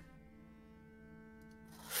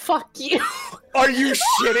 Fuck you. Are you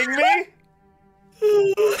shitting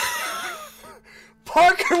me?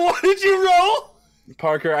 Parker, what did you roll?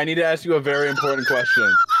 Parker, I need to ask you a very important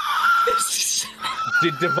question.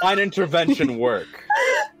 Did divine intervention work?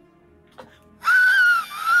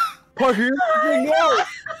 Parker, you're saying no!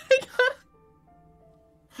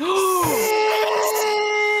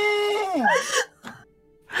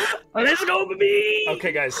 Let's go, baby!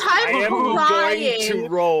 Okay, guys, I'm I am going crying. to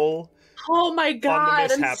roll. Oh my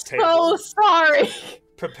god, I'm mishap so table. sorry.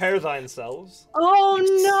 Prepare themselves. Oh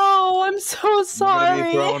no, I'm so You're sorry. gonna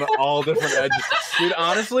be thrown all different edges. Dude,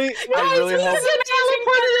 honestly, I really hope...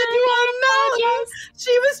 teleported into a mountain.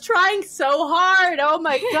 She was trying so hard. Oh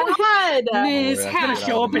my god. Mishap.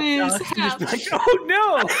 Show up at dusk and just be like, oh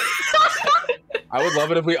no! I would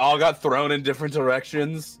love it if we all got thrown in different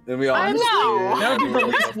directions and we all... I just know. That would be the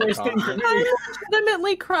did least worst thing for me. I'm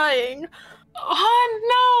legitimately crying.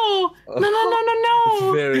 Oh no! It's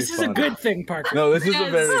No! very This is a funny. good thing, Parker. No, this is a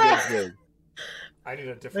Yes. very good thing. I need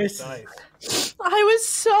a different This- dice. I was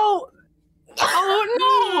so.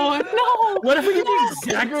 Oh no! What if we get the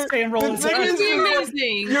exact same roll as The thing That would us? be is-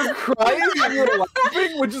 amazing. You're crying and you're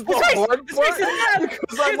laughing, which is the hard part.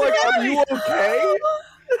 Because I'm like, are you okay?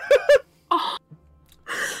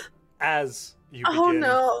 As you begin. Oh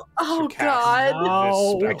no. Oh to cast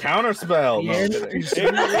god. this A spell. counter spell. The No, I'm end kidding. is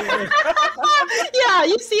near. Yeah,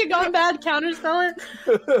 you see it going bad, counterspell it.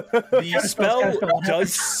 The spell Counterspell.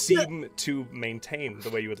 does seem to maintain the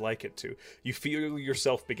way you would like it to. You feel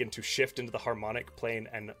yourself begin to shift into the harmonic plane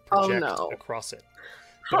and Oh, project no. across it.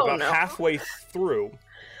 But Oh, about no. halfway through,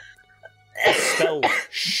 the spell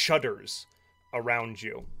shudders around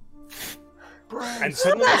you. And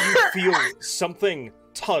suddenly you feel something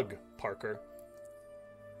tug, Parker,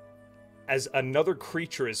 as another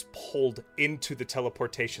creature is pulled into the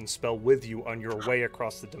teleportation spell with you on your way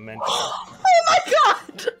across the dimension. Oh my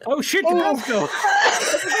god! Oh shit, let's go.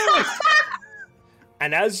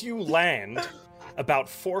 And as you land, about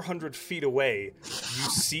 400 feet away, you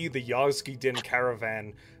see the Yazgi Din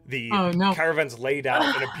caravan. The Oh, no. caravan's laid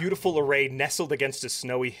out in a beautiful array nestled against a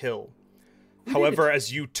snowy hill. However,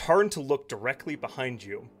 as you turn to look directly behind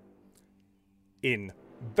you, in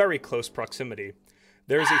very close proximity,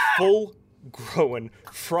 there is a full-grown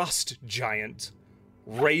frost giant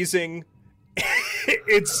raising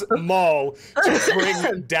its maul to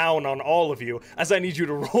bring down on all of you, as I need you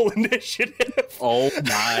to roll initiative. Oh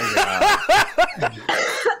my god.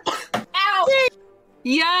 Ow!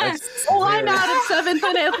 Yes. Well, I'm out of 7th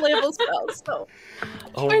and 8th level spells, so.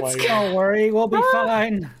 Oh Let's my go. god. Don't worry, we'll be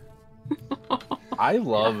fine. I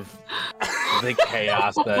love the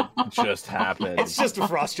chaos that just happened. It's just a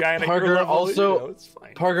frost giant. at Parker, your level, also- you know, it's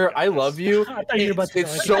fine. Parker, I love you. I thought you were about to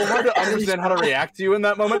It's so hard to understand how to react to you in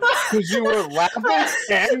that moment because you were laughing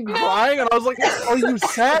and crying, and I was like, "Are you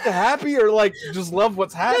sad, happy, or like just love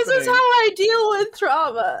what's happening?" This is how I deal with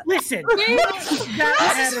trauma. Listen, This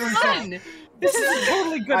is fun. this is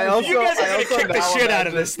totally good. I also- You guys are I gonna also kick the now shit out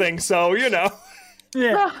of imagine- this thing, so you know.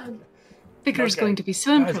 yeah. Vicar's Okay. going to be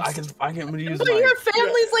so Guys, impressed. I can use But my. your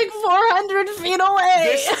family's like 400 feet away.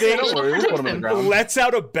 This thing Don't worry, we'll put them on the ground. lets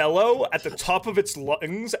out a bellow at the top of its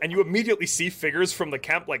lungs, and you immediately see figures from the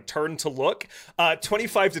camp like turn to look.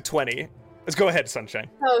 25 to 20. Let's go ahead, Sunshine.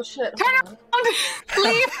 Oh shit. Turn around.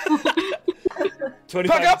 Leave.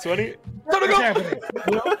 25 to 20. What's happening?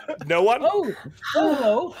 No one. Oh,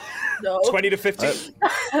 hello. No. 20 to 15.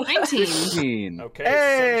 19. 15. Okay.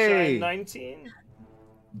 Hey! Sunshine 19.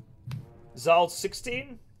 Zal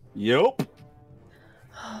 16. Yup.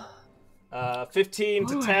 15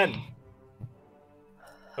 to 10. Okay.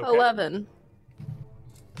 11.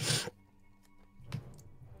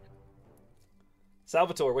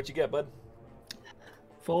 Salvatore, what you get, bud?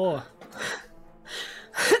 4.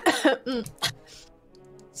 Look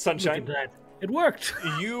Sunshine. at that. It worked.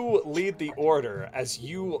 You lead the order as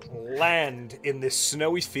you land in this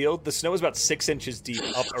snowy field. The snow is about 6 inches deep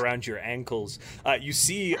up around your ankles. You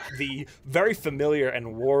see the very familiar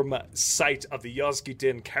and warm sight of the Yazgi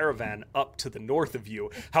Din caravan up to the north of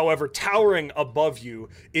you. However, towering above you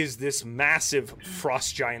is this massive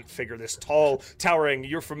frost giant figure, this tall, towering,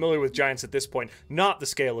 you're familiar with giants at this point, not the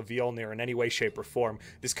scale of Mjolnir in any way, shape, or form.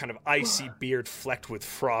 This kind of icy beard flecked with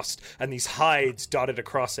frost, and these hides dotted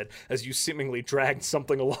across it as you seemingly dragged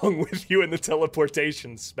something along with you in the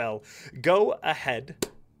teleportation spell. Go ahead,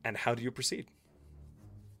 and how do you proceed?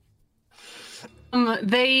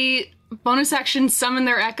 They bonus action summon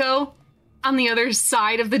their echo on the other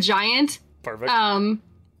side of the giant. Perfect.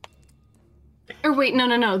 Or wait,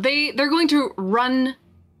 no. They're going to run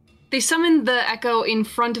they summon the echo in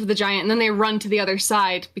front of the giant, and then they run to the other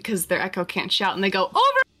side because their echo can't shout, and they go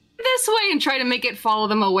over this way and try to make it follow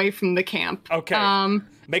them away from the camp. Okay.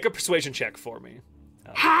 Make a persuasion check for me.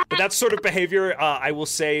 But that sort of behavior, I will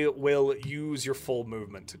say, will use your full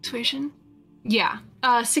movement to do. Persuasion? Yeah.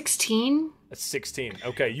 16. That's 16.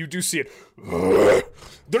 Okay, you do see it. I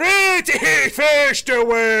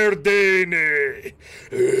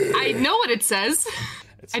know what it says.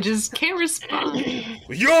 I just can't respond.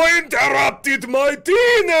 You interrupted my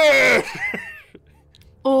dinner!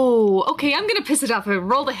 Oh, okay, I'm gonna piss it off. I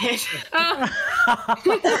rolled a hit.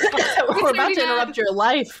 We're about to interrupt your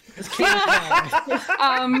life.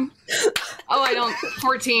 I don't.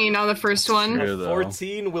 14 on the first one. True, though.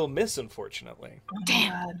 14 will miss, unfortunately.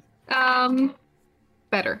 Damn.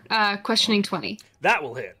 Better. Questioning 20. That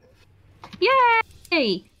will hit.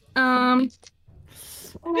 Yay!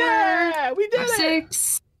 Yeah, we did it.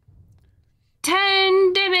 6.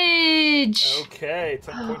 10 damage! Okay,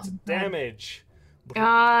 10 points of damage.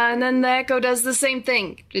 And then the echo does the same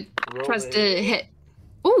thing. It Roll tries a- to hit.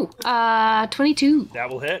 Ooh, 22. That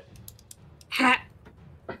will hit. Ha.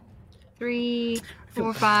 3,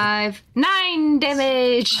 4, 5, 9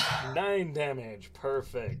 damage. 9 damage.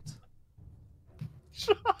 Perfect.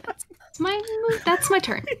 That's my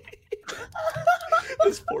turn.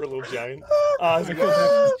 This poor little giant.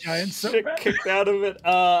 Giant so Shit bad. kicked out of it.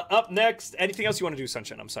 Up next, anything else you want to do,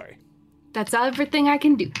 Sunshine? I'm sorry. That's everything I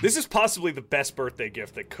can do. This is possibly the best birthday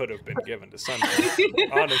gift that could have been given to Sunshine.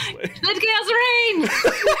 Honestly. Let chaos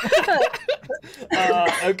reign!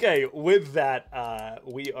 Okay, with that,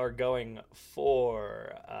 we are going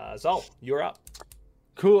for Zal. You're up.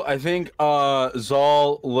 Cool. I think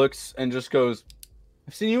Zal looks and just goes,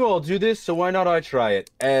 I've seen you all do this, so why not I try it?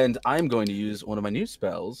 And I'm going to use one of my new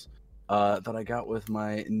spells that I got with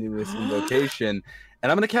my newest invocation.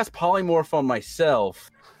 And I'm going to cast Polymorph on myself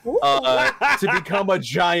to become a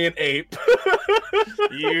giant ape.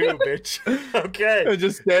 You bitch. Okay. And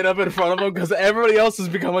just stand up in front of him because everybody else has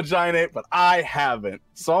become a giant ape, but I haven't.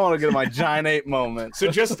 So I want to get my giant ape moment. So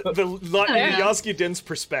just the Yosky Din's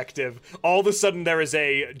perspective, all of a sudden there is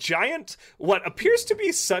a giant, what appears to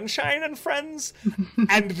be Sunshine and friends,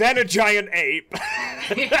 and then a giant ape.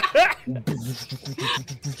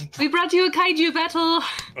 We brought you a kaiju battle.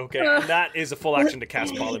 Okay, and that is a full action to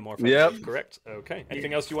cast Polymorph. Yep. Correct? Okay.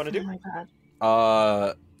 Anything else you want to do? Oh my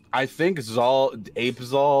god. I think Ape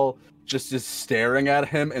Zal just is staring at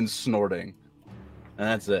him and snorting. And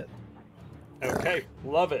that's it. Okay,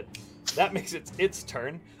 love it. That makes it its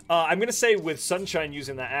turn. I'm gonna say with Sunshine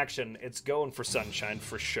using that action, it's going for Sunshine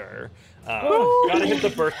for sure. Gotta hit the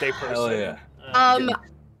birthday person. Hell yeah.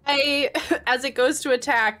 As it goes to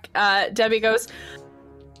attack, Debbie goes,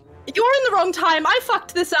 "You're in the wrong time. I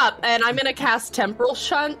fucked this up, and I'm gonna cast Temporal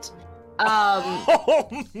Shunt."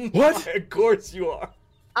 Oh, What? Of course you are.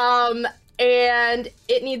 And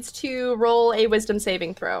it needs to roll a Wisdom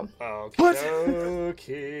saving throw. Okay. What?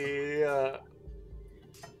 Okay.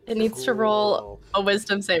 It needs to roll a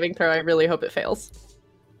Wisdom saving throw. I really hope it fails.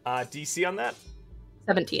 DC on that?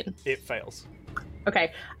 17. It fails.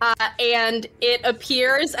 Okay. And it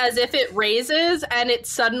appears as if it raises, and it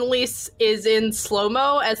suddenly is in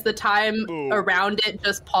slow-mo as the time Ooh. around it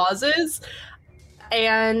just pauses.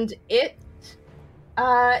 And its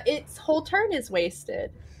whole turn is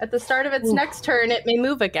wasted. At the start of its next turn, it may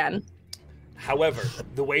move again. However,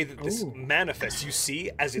 the way that this manifests, you see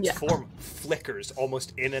as its Yeah. form flickers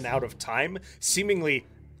almost in and out of time, seemingly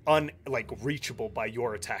reachable by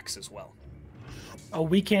your attacks as well. Oh,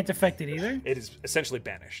 we can't affect it either? It is essentially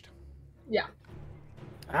banished. Yeah.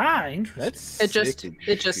 Ah, interesting. That's It just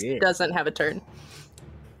sick as shit. doesn't have a turn.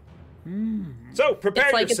 So prepare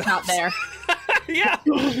It's like yourselves. it's not there. Yeah,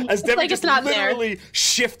 as Debbie like just it's not there. literally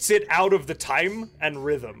shifts it out of the time and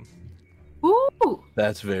rhythm. Ooh.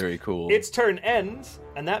 That's very cool. Its turn ends,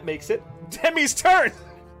 and that makes it Demi's turn.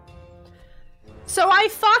 So I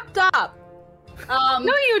fucked up.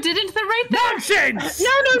 No, you didn't. The right there. Nonsense! No,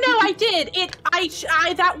 I did. It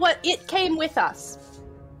came with us.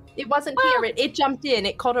 It wasn't here. It jumped in.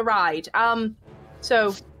 It caught a ride.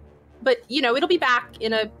 But it'll be back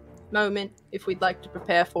in a moment if we'd like to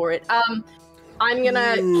prepare for it.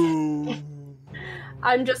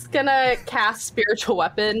 I'm just gonna cast Spiritual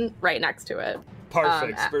Weapon right next to it.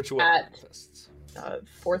 Perfect. Spiritual weapon at- tests.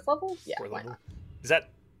 4th level? Yeah, Fourth why level. not? Is that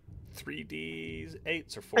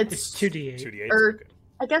 3d8s or 4? It's 2d8. 2d8s. Or- Okay.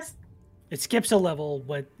 I guess, It skips a level,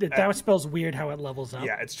 but that spell's weird how it levels up.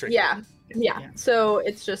 Yeah, it's tricky. yeah. So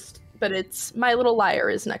it's just, but it's, my little lyre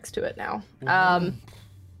is next to it now.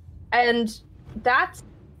 And that's,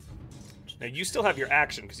 Now you still have your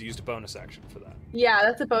action because you used a bonus action for that. yeah,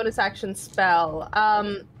 that's a bonus action spell.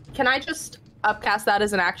 Can I just upcast that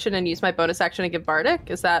as an action and use my bonus action to give Bardic?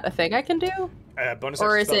 Is that a thing I can do? Bonus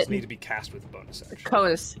Or action is spells it- need to be cast with a bonus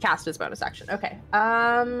action. Cast as bonus action. Okay.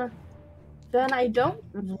 Then I don't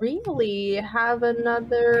really have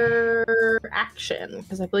another action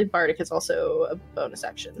because I believe Bardic is also a bonus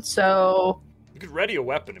action. So You could ready a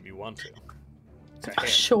weapon if you want to. It's a hand.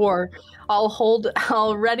 sure,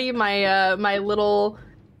 I'll ready my my little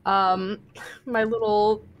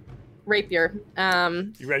rapier.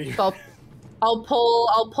 You ready? So I'll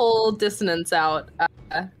pull dissonance out.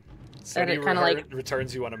 So and he it kinda like-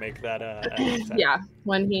 returns. You want to make that? Attack. Yeah,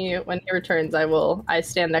 when he returns, I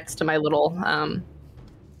stand next to my little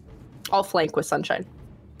I'll flank with Sunshine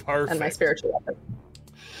Perfect. and my spiritual weapon.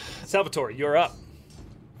 Salvatore, you're up.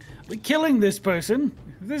 We're killing this person.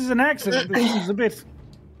 If this is an accident, this seems a bit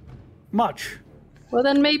much. Well,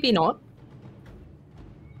 then maybe not.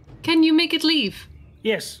 Can you make it leave?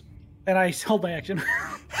 Yes. And I hold my action.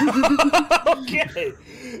 Okay.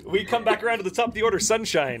 We come back around to the top of the order.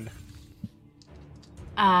 Sunshine.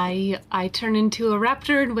 I turn into a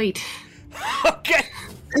raptor and wait. Okay.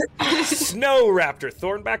 Snow Raptor,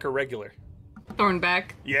 Thornback or regular?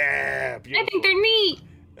 Thornback. Yeah, I beautiful. think they're neat.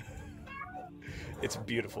 It's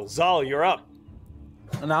beautiful. Zal, you're up.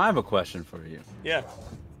 Now I have a question for you. Yeah,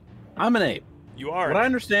 I'm an ape. you are. Would I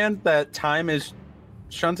understand that time is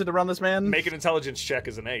shunted around this man? Make an intelligence check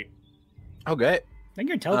as an 8. Okay. I think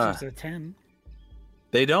your intelligence is a 10.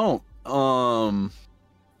 They don't. Oh,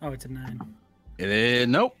 it's a 9.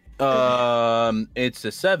 Nope. It's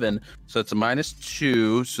a 7, so it's a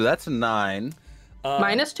 -2, so that's a 9.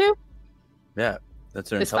 -2 Yeah, that's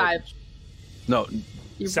their is 5. intelligence. No,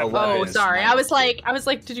 Seven Oh, is sorry. minus I was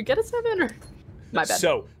like, did you get a 7 or? My bad.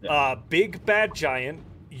 So, big bad giant.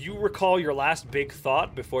 You recall your last big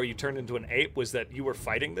thought before you turned into an ape was that you were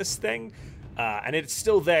fighting this thing, and it's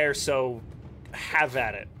still there. So, have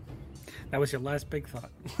at it. That was your last big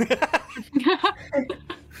thought.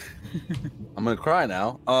 I'm gonna cry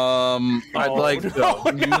now. I'd like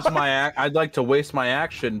to use my. I'd like to waste my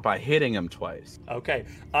action by hitting him twice. Okay.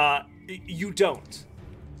 You don't.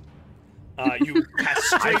 You pass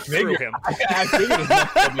straight through him. I figured as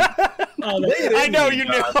much. Oh, that's, I know you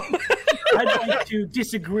knew. I'd like to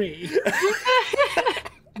disagree.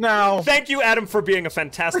 No. Thank you, Adam, for being a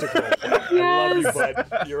fantastic role player. I love you,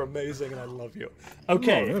 bud. You're amazing, and I love you.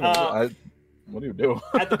 Okay. What do you do?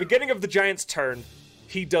 At the beginning of the giant's turn,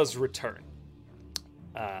 he does return.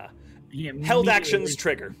 He Held immediately- actions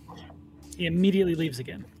trigger. He immediately leaves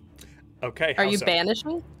again. Okay. Are how you so?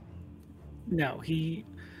 banishing? No, he.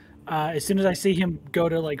 As soon as I see him go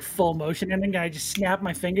to like full motion, and then I just snap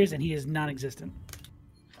my fingers, and he is non-existent.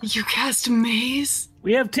 You cast maze?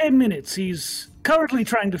 We have 10 minutes. He's currently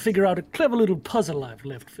trying to figure out a clever little puzzle I've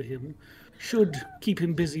left for him. Should keep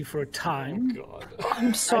him busy for a time. God. I'm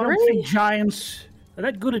I sorry. don't think giants are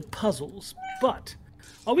that good at puzzles, but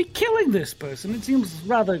are we killing this person? It seems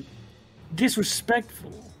rather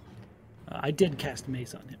disrespectful. I did cast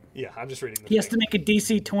mace on him. Yeah, I'm just reading the He has to thing. make a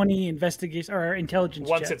DC 20 investigation or intelligence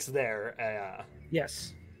Once check. it's there,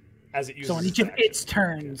 Yes. as it uses So on each its of action. its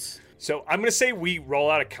turns. So I'm gonna say we roll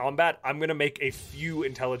out of combat. I'm gonna make a few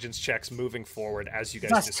intelligence checks moving forward as you guys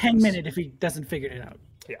Plus discuss. 10 minutes if he doesn't figure it out.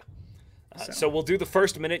 Yeah. So we'll do the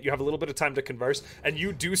first minute. You have a little bit of time to converse, and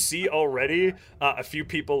you do see already a few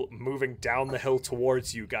people moving down the hill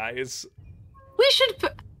towards you guys. We should.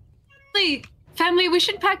 Family, we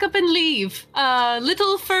should pack up and leave. A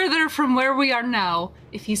little further from where we are now.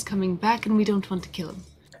 If he's coming back and we don't want to kill him.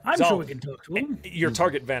 I'm So- sure we can talk to him. Your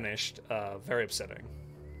target vanished. Very upsetting.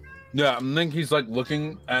 Yeah, I think he's like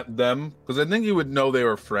looking at them because I think he would know they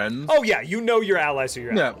were friends. Oh yeah, you know your allies are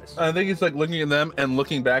your Yeah, allies. I think he's like looking at them and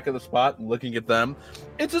looking back at the spot, and looking at them.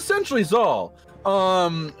 It's essentially Zal.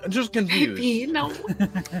 Just confused. Maybe, no.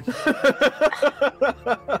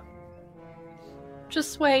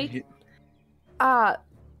 Just wait. Ye-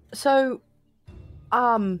 So,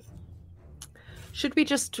 should we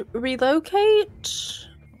just relocate?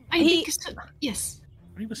 I He- think so. Yes.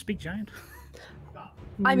 Are you a speak giant?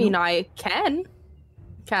 I mean, I can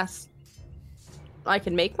cast. I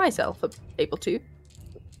can make myself able to.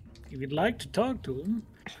 If you'd like to talk to him,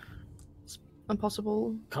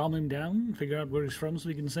 Impossible. calm him down, figure out where he's from so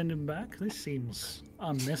we can send him back, this seems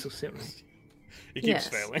unnecessary. He keeps Yes.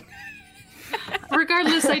 failing.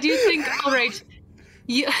 Regardless, I do think. All right.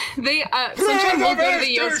 Sunshine will go to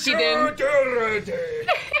the Yoshiden.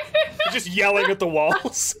 You're just yelling at the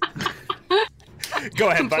walls. Go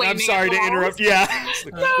ahead, bud. I'm Complaining sorry at to the interrupt. Yeah.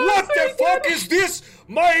 What the fuck is this?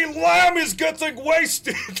 My lamb is getting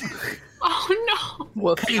wasted. Oh no.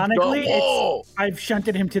 Woof. Ironically, Whoa! I've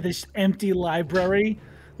shunted him to this empty library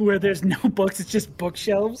where there's no books, it's just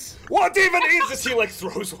bookshelves. What even is this? He like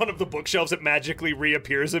throws one of the bookshelves, it magically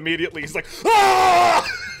reappears immediately. He's like, ah!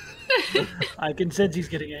 I can sense he's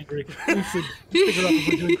getting angry. We should figure out what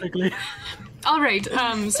we're doing quickly. All right,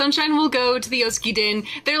 Sunshine will go to the Oski Din.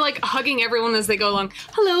 They're like hugging everyone as they go along.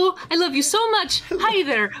 Hello, I love you so much. Hi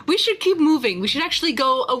there. We should keep moving. We should actually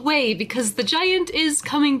go away because the giant is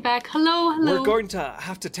coming back. Hello, hello. We're going to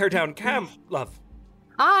have to tear down camp, love.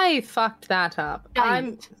 I fucked that up.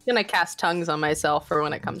 I'm Giant. gonna cast tongues on myself for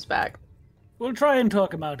when it comes back. We'll try and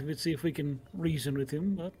talk him out of it, see if we can reason with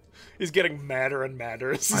him. But He's getting madder and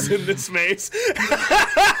madder as he's in this maze.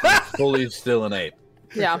 Fully still an ape.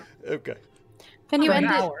 Yeah. Okay. Can you For an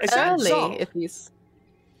end hour. it Is that early Zal? if he's...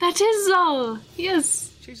 That is all.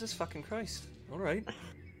 Yes. Jesus fucking Christ. All right.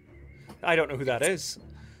 I don't know who that is.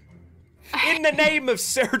 In the name of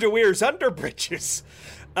Sir DeWeer's underbridges.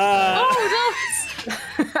 Oh,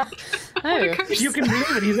 Oh. you can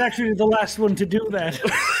believe it, he's actually the last one to do that.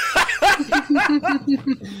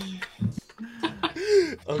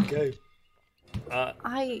 Okay.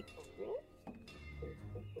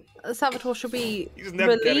 Salvatore, should we He's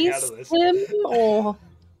never getting out release of this. him, or...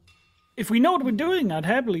 If we know what we're doing, I'd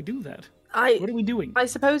happily do that. What are we doing? I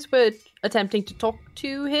suppose we're attempting to talk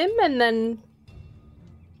to him, and then...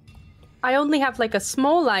 I only have, like, a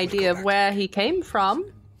small idea of where he came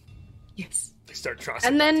from. yes. They start trusting.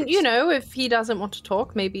 And then, you know, if he doesn't want to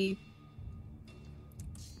talk, maybe...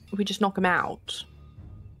 we just knock him out.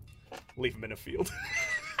 Leave him in a field.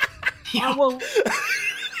 Well,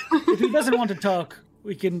 if he doesn't want to talk,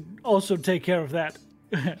 we can also take care of that.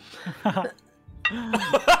 I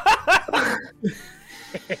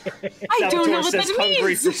don't know Salvatore what says that hungry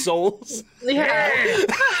means. for souls. Yeah.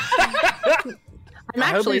 I'm I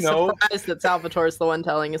hope actually you know- surprised that Salvatore's the one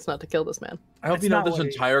telling us not to kill this man. I hope That's you know not this what he-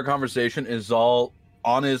 entire conversation is all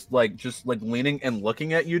on his just leaning and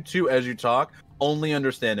looking at you two as you talk, only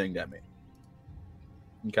understanding Demi.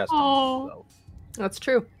 You cast Aw. so. That's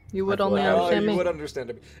true. You would I feel only like- understand you me. would understand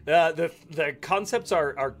him. The concepts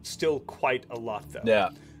are still quite a lot, though. Yeah,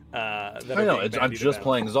 That I are know. being I'm bandied just about.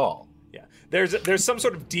 playing Zal. Yeah. There's some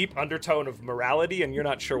sort of deep undertone of morality, and you're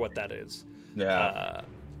not sure what that is. Yeah.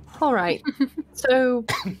 All right. So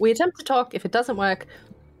we attempt to talk. If it doesn't work,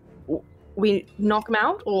 we knock him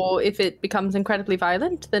out, or if it becomes incredibly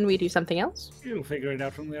violent, then we do something else. You'll figure it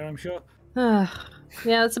out from there, I'm sure. Yeah,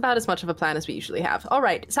 that's about as much of a plan as we usually have. All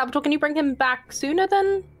right, Salvatore, can you bring him back sooner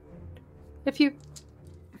then? If you...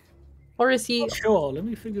 Or is he... Sure, let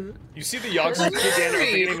me figure it. You see the Yogsmen kick in, are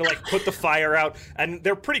beginning to like put the fire out, and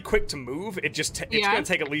they're pretty quick to move. It just it's Yeah. going to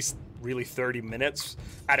take at least really 30 minutes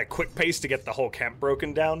at a quick pace to get the whole camp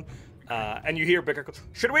broken down. And you hear Bicker,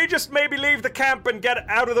 should we just maybe leave the camp and get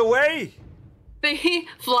out of the way? They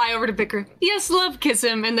fly over to Bicker. Yes, love, kiss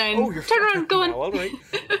him, and then Oh, you're turn around, go now, on. all right.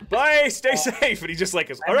 Bye, stay safe. And he just like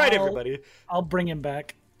is, all right, I'll- everybody. I'll bring him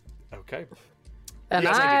back. Okay. And You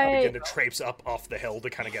guys I... begin to traipse up off the hill to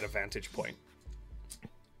kind of get a vantage point.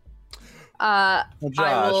 I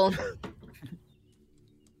will...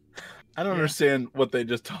 I don't understand what they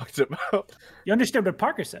just talked about. You understand what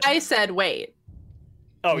Parker said? I said wait.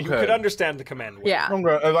 Oh, you Okay. could understand the command word. Yeah.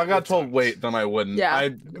 If I got told wait, then I wouldn't. Yeah. I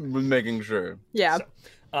was making sure. Yeah.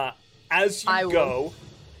 As you I will. go,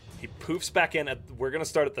 he poofs back in. We're going to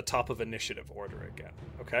start at the top of initiative order again,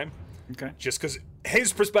 okay? Okay. Just because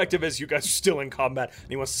his perspective is you guys are still in combat, and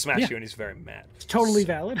he wants to smash Yeah. you, and he's very mad. It's totally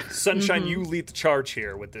valid. Sunshine, you lead the charge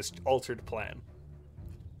here with this altered plan.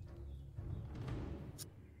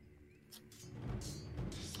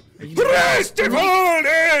 The rest of all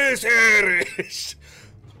is Irish!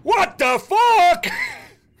 What the fuck?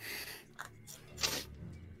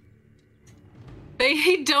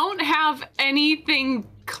 They don't have anything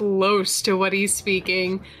close to what he's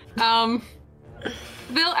speaking.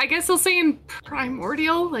 I guess they'll say in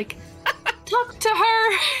primordial, like, talk to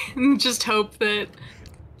her, and just hope that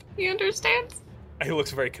he understands. He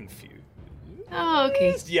looks very confused. Oh,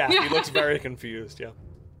 okay. Yeah, he looks very confused, yeah.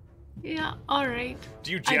 Yeah, alright.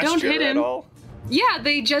 Do you I gesture don't hit at him. all? Yeah,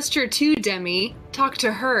 they gesture to Demi, talk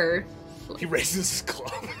to her. He raises his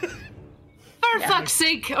club. For fuck's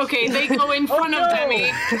sake! Okay, they go in front of no.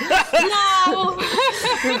 Demi. No!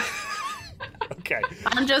 Okay.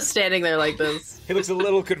 I'm just standing there like this. He looks a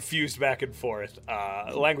little confused back and forth.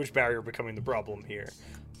 Language barrier becoming the problem here.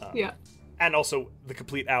 Yeah. And also the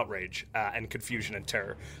complete outrage and confusion and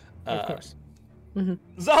terror. Of course.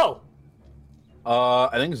 Zal! I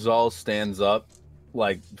think Zal stands up,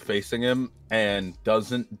 like facing him, and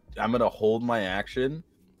doesn't. I'm gonna hold my action,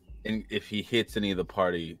 and if he hits any of the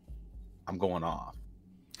party, I'm going off.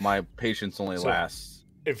 My patience only So, lasts.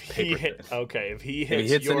 If he Paper hit, thin. okay, if he If hits, he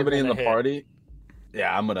hits you're anybody in the gonna hit. party,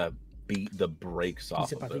 Yeah, I'm gonna beat the brakes off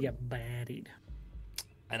He's about of to him. get bodied.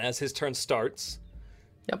 And as his turn starts,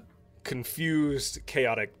 Yep. confused,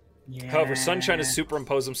 chaotic. Yeah. However, Sunshine has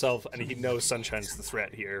superimposed himself, and he knows Sunshine's the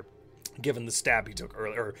threat here, given the stab he took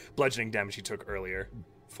earlier, or bludgeoning damage he took earlier.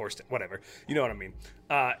 Forced, whatever. You know what I mean.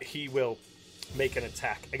 He will make an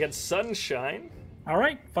attack against Sunshine All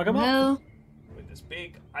right, fuck him up. Well, with this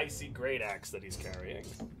big, icy great axe that he's carrying.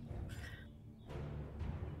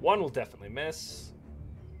 One will definitely miss.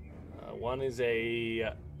 One is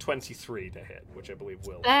a 23 to hit, which I believe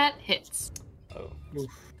will. that hits. Oh. Oof.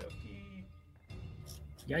 Okey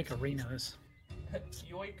Yikerinos.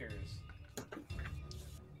 Yoikers.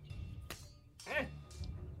 Sorry,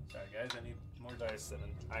 guys, I need more dice than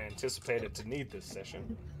I anticipated to need this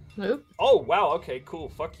session. Nope. Oh, wow, okay, cool.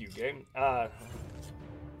 Fuck you, game.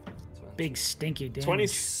 Big stinky damage.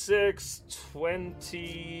 26,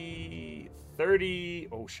 20, 30.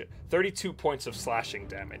 Oh, shit. 32 points of slashing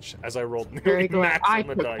damage as I rolled nearly Very glad max I on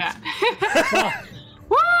the took dice. that.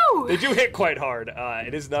 Woo! They do hit quite hard.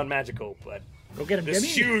 It is non-magical, but Go get him, this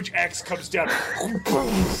Demi. huge X comes down,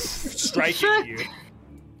 striking you.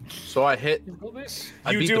 So I hit.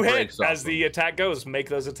 I You beat do the hit brakes off as him. the attack goes. Make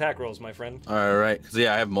those attack rolls, my friend. All right, 'cause,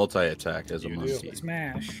 yeah, I have multi-attack as a You do. monkey.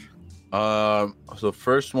 Smash. So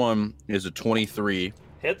first one is a 23.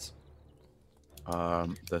 Hits.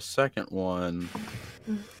 The second one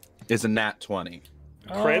is a nat 20.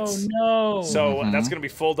 Crits. Oh no. So Mhm. that's gonna be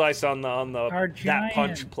full dice on the Our that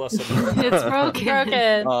punch giant. plus a It's broken.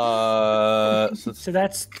 Broken. So, So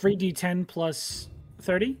that's 3d10 plus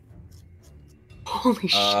 30? Holy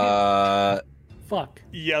shit. Fuck.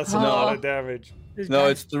 yeah, that's a lot Oh. of damage. This no, guy-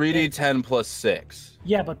 it's 3d10 plus 6.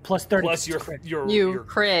 Yeah, but plus 30. Plus your crit. You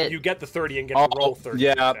crit. You get the 30 and get to roll 30.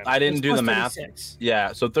 yeah, I didn't It's do plus the math. 36.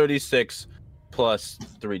 Yeah, so 36 plus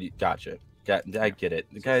 3d. Gotcha. I get it.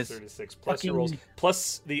 The guys. 36 plus your Fucking- rolls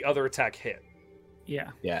plus the other attack hit. Yeah.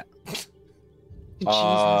 Yeah. Jesus.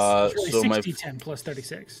 It's really So my 60-10 plus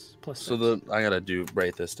 36. Plus So 6. I gotta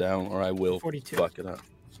write this down, or I will 42. fuck it up.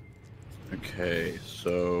 Okay,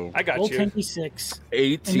 so I got Roll you. 10d6.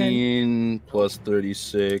 18 plus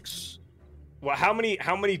 36. Well, how many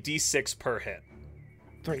d6 per hit?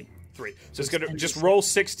 3. 3. So it's It's gonna 10 just D6. roll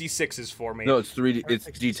 66s for me. No, it's 3. Or It's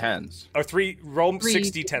 66. d10s. Or 3. Roll Three.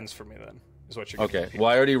 60 10s for me then. Is what you're Okay. gonna do. Well,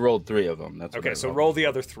 I already rolled 3 of them. That's what Okay, I so rolled. roll the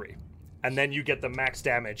other 3, and then you get the max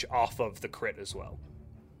damage off of the crit as well,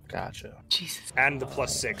 Gotcha. Jesus. and the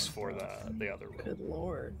plus 6 for the other roll. Good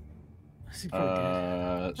lord. This is pretty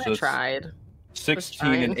good. So I it's tried.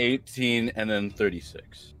 16 and trying. 18, and then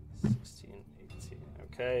 36, 16, 18.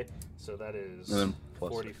 Okay, so that is and then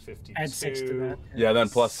plus 40, 6. 52. Add 6 to that. Yeah, then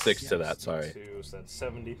plus 6 to Yeah. that. Sorry. 62, so that's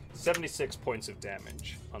 76 points of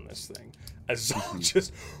damage on this thing. As Zal Mm-hmm.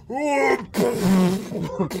 just.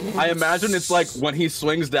 I imagine it's like when he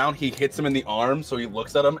swings down, he hits him in the arm, so he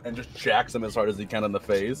looks at him and just jacks him as hard as he can in the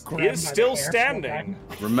face. He is still standing.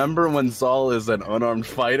 Remember when Zal is an unarmed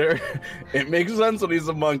fighter? It makes sense when he's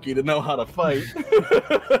a monkey to know how to fight.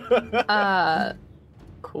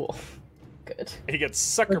 Cool. Good. He gets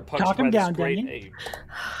sucker punched Talk by him this down, great Daniel. ape.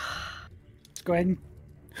 Go ahead and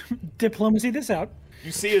diplomacy this out.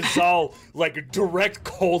 You see as Zal, like, direct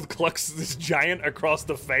cold clucks this giant across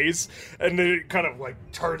the face, and then it kind of, like,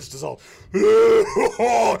 turns to Zal. And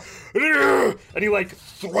he, like,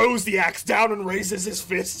 throws the axe down and raises his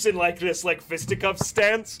fists in, like, this, like, fisticuff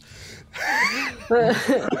stance.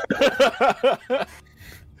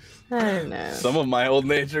 I don't know. Some of my old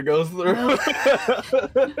nature goes through.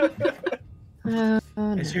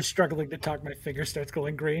 As you're struggling to talk, my finger starts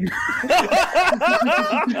going green.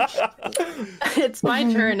 It's my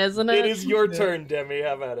turn, isn't it? It is your turn, Demi.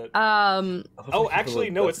 Have at it. Oh, actually,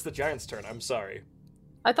 no, it's the giant's turn. I'm sorry.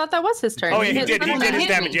 I thought that was his turn. Oh, yeah, he hit did. He someone. did his hit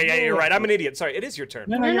damage. me. Yeah, you're right. I'm an idiot. Sorry, it is your turn.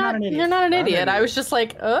 No, no, You're not. an idiot. You're not an Not an idiot. I idiot. was just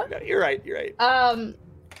like, No, you're right. You're right.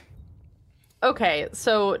 Okay,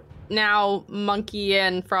 so now Monkey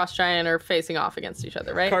and Frost Giant are facing off against each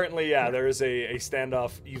other, right? Currently, yeah, there is a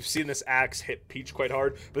standoff. You've seen this axe hit Peach quite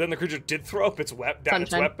hard, but then the creature did throw up its down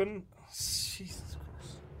its Sunshine. weapon. Jesus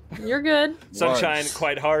Christ. You're good. Sunshine Once.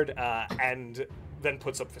 quite hard, and then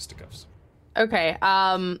puts up fisticuffs. Okay.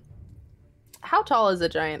 How tall is a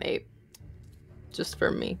giant ape? Just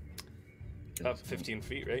for me. Up 15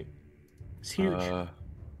 feet, right? It's huge. Yeah,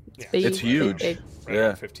 Big, It's huge. big. right yeah.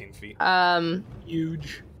 around 15 feet.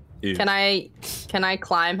 Huge. Can I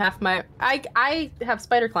climb half my? I have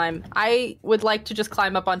spider climb. I would like to just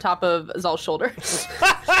climb up on top of Zal's shoulder, so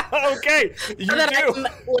Okay, you that do. I'm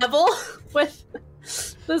level with.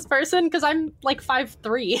 this person because I'm like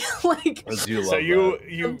 5'3". Like, I do love So that.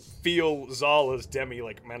 you feel Zal as Demi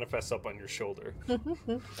like manifests up on your shoulder.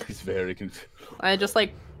 He's very confused. I just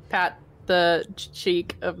like pat the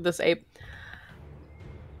cheek of this ape.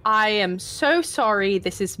 I am so sorry.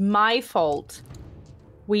 This is my fault.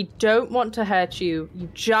 We don't want to hurt you. You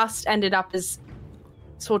just ended up as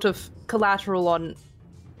sort of collateral on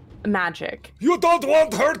magic. You don't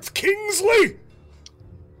want hurt Kingsley?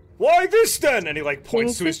 Why this then? And he like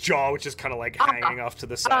points to his jaw, which is kind of like hanging off to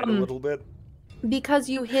the side a little bit. Because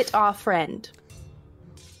you hit our friend.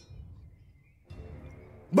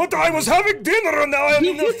 But I was having dinner and now I'm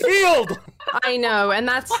in the field. I know, and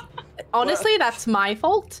that's honestly that's my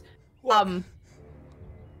fault.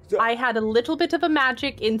 I had a little bit of a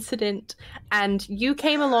magic incident, and you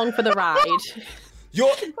came along for the ride.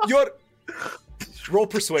 You're roll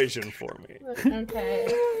persuasion for me. Okay.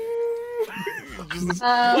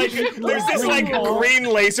 Like there's this like green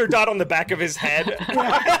laser dot on the back of his head.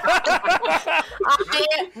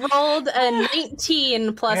 I rolled a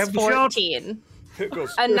 19 plus have the shot. 14. It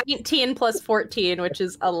goes, A 19 plus 14, which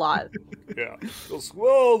is a lot. yeah. It goes,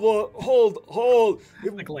 whoa, hold.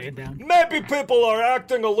 Like laying down. Maybe people are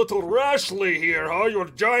acting a little rashly here, huh? Your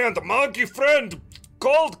giant monkey friend,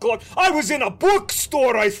 Cold Clock. I was in a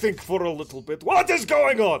bookstore, I think, for a little bit. What is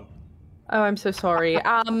going on? Oh, I'm so sorry.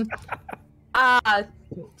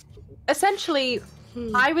 Essentially,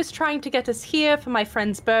 I was trying to get us here for my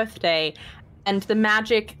friend's birthday, and the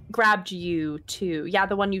magic grabbed you too. Yeah,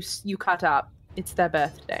 the one you cut up. It's their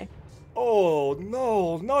birthday. Oh,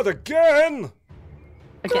 no, not again.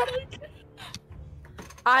 Again.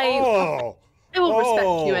 I will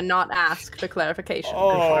respect you and not ask for clarification.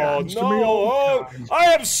 Oh, happens to me no. all the Oh, time. I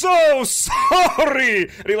am so sorry.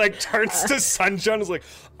 And he, like, turns to Sunshine and is like,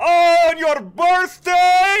 on your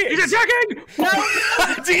birthday. He's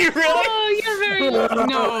attacking! Do you really? Oh, you're very no.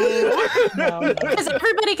 No. Because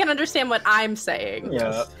everybody can understand what I'm saying.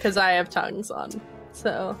 Yeah. Because I have tongues on.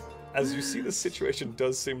 So. As you see, the situation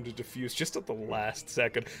does seem to diffuse just at the last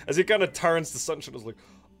second. As he kind of turns to Sunshine and is like,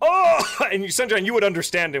 oh! And Sunshine, you would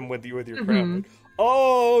understand him with your crown. Like,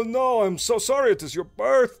 oh, no, I'm so sorry. It is your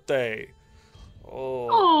birthday. Oh.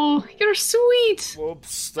 Oh, you're sweet.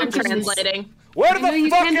 Whoops. I'm that was- translating. Where I know the you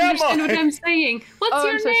fuck can't am understand what I? I'm saying. What's Oh, I'm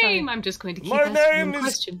your so sorry. name? I'm just going to keep My asking name one is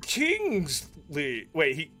question. Kingsley.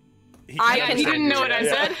 Wait, he I can't can- You understand didn't you, know what I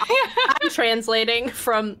yeah. said. I'm translating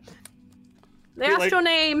from. They You're asked like- your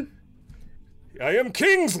name. I am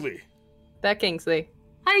Kingsley. That Kingsley.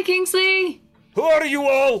 Hi, Kingsley. Who are you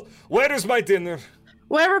all? Where is my dinner?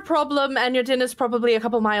 We're a problem, and your dinner's probably a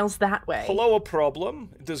couple miles that way. Hello, a problem?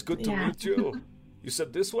 It is good to Yeah. meet you. You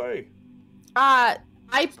said this way?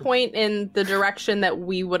 I point in the direction that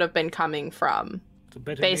we would have been coming from, It's a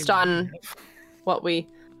better based name. on what we.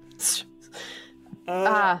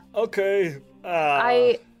 Okay.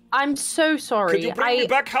 I'm so sorry. Could you bring me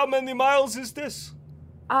back? How many miles is this?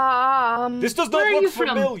 This does not Where are look you from?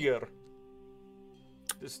 familiar.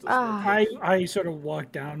 This does not I sort of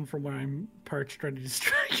walk down from where I'm perched ready to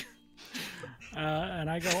strike. And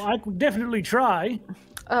I go, I could definitely try.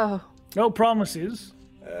 Oh, No promises.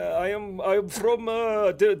 I'm from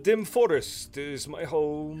Dim Forest. Is my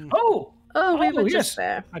home. Oh! we were yes. just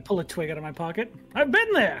there. I pull a twig out of my pocket. I've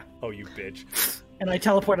been there! Oh, you bitch. And I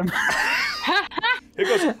teleport him. He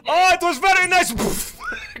goes, oh, it was very nice.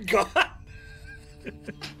 God.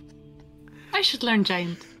 I should learn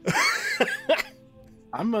giant.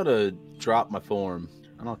 I'm gonna drop my form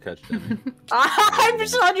and I'll catch them. I'm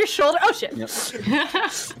just on your shoulder. Oh shit. Yep.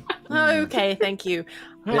 Okay, thank you.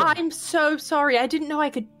 I'm so sorry. I didn't know I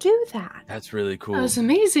could do that. That's really cool. That was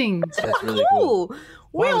amazing. That's really cool. Cool.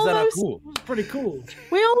 We Why was that not almost, cool? Pretty cool.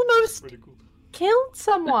 we almost Pretty cool. killed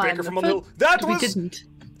someone. Baker from on for- the hill. That We was didn't.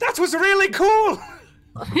 that was really cool.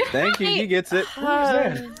 Thank you. He gets it.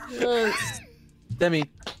 uh, Demi,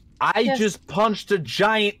 I Yes. just punched a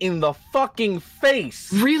giant in the fucking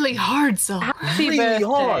face. Really hard, so. happy Really birthday.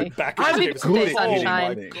 hard. Backer Happy Davis. birthday, good at hitting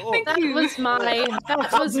Sunshine. my Oh, Thank That you. was my.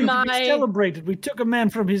 That was We my. celebrated. We took a man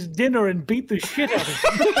from his dinner and beat the shit out of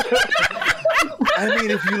him. I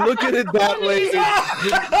mean, if you look at it that way,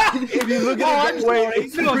 if you look at it that way,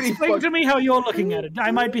 it's No, pretty explain fucking... to me how you're looking at it.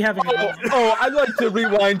 I might be having a Oh, I'd like to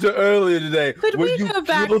rewind to earlier today, Could where we you go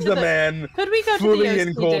back killed to the the- man Could we go to fully the in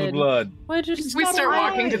Oski cold Den? blood. We're just. We start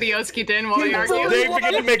walking to the Oski Den while we There's argue. They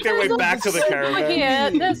begin to make their way back to the caravan.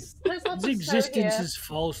 Here. There's His existence is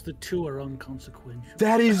false. The two are unconsequential.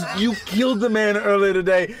 That is, you killed the man earlier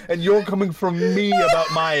today, and you're coming from me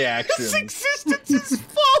about my actions. Existence is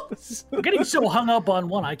false. I'm getting so hung up on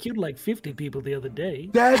one. I killed like 50 people the other day.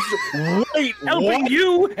 That's wait, Helping what?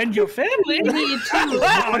 you and your family. What are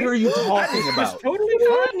you talking about? Totally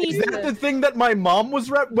fine. Is that the thing that my mom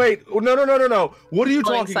was Wait, no. What are you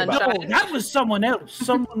talking about? No, that was someone else.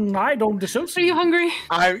 Someone I don't dissociate. Are you hungry?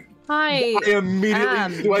 Hi. I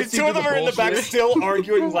immediately. Do I The see two of through them are in the back bullshit? still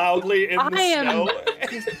arguing loudly in the I am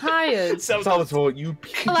snow. tired. Salvatore, you.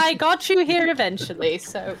 Well, I got you here eventually,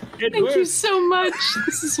 so It Thank you works. so much.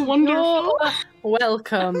 This is wonderful. you're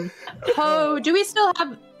welcome. Oh, do we still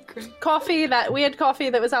have coffee? That we had coffee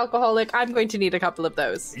that was alcoholic. I'm going to need a couple of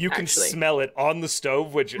those. You can actually. smell it on the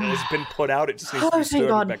stove, which has been put out. It just needs to Oh, be thank stirred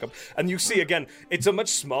God. back up. And you see, again, it's a much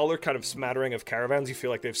smaller kind of smattering of caravans. You feel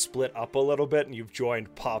like they've split up a little bit, and you've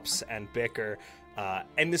joined Pops and Bicker.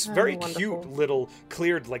 And this very cute wonderful. little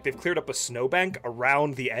they've cleared up a snowbank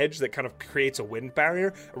around the edge that kind of creates a wind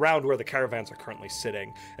barrier around where the caravans are currently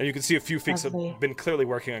sitting. And you can see a few folks Lovely. have been clearly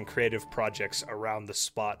working on creative projects around the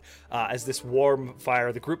spot. As this warm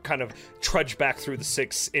fire, the group kind of trudge back through the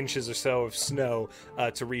 6 inches or so of snow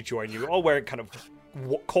to rejoin you, all wearing kind of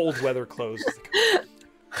cold weather clothes.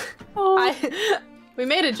 We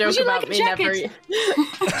made a joke Would you about like a me jacket?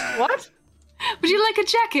 never. What? Would you like a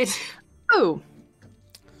jacket? Oh,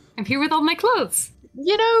 I'm here with all my clothes.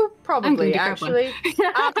 you know, I'm going probably to grab one.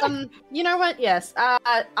 actually. You know what? Yes.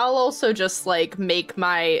 I'll also just like make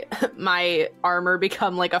my armor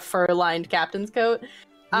become like a fur-lined captain's coat,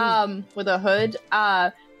 with a hood.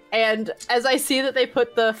 And as I see that they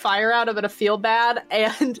put the fire out, I'm gonna feel bad.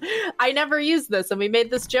 And I never used this, and we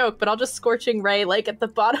made this joke, but I'll just scorching ray like at the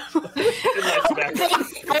bottom.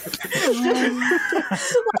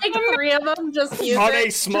 Like 3 of them just use On it a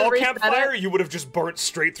to small reset campfire, it. you would have just burnt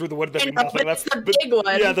straight through the wood. There'd be Yeah, nothing but it's left. the big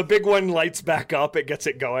one. Yeah, the big one lights back up. It gets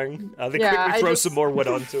it going. They Yeah, quickly I throw just- some more wood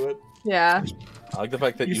onto it. Yeah. I like the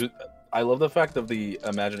fact that you. I love the fact of the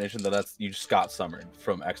imagination that's you Scott Summered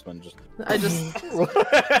from X-Men. Just I just.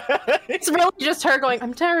 It's really just her going,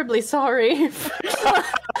 I'm terribly sorry.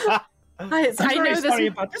 I know Sorry this.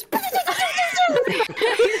 about this.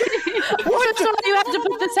 What? Sorry, you have to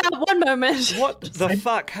put this out one moment. What the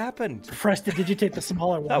fuck happened? Press to digitate the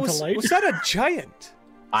smaller one That to was light. that a giant?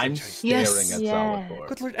 I'm staring Yes. at Yeah. Salvatore.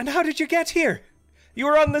 Good lord! And how did you get here? You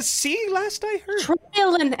were on the sea last I heard.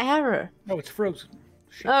 Trial and error. Oh, it's frozen.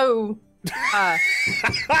 Oh.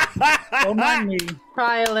 Don't mind me.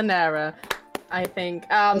 Trial and error. I think.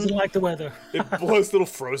 Doesn't like the weather. It blows little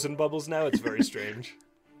frozen bubbles now. It's very strange.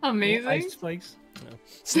 Amazing. Ice flakes.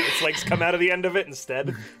 Snowflakes come out of the end of it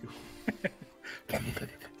instead.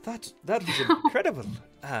 That was incredible.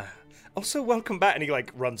 Also, welcome back. And he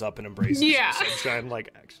like runs up and embraces Yeah. the sunshine. Like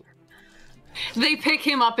actually, They pick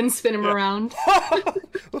him up and spin him around.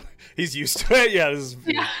 he's used to it. Yeah. This is.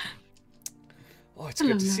 Yeah. Oh, it's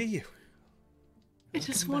good to see you. It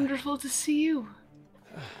is wonderful to see you.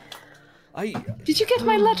 I Did you get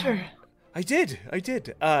my letter? did.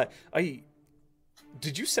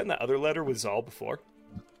 Did you send that other letter with Zal before?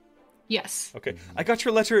 Yes. Okay. I got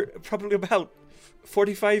your letter probably about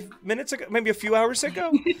 45 minutes ago, maybe a few hours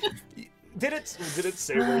ago. Did it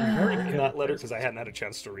say where you were in that letter? Because I hadn't had a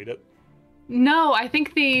chance to read it. No, I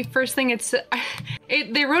think the first thing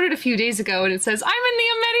they wrote it a few days ago, and it says, "I'm in the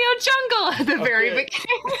Amedio jungle" at the very Okay.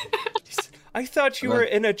 beginning. I thought you were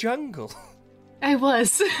in a jungle. I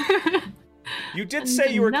was. You did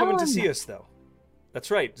say you were coming to No. see us, though.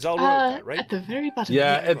 That's right. Zal wrote that, right? At the very bottom.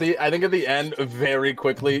 Yeah, I think at the end, very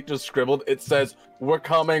quickly, just scribbled. It says, "We're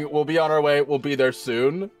coming. We'll be on our way. We'll be there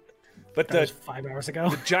soon." But That was the 5 hours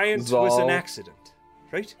ago. giant was an Zal. accident,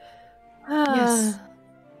 right? Yes.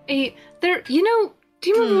 Do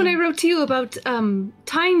you remember when I wrote to you about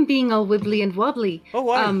time being all wibbly and wobbly? Oh,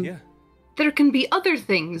 wow. Yeah. There can be other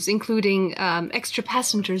things, including extra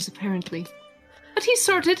passengers, apparently. But he's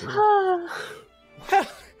sorted, Well,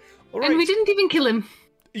 all right. and we didn't even kill him.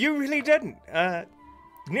 You really didn't.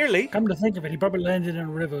 Nearly. Come to think of it, he probably landed in a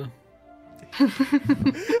river.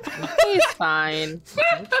 He's fine.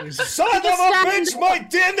 Son of a bitch, my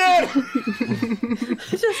dinner!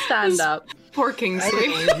 Just stand up. Poor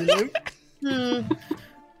Kingsley.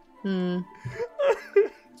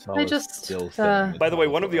 I just. Still staring at By the way,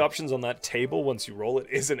 one of the Salvatore. options on that table, once you roll it,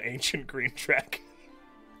 is an ancient green track.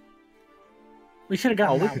 We should have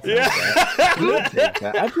gotten that. Yeah. Take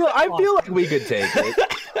that. I feel like we could take it.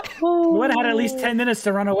 We would have had at least 10 minutes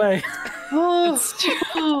to run away. Oh,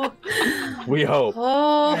 We hope.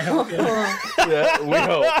 Oh. Yeah, we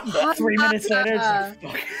hope. 3 minutes later, it's like,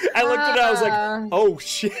 fuck. I looked at it, I was like, oh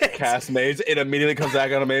shit. Cast maze. It immediately comes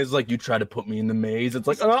back on a maze. Like, you try to put me in the maze. It's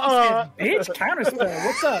like, Bitch, counterspell.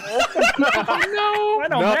 What's up? No, I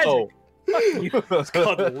know magic. Fuck you. It's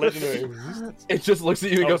called legendary resistance. It just looks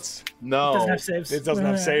at you and Oh, goes, no. Doesn't have saves. It doesn't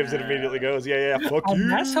have saves, it immediately goes, yeah, fuck Oh,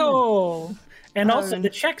 you. asshole. And also, the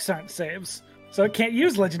checks aren't saves, so it can't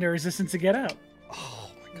use legendary resistance to get out. Oh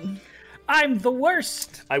my god. I'm the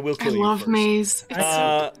worst. I will I kill you love first. maze.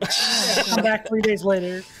 Come back 3 days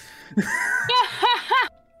later.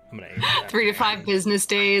 I'm gonna aim for that. 3 to 5 business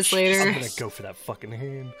days later. I'm gonna go for that fucking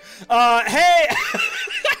hand. Hey!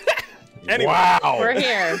 Anyway. Wow. We're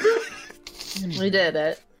here. We did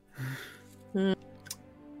it. Now,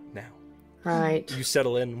 Right. you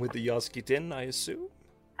settle in with the Yoskitin, I assume?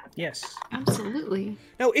 Yes. Absolutely.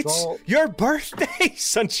 No, it's Well- your birthday,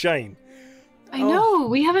 Sunshine! I know.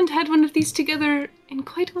 We haven't had one of these together in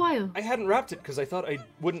quite a while. I hadn't wrapped it because I thought I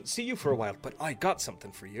wouldn't see you for a while, but I got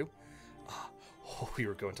something for you. Oh,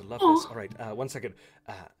 you're going to love this. All right, 1 second.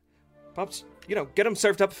 Pops, get him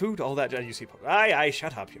served up food, all that. You see, aye,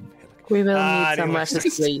 shut up. You. We will need Anyway. somewhere to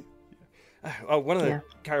sleep. One of the Yeah.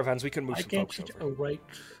 caravans, we can move I some can't folks teach. over. Oh, right.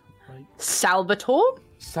 Salvatore?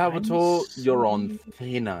 Salvatore, you're on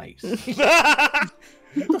thin ice.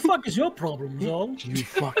 What the fuck is your problem, Zol? You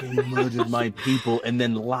fucking murdered my people and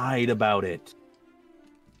then lied about it.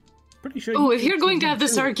 Pretty sure. Oh, you if you're killed going to them have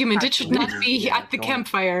this too. argument, it should not be Yeah, at the don't.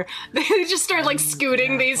 campfire. They just start like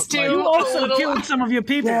scooting these two. You a also little- killed some of your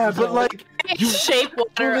people. Yeah, but Zol. like, Shape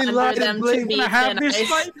water only under lied and them to blamed be Gonna have thin this ice.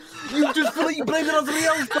 fight? you just feel like you blamed it on somebody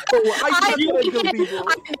else. Though. I I make, did kill it, people.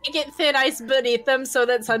 I make it thin ice beneath them so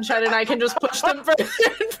that Sunshine and I can just push them further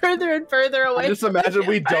and further and further away. I just imagine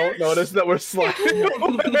we don't notice that we're sliding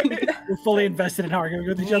away. We're fully invested in arguing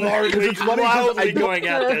with each other. Loudly, It's funny 'cause I loudly don't- going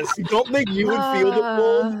at this. I don't think you would feel the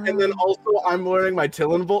cold, and then also I'm wearing my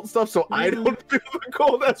Tillenvolt stuff, so I don't feel the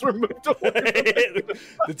cold as we're moved away.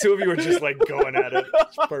 The two of you are just like going at it.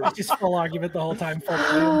 It's perfect. Just full argument the whole time. Full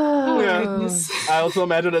plan. Oh, Yeah. goodness. I also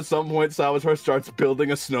imagine at some point Salvatore starts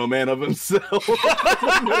building a snowman of himself.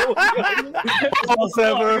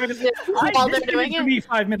 Whatever. While they're doing to it. me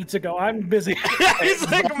 5 minutes ago. I'm busy. He's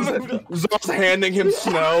like moved. Zol's handing him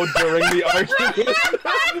snow during the argument.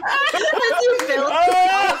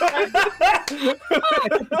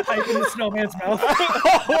 Pipe in the snowman's mouth.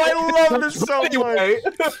 Oh, I love this so much. Anyway,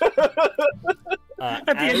 At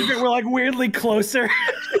the end of it, we're like weirdly closer.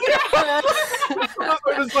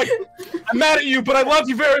 I'm just like, I'm mad at you, but I love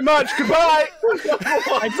you very much. Goodbye.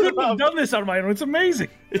 I couldn't have done this on my own. It's amazing.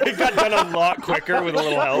 It got done a lot quicker with a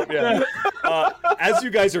little help. Yeah. As you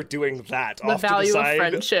guys are doing that, off to the value of side,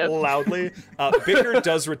 friendship. loudly, Bicker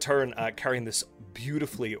does return, carrying this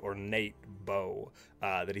beautifully ornate bow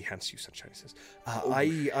that he hands to you, Sunshine. He says,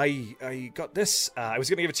 I got this. I was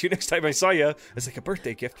gonna give it to you next time I saw you as like a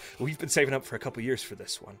birthday gift. We've been saving up for a couple years for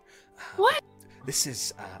this one. What? This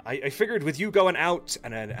is, I figured with you going out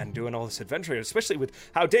and doing all this adventuring, especially with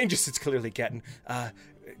how dangerous it's clearly getting,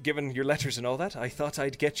 given your letters and all that, I thought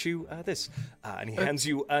I'd get you this. And he hands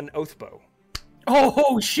you an oath bow.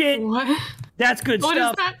 Oh, shit. What? That's good What is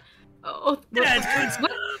stuff. that? Oh, That's good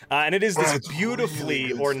stuff. And it is this That's beautifully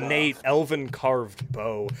really good ornate, elven carved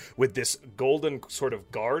bow with this golden sort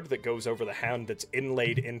of guard that goes over the hand that's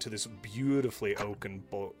inlaid into this beautifully oaken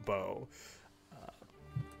bow.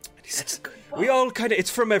 And he says, we all kind of, it's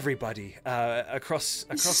from everybody across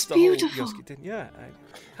is the whole beautiful. Yoski. Yeah,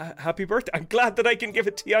 happy birthday. I'm glad that I can give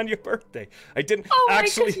it to you on your birthday. I didn't Oh my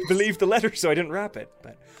actually goodness. believe the letter, so I didn't wrap it.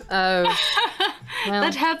 But Oh, well,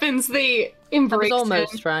 that happens. They that was embrace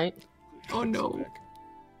almost him. right. Oh no. Back.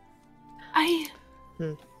 I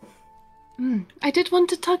did want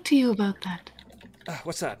to talk to you about that.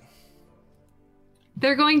 What's that?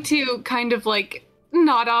 They're going to kind of like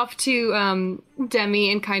nod off to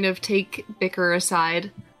Demi and kind of take Bicker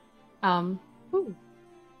aside. Ooh.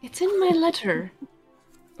 It's in my letter.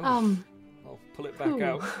 I'll pull it back ooh,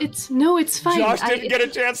 out. it's fine. Josh didn't get a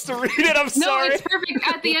chance to read it. I'm No, sorry. it's perfect.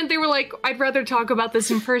 At the end, they were like, "I'd rather talk about this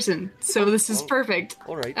in person." So this is perfect.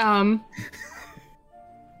 All right.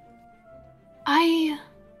 I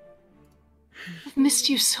have missed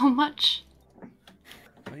you so much.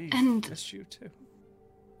 I and- missed you too.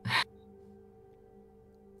 I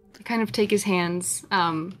kind of take his hands,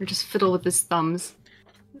 or just fiddle with his thumbs.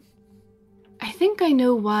 I think I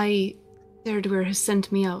know why Zerdwer has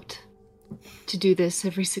sent me out to do this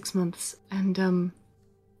every 6 months, and I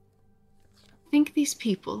think these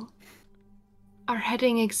people are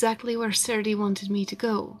heading exactly where Serdi wanted me to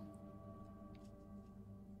go.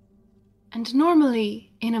 And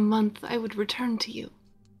normally, in a month, I would return to you.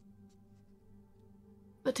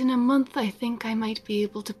 But in a month, I think I might be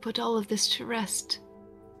able to put all of this to rest.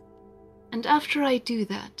 And after I do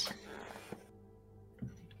that,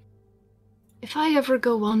 if I ever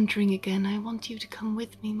go wandering again, I want you to come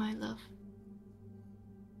with me, my love.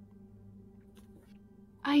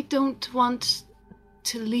 I don't want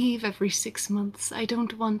to leave every 6 months. I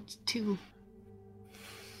don't want to.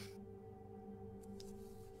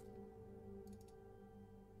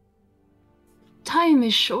 Time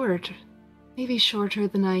is short. Maybe shorter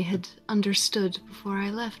than I had understood before I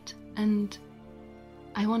left, and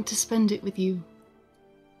I want to spend it with you.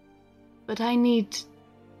 But I need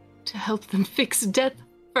to help them fix death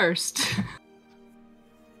first.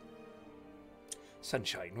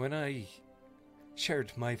 Sunshine, when I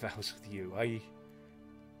shared my vows with you, I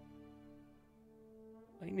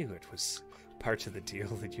knew it was part of the deal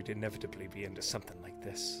that you'd inevitably be into something like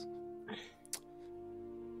this.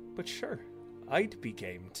 But sure, I'd be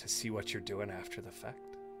game to see what you're doing after the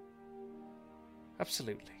fact.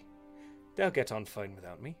 Absolutely. They'll get on fine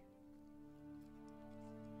without me.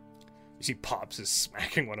 You see Pops is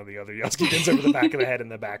smacking one of the other Yoskidins over the back of the head in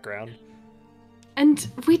the background. And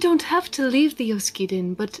we don't have to leave the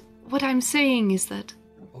Yoskidin, but what I'm saying is that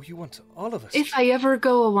Oh, you want all of us? if I ever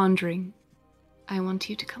go a-wandering, I want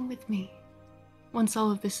you to come with me once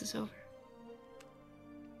all of this is over.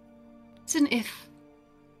 It's an if.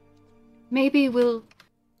 Maybe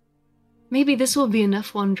this will be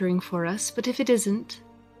enough wandering for us, but if it isn't,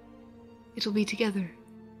 it'll be together.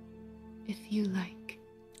 If you like.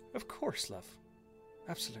 Of course, love.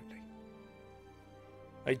 Absolutely.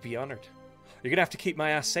 I'd be honored. You're gonna have to keep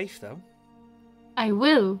my ass safe, though. I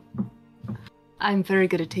will. I'm very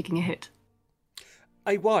good at taking a hit.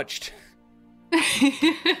 I watched.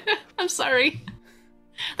 I'm sorry.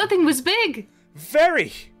 That thing was big.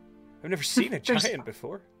 Very! I've never seen a There's- giant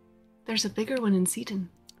before. There's a bigger one in Seaton.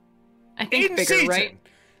 I think In bigger, Seaton! right?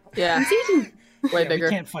 Yeah, Seaton. way We bigger.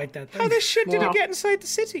 can't fight that thing. How the shit did Well- it get inside the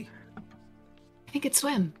city? I think it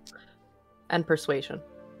swam. And persuasion.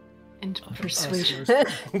 And persuasion.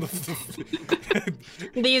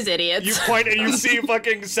 These idiots. You point and you see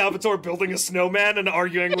fucking Salvatore building a snowman and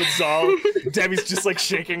arguing with Zal. Debbie's just like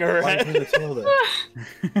shaking her Why are you head. putting the tail there?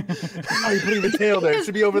 Why are you putting the tail there? It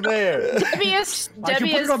should be over there. Debbie is I can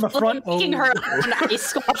put it on the front. making her own ice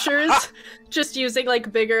sculptures, just using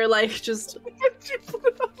like bigger, like just.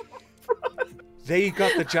 They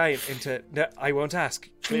got the giant into. No, I won't ask.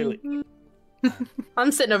 Clearly.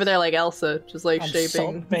 I'm sitting over there like Elsa, just like I'm shaping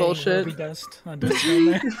salt baying bullshit. ruby dust. I don't know,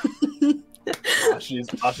 man.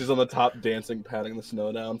 Ashi's on the top dancing, patting the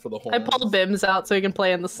snow down for the horns. I pulled Bims out so he can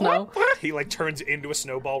play in the snow. He like turns into a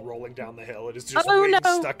snowball rolling down the hill. It is just Oh, wings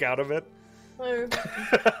no. stuck out of it. Oh. He's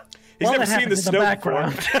Well, never that seen the happens in the snow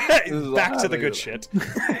background. before. Back to the good happening.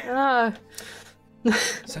 shit. Ah.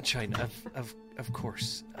 Sunshine, of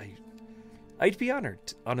course, I'd be honored.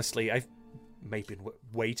 Honestly, I've maybe been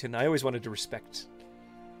waiting. I always wanted to respect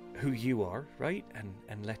who you are, right,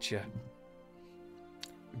 and let you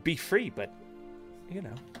be free. But you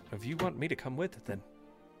know, if you want me to come with, then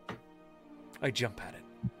I jump at it.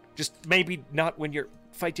 Just maybe not when you're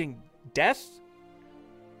fighting death.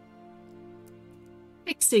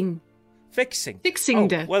 Fixing. Fixing. Fixing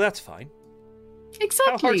death. Well, that's fine. How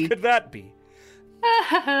Exactly. hard could that be?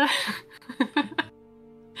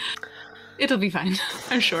 It'll be fine,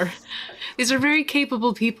 I'm sure. These are very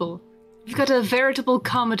capable people. We've got a veritable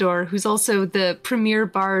Commodore who's also the premier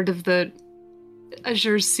bard of the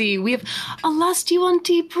Azure Sea. We have a lost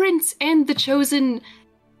Yuan-Ti prince and the chosen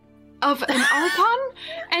of an Archon,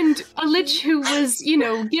 and a lich who was,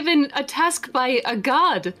 given a task by a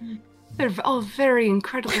god. They're all very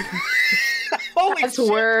incredible. Holy As shit!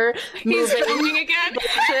 we're He's moving filming again.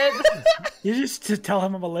 shit. You just to tell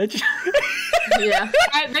him I'm a lich. Yeah.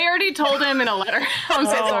 They already told him in a letter. I'm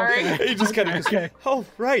so Oh, sorry. okay. He just kind of Okay. goes, oh,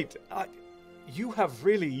 right. You have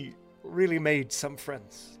really, really made some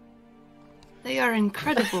friends. They are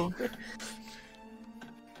incredible.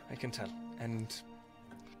 I can tell. And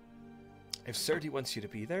if Serdi wants you to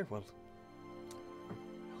be there, well,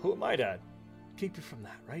 who am I to keep you from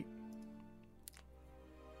that, right?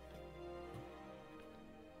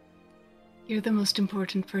 You're the most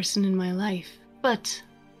important person in my life. But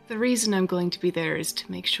the reason I'm going to be there is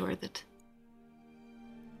to make sure that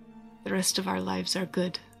the rest of our lives are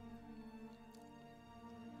good.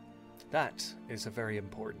 That is a very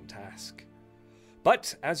important task.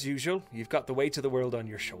 But, as usual, you've got the weight of the world on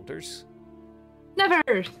your shoulders. Never!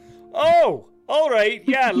 Oh! Alright,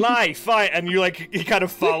 yeah, lie, fine. And you, he kind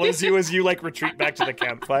of follows you as you, retreat back to the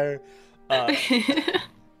campfire.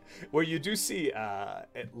 Where you do see,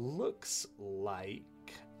 it looks like,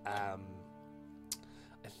 I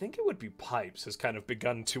think it would be Pipes, has kind of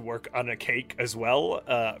begun to work on a cake as well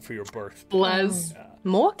for your birth. Bless.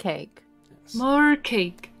 More cake. More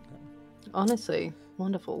cake. Honestly,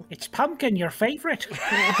 wonderful. It's pumpkin, your favorite. Boys,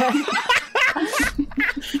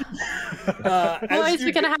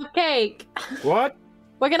 we're gonna have cake. What?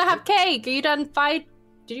 We're gonna have cake. Are you done fight?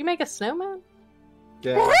 Did you make a snowman?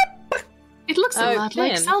 Yeah. It looks a Oh, lot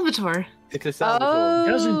like Tim. Salvatore. It's a Salvatore. Oh,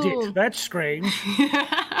 Doesn't it? That's strange.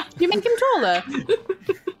 You make him taller.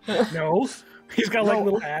 No. He's got like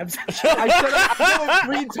little abs. I said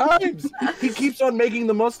it 3 times. He keeps on making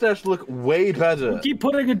the mustache look way better. Keep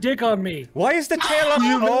putting a dick on me. Why is the tail up?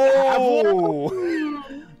 Oh!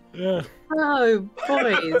 Oh,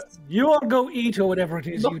 boys, You all go eat or whatever it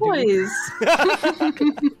is you do. boys.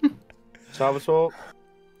 Salvatore,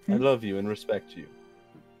 I love you and respect you.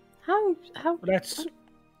 How? That's...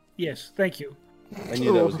 Yes, thank you. I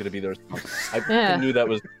knew that was going to be the response. I Yeah. knew that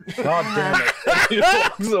was. God damn it! He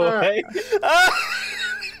walks away.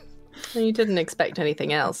 You didn't expect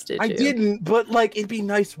anything else, did you? I didn't, but like it'd be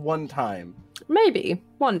nice one time. Maybe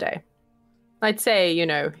one day. I'd say, in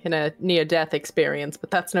a near-death experience,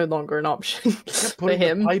 but that's no longer an option for Putting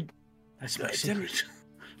him. the pipe. That's my secret.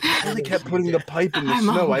 He really kept putting the pipe in the I'm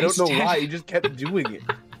snow. I don't know almost dead. why. He just kept doing it.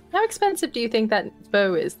 How expensive do you think that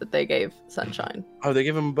bow is that they gave Sunshine? Oh, they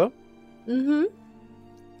give him a bow. Mm-hmm.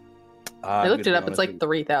 I I'm looked it gonna up. be It's honest like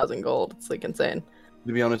 3,000 gold. It's like insane.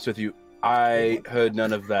 To be honest with you, I heard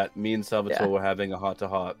none of that. Me and Salvatore Yeah. were having a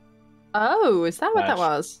heart-to-heart Oh, is that what that Match.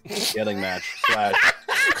 was? yelling match.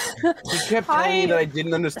 He kept telling me that I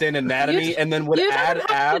didn't understand anatomy, and then would You add don't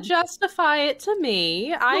have abs. to justify it to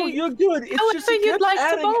me. No, you're good. It's would just think he you'd kept like to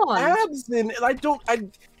adding bond. abs in, and I don't.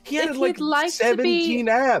 He If had like you'd like to 17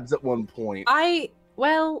 abs at one point,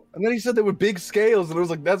 well, and then he said they were big scales, and I was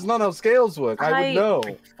like, "That's not how scales work." I would know.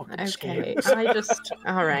 Fucking okay. scared. I just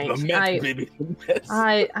all right. The mess, baby. The mess.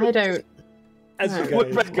 I don't. As you Alright.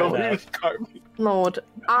 guys Put back over head out. his carpet. Lord,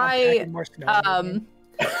 I'm more snow.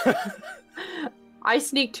 I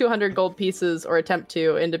sneak 200 gold pieces or attempt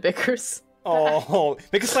to into Bickers. Oh,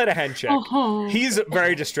 make a sleight of hand check. Oh. He's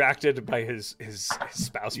very distracted by his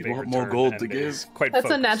spouse You being want more returned gold and to give? is Quite That's a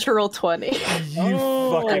focused. natural 20. You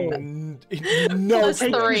Oh. fucking no. Plus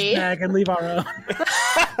Take his 3. bag and leave our own.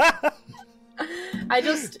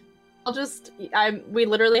 We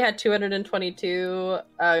literally had 222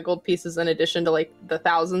 gold pieces in addition to like the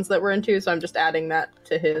thousands that we're into, so I'm just adding that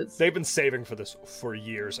to his. They've been saving for this for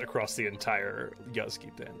years across the entire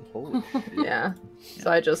Yazgi Den. Holy shit. Yeah. So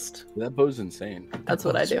That bow's insane. that's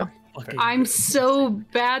what I do. Fucking- I'm so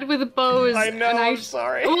bad with bows. I know. And I'm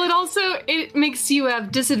sorry. Well, it makes you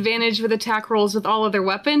have disadvantage with attack rolls with all other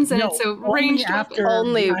weapons, and No, it's a only ranged after weapon.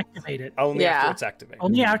 Only- you activate it. Only Yeah. after it's activated.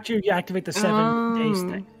 Only after you activate the 7 days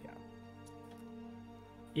thing.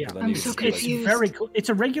 Yeah. Then I'm you so just, like, confused. Very cool. It's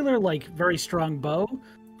a regular, like, very strong bow,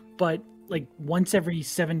 but like once every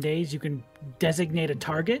 7 days, you can designate a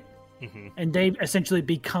target, hmm and they essentially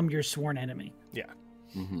become your sworn enemy. Mhm.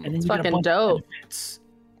 And then you Fucking get a bunch dope. of benefits.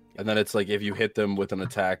 And then it's like if you hit them with an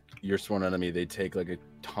attack, your sworn enemy, they take like a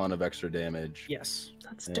ton of extra damage. Yes.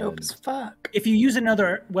 That's dope as fuck. If you use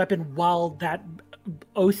another weapon while that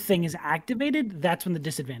oath thing is activated, that's when the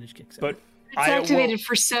disadvantage kicks in. But It's I activated will,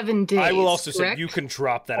 for 7 days. I will also say correct? you can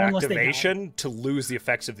drop that Unless they die. activation to lose the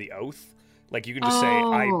effects of the oath. Like you can just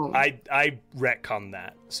Oh. say I retcon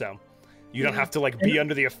that. So you don't have to like be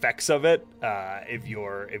under the effects of it if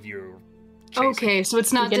you're chasing. Okay, so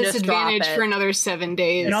it's not You can just drop disadvantage it. for another 7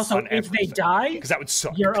 days. And also, on if they everything. die, Because that would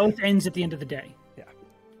suck. your oath ends at the end of the day. Yeah.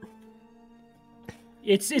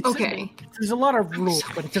 It's Okay. There's a lot of rules,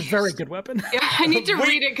 but it's a very good weapon. Yeah, I need to Wait.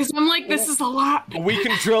 read it because I'm like, this is a lot. We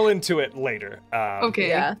can drill into it later. Okay.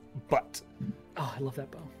 Yeah. But Oh, I love that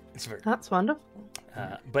bow. it's very. That's wonderful.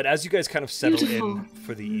 But as you guys kind of settle Beautiful. in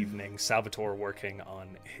for the evening, Salvatore working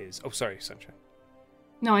on his. Oh, sorry, Sunshine.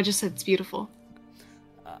 No, I just said it's beautiful.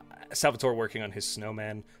 Salvatore working on his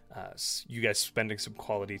snowman. You guys spending some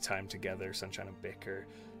quality time together. Sunshine and Bicker.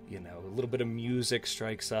 You know, a little bit of music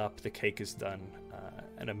strikes up. The cake is done,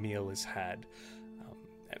 and a meal is had.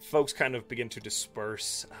 And folks kind of begin to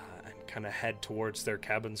disperse and kind of head towards their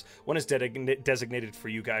cabins. One is designated for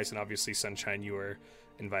you guys, and obviously, Sunshine, you were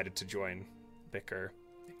invited to join Bicker.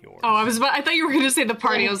 Yours. Oh, I thought you were going to say the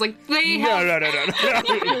party. I was like, they have.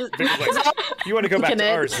 No. Bicker's like, you want to go back to Can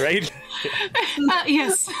it? ours, right?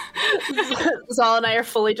 Yes. Zal and I are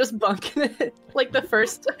fully just bunking it. Like the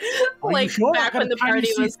first, Are like you sure? back I when the got a party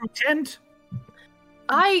tiny was. see-through tent.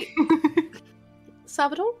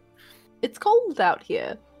 Salvador, it's cold out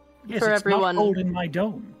here. Yes, For it's everyone. not cold in my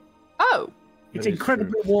dome. Oh, It's That is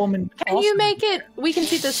incredibly warm and. can you awesome. make it? We can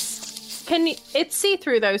see this. Can you, it's see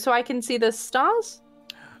through though, so I can see the stars.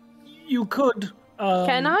 You could.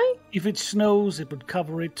 Can I? If it snows, it would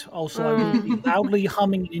cover it. Also, I will be loudly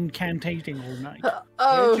humming and incantating all night.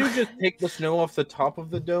 Oh, Can't you just take the snow off the top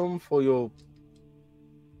of the dome for your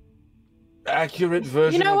accurate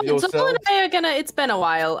version you know of what? Zola yourself? and I are gonna. It's been a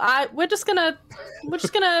while. We're just gonna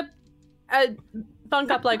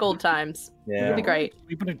bunk up like old times. It'll be great.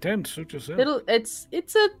 Sleep in a tent, suit yourself.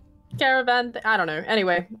 It's a caravan. I don't know.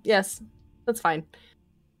 Anyway, yes, that's fine.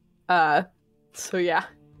 So yeah.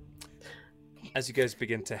 As you guys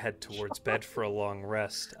begin to head towards bed for a long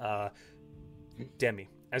rest, Demi,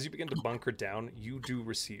 as you begin to bunker down, you do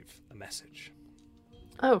receive a message.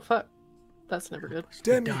 Oh fuck, that's never good.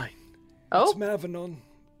 Demi, Oh, it's Mavanon.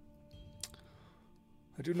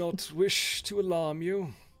 I do not wish to alarm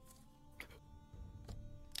you.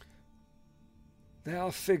 There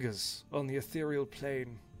are figures on the ethereal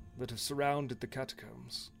plane that have surrounded the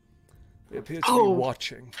catacombs. They appear to be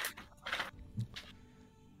watching.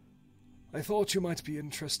 I thought you might be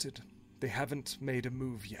interested. They haven't made a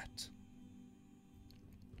move yet.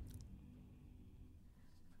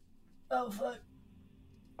 oh fuck.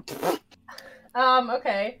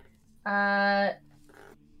 Okay.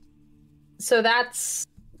 So that's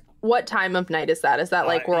what time of night is that? Is that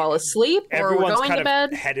like we're all asleep or we're Everyone's going kind to of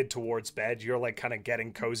bed? headed towards bed. You're like kind of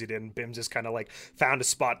getting cozied in. Bims just kind of like found a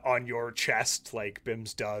spot on your chest, like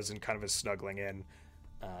Bims does, and kind of is snuggling in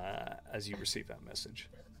as you receive that message.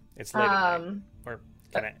 It's late at night, or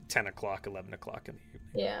kind of 10 o'clock, 11 o'clock in the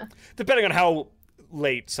evening. Yeah. Depending on how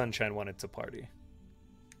late Sunshine wanted to party.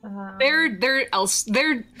 They're busy.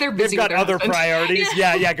 They've got with their other husband. priorities.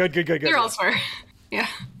 Yeah, good. They're elsewhere. Yeah.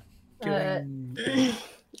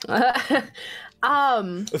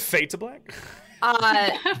 Fade to black?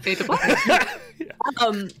 Fade to black.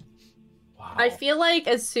 I feel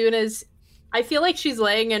like she's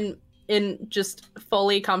laying in just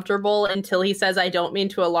fully comfortable until he says, I don't mean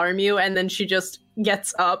to alarm you, and then she just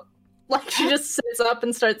gets up. Like, she just sits up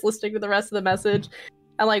and starts listening to the rest of the message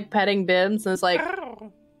and, like, petting Bims, and is like,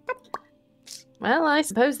 well, I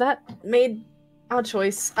suppose that made our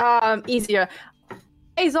choice easier.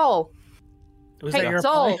 Hey, Zol. Was Hey, that your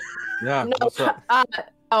Zol. reply? Yeah, No, what's up?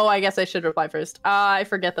 oh, I guess I should reply first. I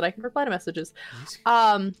forget that I can reply to messages.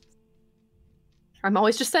 I'm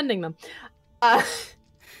always just sending them.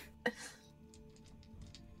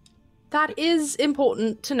 That is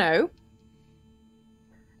important to know.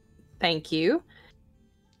 Thank you.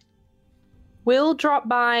 We'll drop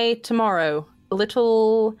by tomorrow. A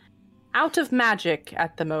little out of magic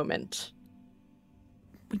at the moment.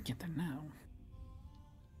 We get there now.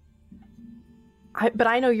 But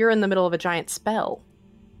I know you're in the middle of a giant spell.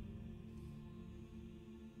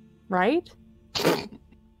 Right?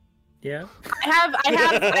 Yeah. I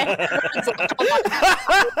have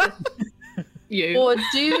You. Or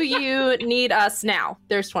do you need us now?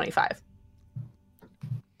 There's 25.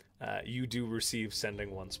 You do receive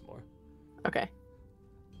sending once more. Okay.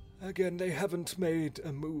 Again, they haven't made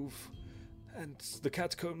a move, and the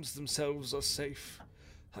catacombs themselves are safe.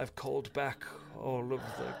 I've called back all of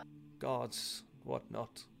the guards,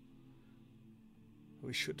 whatnot.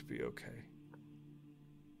 We should be okay.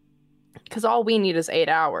 Because all we need is 8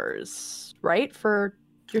 hours, right? For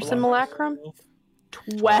your simulacrum?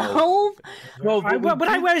 12? Well, But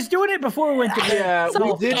I was doing it before we went to bed. yeah,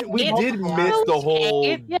 So we did miss the whole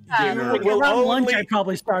Yeah. dinner. Like Well, around lunch, only- I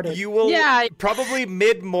probably started. You will Yeah. probably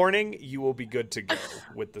mid-morning. You will be good to go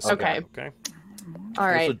with the spell. Okay. Okay. All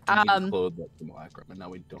right. Clothed that simulacrum, and now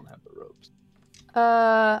we don't have the ropes.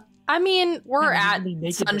 I mean, we're I'm at really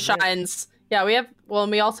naked and Sunshine's. Yeah, we have. Well,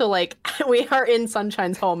 and we also like we are in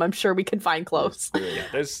Sunshine's home. I'm sure we can find clothes. Yeah,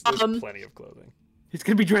 there's plenty of clothing. He's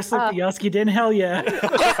gonna be dressed like the Yoski Den. Hell yeah!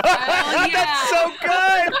 That's so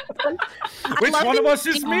good. Which love one of that us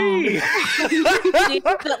is me?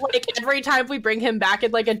 that like every time we bring him back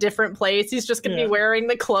in like a different place, he's just gonna be wearing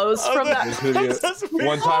the clothes from that.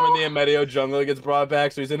 One time in the Amedio jungle, he gets brought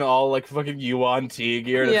back, so he's in all like fucking Yuan tea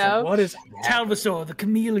gear. And Yeah. it's like, what is? Talvasaur, the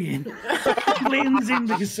chameleon, blends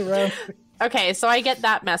into his surroundings. Okay, so I get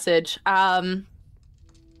that message.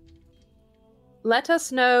 Let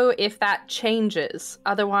us know if that changes.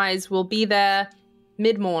 Otherwise, we'll be there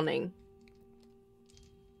mid-morning.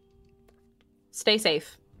 Stay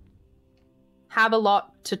safe. Have a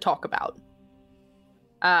lot to talk about.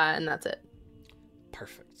 And that's it.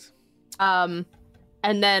 Perfect. And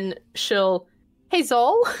then she'll, hey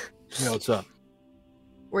Zol, Yeah, what's up?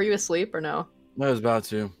 were you asleep or no? I was about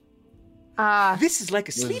to. This is like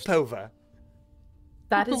a sleepover.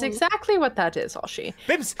 That is exactly what that is, Oshi.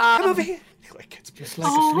 Bibbs, come over here. Like, it's Just like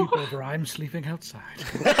a sleepover, I'm sleeping outside.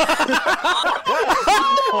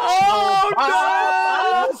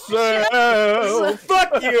 Oh,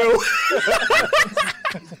 fuck you!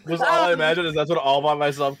 Just all I imagine is that's what all by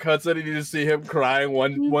myself cuts in, and you just see him crying.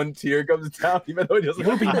 One tear comes down, even though he doesn't.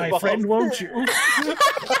 You'll be have my balls. friend, won't you?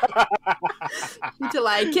 Until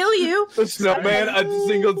I kill you. The snowman, a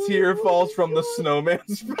single tear falls from the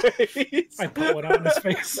snowman's face. I put one out in his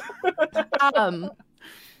face.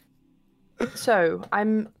 So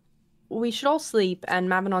we should all sleep, and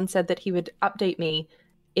Mavanon said that he would update me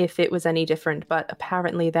if it was any different, but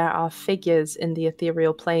apparently there are figures in the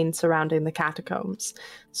ethereal plane surrounding the catacombs.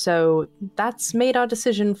 So that's made our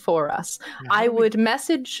decision for us. I would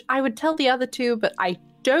tell the other two, but I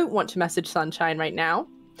don't want to message Sunshine right now.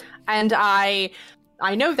 And I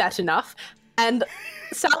know that enough. And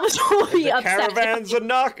Salvatore will be upset. Caravan's a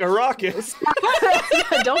rocket.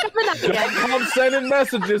 Don't come in again. I'm sending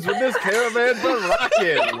messages with this caravan a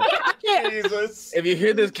rockin'. Jesus. If you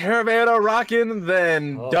hear this caravan a rockin',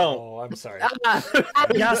 then don't. Oh, I'm sorry.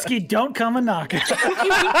 Yaski, don't come a knocking. There are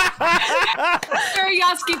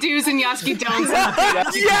Yaski do's and Yaski don'ts.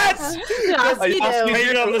 Yes! Yaski do.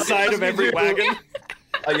 Painted on the side of every wagon.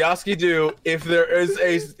 A Yaski do, if there is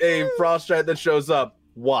a Frostrat that shows up,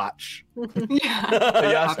 watch. Yeah. A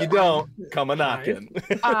Yaski don't, come a knockin'.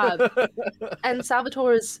 And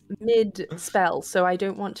Salvatore's mid-spell, so I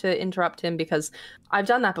don't want to interrupt him because I've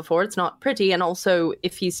done that before. It's not pretty, and also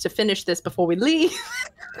if he's to finish this before we leave,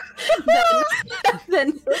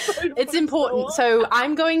 then it's important. So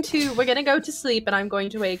we're going to go to sleep, and I'm going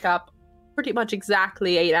to wake up pretty much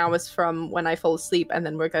exactly 8 hours from when I fall asleep, and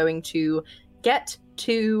then we're going to get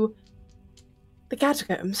to the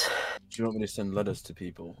catacombs. Do you want me to send letters to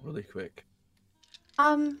people really quick?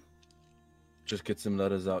 Just get some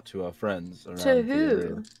letters out to our friends around To the who?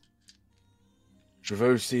 area.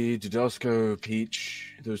 Dravosi, Dudosco,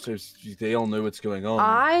 Peach. Those they all know what's going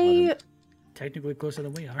on. Technically closer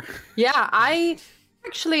than we are. I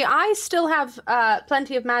still have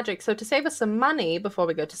plenty of magic, so to save us some money before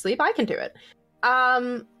we go to sleep, I can do it.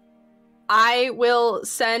 I will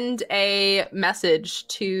send a message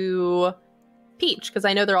to Peach, because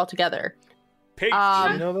I know they're all together. Peach.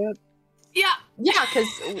 You know that? Yeah. Yeah, because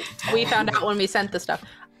we found out when we sent the stuff.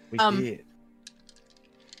 We did.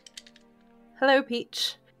 Hello,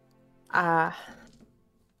 Peach.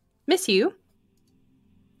 Miss you.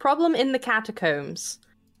 Problem in the catacombs.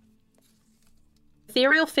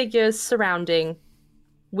 Ethereal figures surrounding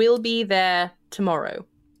will be there tomorrow.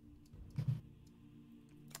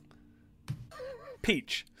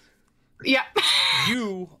 Peach, Yeah.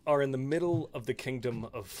 you are in the middle of the kingdom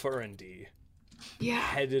of Furendi, Yeah.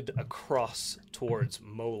 headed across towards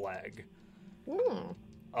Molag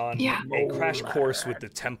on Yeah. a crash course with the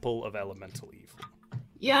Temple of Elemental Evil.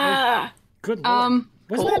 Yeah. Good lord.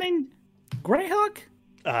 Was cool. that in Greyhawk?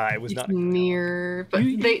 It was It's not. near, but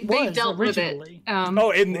they was dealt with it. originally.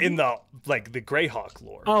 Oh, in the the Greyhawk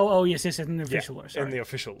lore. Oh, yes, in the official lore. in Sorry. the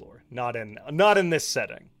official lore, not in this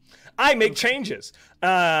setting. I make changes.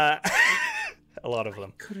 A lot of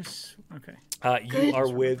them. Okay. You are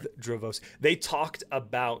with Dravos. They talked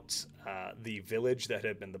about the village that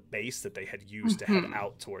had been the base that they had used to head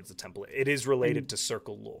out towards the temple. It is related to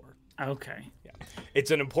Circle lore. Okay. Yeah, it's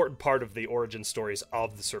an important part of the origin stories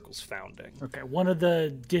of the Circle's founding. Okay. One of the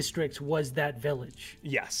districts was that village.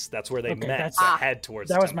 Yes, that's where they Okay, met that's- to head towards.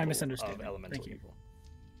 that the was my Temple misunderstanding. Of Elemental Thank you.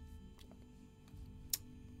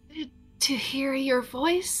 Evil. To hear your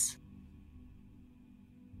voice?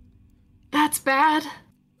 That's bad.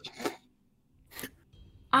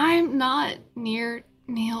 I'm not near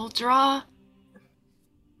Neildra.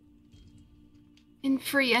 In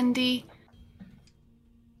Friendi.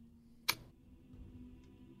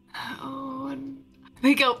 Oh,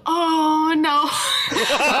 they go, oh no.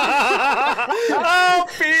 Oh,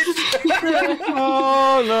 Peach!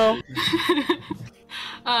 Oh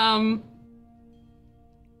no.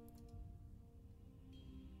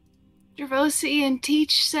 Dravosi and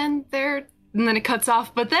Teach send their, and then it cuts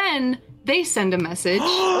off, but then they send a message.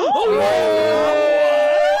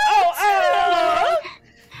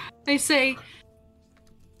 They say,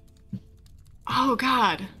 oh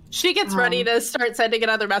god. She gets ready to start sending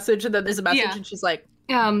another message, and then there's a message, Yeah. and she's like,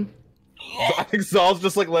 Exhaust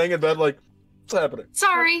just like laying in bed, like, what's happening?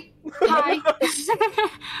 Sorry. Hi.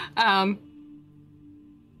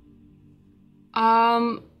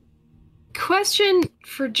 Question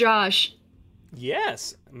for Josh.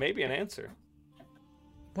 Yes, maybe an answer.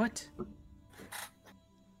 What? I'll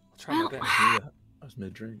try my best. Yeah, I was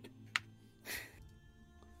mid-drink.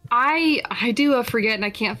 I do forget, and I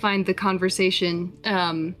can't find the conversation.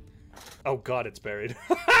 Oh God, it's buried.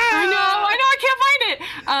 I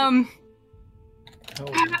can't find it.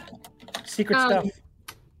 Secret stuff.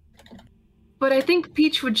 But I think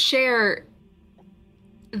Peach would share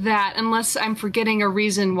that, unless I'm forgetting a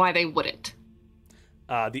reason why they wouldn't.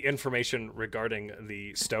 The information regarding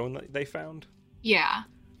the stone that they found. Yeah.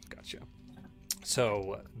 Gotcha.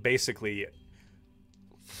 So basically,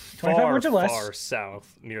 25 words or less. far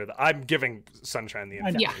south near the. I'm giving Sunshine the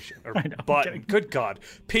I know. information. I know, I'm But kidding. good God,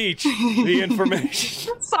 Peach, the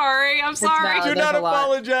information. I'm sorry. valid. Do there's not a lot.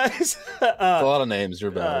 apologize. a lot of names.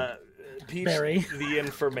 You're bad. Peach, Very. the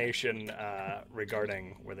information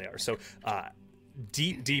regarding where they are. So,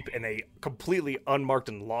 deep in a completely unmarked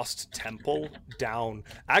and lost temple down,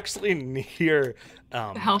 actually near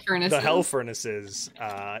The Hell Furnaces. The Hell Furnaces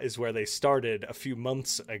is where they started a few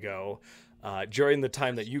months ago. During the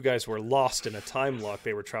time that you guys were lost in a time lock,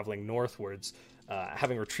 they were traveling northwards,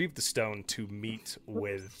 having retrieved the stone to meet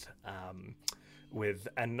with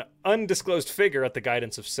an undisclosed figure at the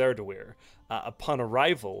guidance of Serdawir. Upon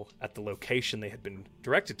arrival at the location they had been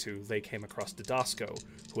directed to, they came across Didasco,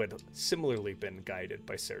 who had similarly been guided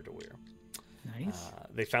by Serdawir. Nice.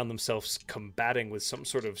 They found themselves combating with some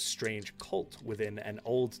sort of strange cult within an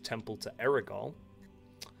old temple to Erigal,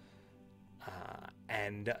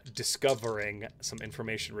 and discovering some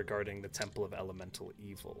information regarding the Temple of Elemental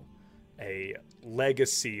Evil, a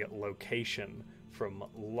legacy location from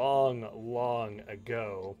long, long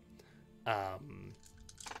ago,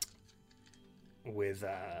 with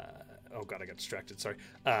oh God, I got distracted, sorry,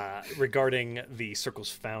 regarding the Circle's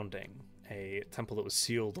founding, a temple that was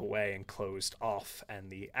sealed away and closed off, and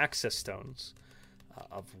the access stones,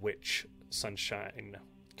 of which Sunshine,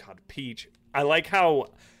 God, Peach, I like how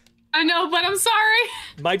I know, but I'm sorry.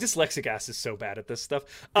 my dyslexic ass is so bad at this stuff.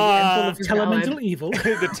 Temple of valid. Telemental Evil.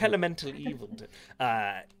 The Telemental Evil.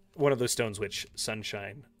 One of those stones which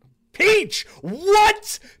Sunshine... Peach!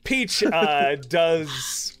 What? Peach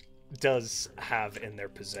does have in their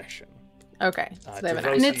possession. Okay. So they have an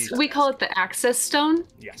Devosi- axe. And we call it the access stone.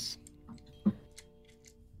 Yes.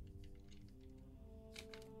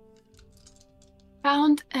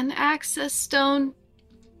 Found an access stone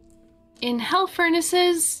in Hell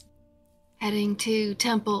Furnaces. Heading to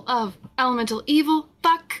Temple of Elemental Evil.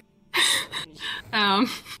 Fuck.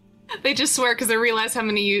 They just swear because they realize how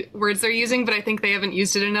many words they're using, but I think they haven't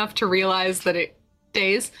used it enough to realize that it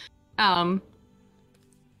stays.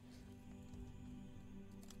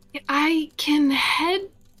 I can head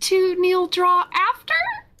to Neil Draw after.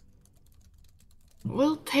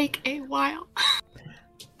 Will take a while.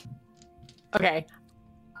 Okay.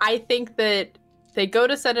 I think that they go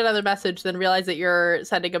to send another message, then realize that you're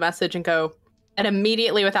sending a message and go, and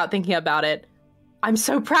immediately without thinking about it, I'm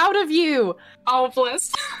so proud of you. Oh,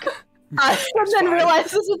 bless. And then fine. realize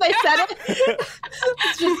this is what they said it.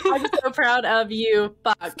 It's just, I'm so proud of you.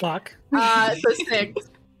 Fuck. Fuck. So sick.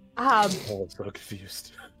 Oh, I'm so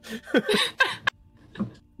confused.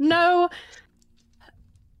 No.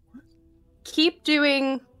 Keep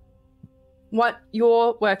doing what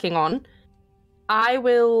you're working on.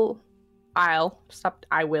 Fuck.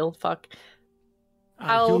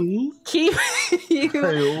 I'll You? keep you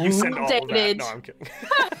You send all of that. updated. No, I'm kidding.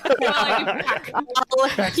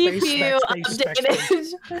 I'll keep you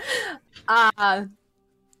backspace. updated.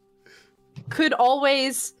 Could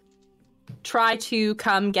always try to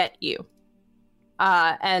come get you.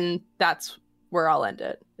 And that's where I'll end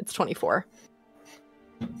it. It's 24.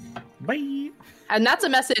 Bye. And that's a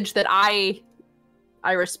message that I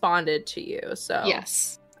responded to you. So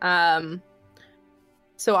Yes.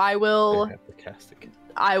 So I will Fantastic.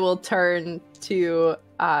 turn to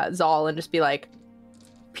Zal and just be like,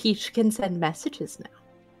 Peach can send messages now.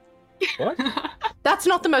 What? That's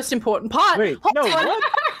not the most important part. Wait, Hold no, on. what?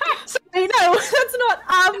 Sorry, no, that's not.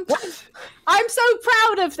 I'm so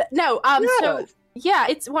proud of no. So yeah,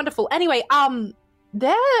 it's wonderful. Anyway,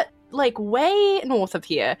 they're like way north of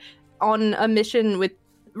here on a mission with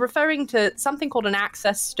referring to something called an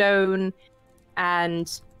access stone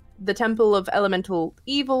and the Temple of Elemental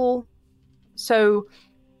Evil. So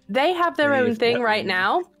they have their own Leave thing that right ring.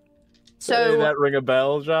 now. Did So that ring a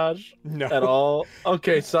bell, Josh? No. At all?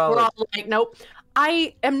 Okay, we're solid. all like, nope.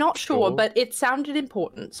 I am not sure, Cool. but it sounded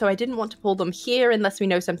important, so I didn't want to pull them here unless we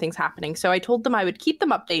know something's happening. So I told them I would keep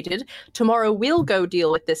them updated. Tomorrow we'll go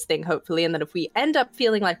deal with this thing, hopefully, and then if we end up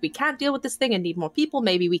feeling like we can't deal with this thing and need more people,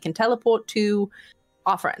 maybe we can teleport to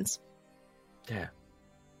our friends. Yeah.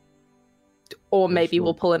 Or maybe Sure.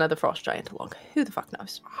 we'll pull another frost giant along. Who the fuck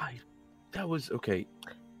knows? That was okay.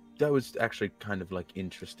 That was actually kind of like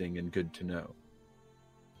interesting and good to know.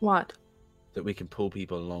 What? that we can pull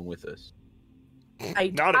people along with us.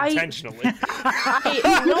 Not intentionally.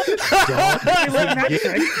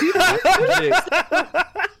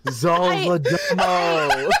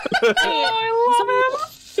 Zolvadomo.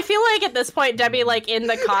 I feel like at this point, Debbie, like in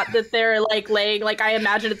the cot that they're like laying, like I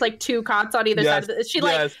imagine it's like two cots on either side of it.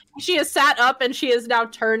 She has sat up and she is now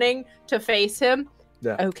turning to face him.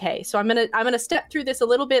 Yeah. Okay, so I'm gonna step through this a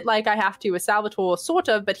little bit like I have to with Salvatore, sort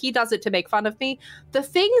of, but he does it to make fun of me. The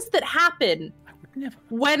things that happen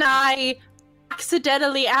when I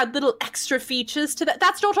accidentally add little extra features to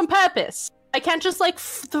that's not on purpose. I can't just like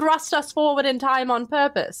thrust us forward in time on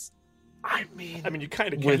purpose. I mean, you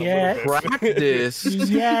kind of can with a little bit.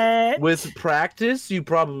 practice. With practice, you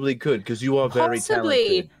probably could, because you are very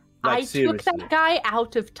talented. Like, I took that guy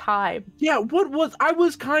out of time. Yeah, I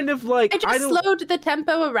was kind of like... I just slowed the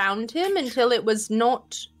tempo around him until it was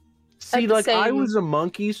not... See, like, I was a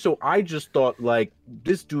monkey, so I just thought, like,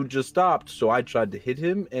 this dude just stopped, so I tried to hit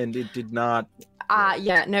him, and it did not...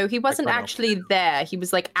 Yeah, no, he wasn't actually there. He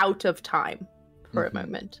was, like, out of time for a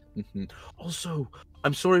moment. Also,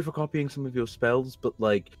 I'm sorry for copying some of your spells, but,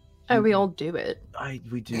 like... Oh, we all do it.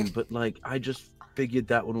 We do, but, like, I just figured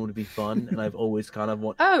that one would be fun, and I've always kind of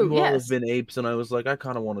wanted... Oh, you yes. all have been apes, and I was like, I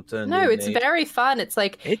kind of want to turn No, into it's an ape. very fun. It's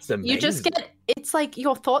like... It's amazing. You just get... It's like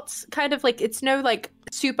your thoughts kind of like... It's no, like,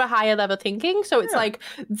 super higher level thinking, so it's, like,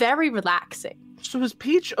 very relaxing. So is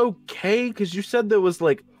Peach okay? Because you said there was,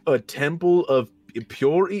 like, a temple of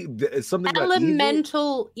pure... something about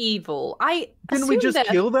Elemental evil. Didn't we just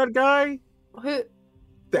kill that guy? Who...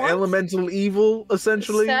 The What? elemental evil,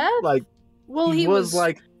 essentially? Seth? Like, Well, he was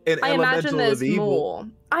like an I imagine elemental there's of evil.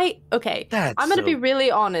 more. Okay, That's I'm gonna be really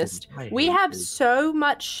honest. I We hate have this. so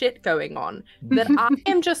much shit going on that I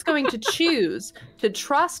am just going to choose to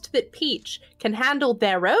trust that Peach can handle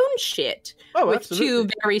their own shit with absolutely. two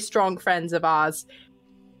very strong friends of ours.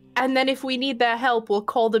 And then if we need their help, we'll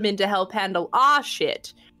call them in to help handle our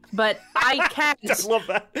shit. But I can't I love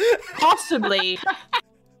that. possibly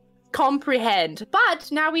comprehend. But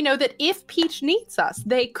now we know that if Peach needs us,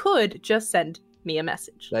 they could just send me a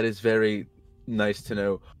message. That is very nice to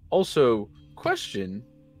know. Also, question: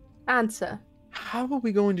 Answer. how are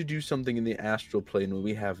we going to do something in the astral plane when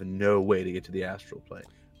we have no way to get to the astral plane?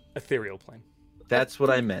 Ethereal plane. That's what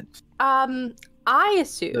I meant. I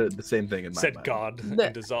assume. The same thing in my Said mind. God The-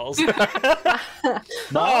 and dissolves.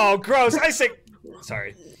 Oh, gross. I say...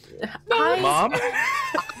 Sorry. Mom?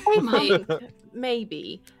 I think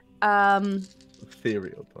maybe.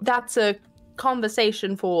 Ethereal plane. That's a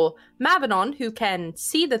conversation for Mavinon, who can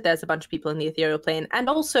see that there's a bunch of people in the ethereal plane, and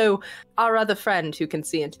also our other friend who can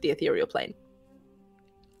see into the ethereal plane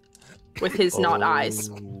with his not eyes.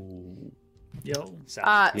 Yo,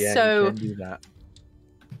 Sad. Yeah, So you can do that.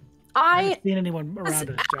 I I, haven't seen anyone around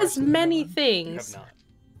us. as Josh, many You have things, not.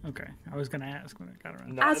 Okay, I was gonna ask when I got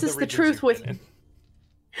around. Not as in is the regions truth you've with, been in.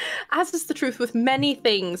 as is the truth with many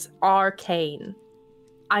things arcane.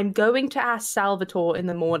 I'm going to ask Salvatore in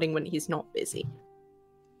the morning when he's not busy.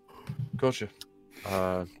 Gotcha.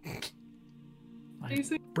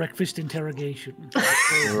 Breakfast interrogation.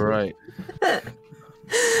 Right.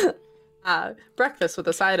 Breakfast with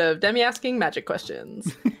a side of Demi asking magic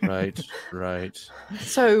questions. Right.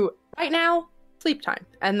 So right now, sleep time.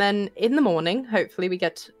 And then in the morning, hopefully we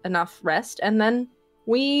get enough rest, and then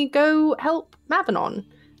we go help Mavinon.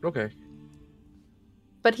 Okay.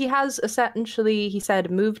 But he has essentially, he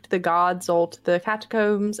said, moved the guards all to the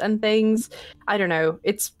catacombs and things. I don't know.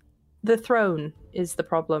 It's the throne is the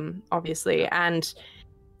problem, obviously. And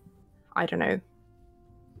I don't know.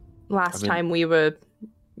 Last time we were,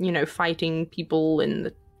 fighting people in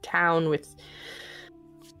the town with...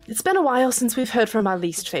 It's been a while since we've heard from our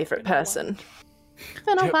least favorite person. It's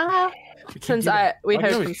been a while since we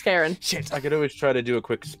heard from Scarin. Shit. I could always try to do a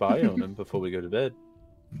quick spy on him before we go to bed.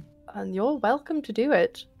 And you're welcome to do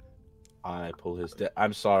it. I pull his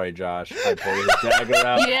I'm sorry, Josh. I pull his dagger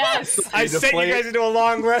out. Yes. I sent you guys into a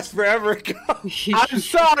long rest forever ago. I'm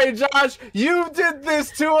sorry, Josh. You did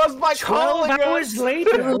this to us by 12 calling hours us.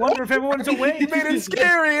 later. I wonder if everyone's You awake. made it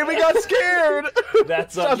scary, and we got scared.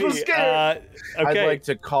 That's Josh on me. was scared. Okay. I'd like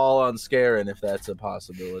to call on Scarin if that's a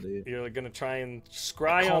possibility. You're gonna try and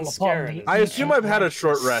scry Call on upon Scarin. me. I assume I've had a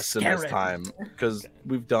short rest in this Scarin. time because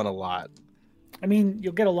we've done a lot. I mean,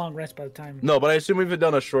 you'll get a long rest by the time. No, but I assume we've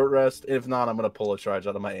done a short rest. If not, I'm gonna pull a charge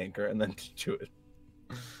out of my anchor and then do it.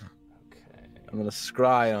 Okay. I'm gonna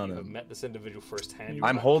scry on You him. met this individual firsthand.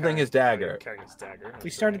 I'm You're holding his dagger. Carrying his dagger. We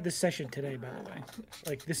started this session today, by the way.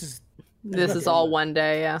 Like, this is... This is all one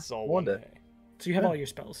day, yeah. It's all One one day. day. So you have all your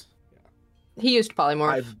spells. He used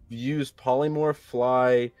polymorph. I've used polymorph,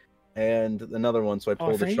 fly, and another one, so I Oh,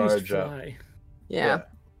 pulled I the used charge out. fly. Yeah.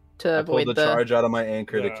 to I pulled avoid the the. charge out of my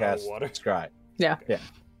anchor to The cast water? Scry. Yeah,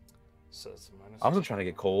 So it's a minus. I wasn't trying to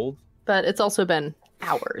get cold. but it's also been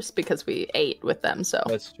hours because we ate with them. So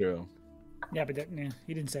That's true. Yeah, but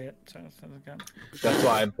he didn't say it. So okay. That's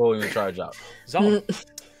why I'm pulling the charge out. Zal,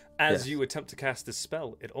 as Yes. you attempt to cast this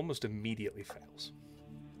spell, it almost immediately fails.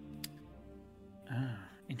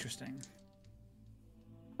 Interesting.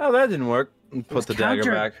 Oh, that didn't work. Put was the dagger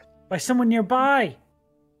countered. back. By someone nearby.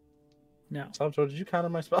 No. Salvatore, did you counter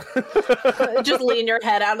my spell? just lean your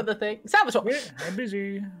head out of the thing. Salvatore, I'm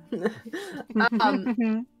busy.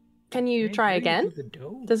 can you try again?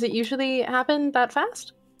 Does it usually happen that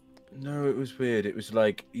fast? No, it was weird. It was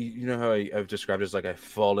like you know how I've described it as like I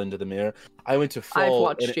fall into the mirror. I went to fall. I've and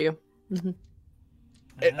watched you.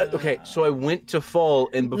 Okay, so I went to fall,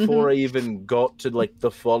 and before I even got to like the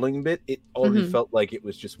falling bit, it already felt like it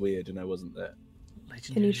was just weird, and I wasn't there.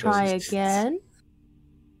 Can you try again?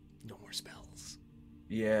 No more spells.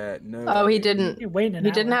 Yeah, no. Oh, he didn't. You're waiting an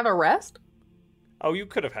He didn't hour. have a rest. Oh, you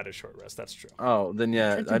could have had a short rest. That's true. Oh, then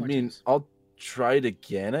yeah. Tried too I much mean, of this. I'll try it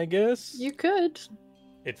again, I guess. You could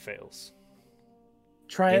It fails.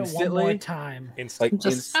 Try it one Instantly? more time. Instantly. Like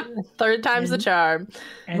just third time's the charm.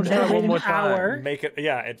 And We'll try then it one wait more an time. hour. Make it.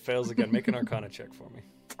 Yeah, it fails again. Make an Arcana check for me.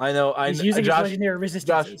 I know. I He's know. using his Josh. legendary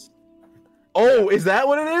resistances. Oh, is that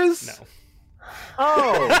what it is? No.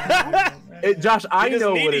 Oh, Josh, I He doesn't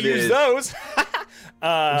know need what to it use is. those.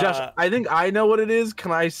 Josh, I think I know what it is.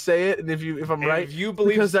 Can I say it? And if I'm right, if you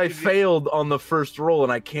believe because I failed on the first roll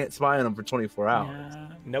and I can't spy on him for 24 hours. Yeah.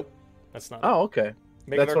 Nope, that's not. Oh, okay.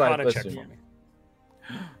 Make that's an what I Arcana check assumed. for me.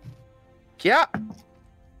 Yeah.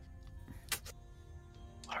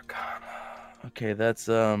 Arcana. Okay, that's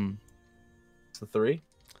it's the 3.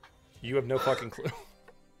 You have no fucking clue.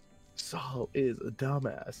 Saul is a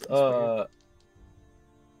dumbass.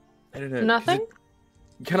 I don't know. Nothing?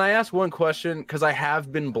 Can I ask one question? Because I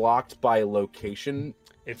have been blocked by location.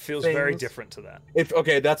 It feels very Things. different to that. If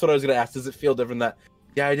okay, that's what I was gonna ask. Does it feel different? That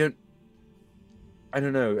yeah, I don't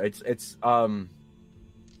know. It's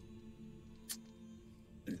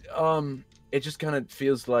it just kind of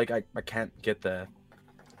feels like I can't get there.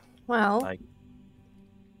 Well, Like-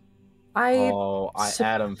 I sup-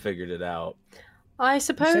 Adam figured it out. I You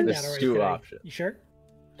said suppose. that There's already, 2 Philly. options. You sure?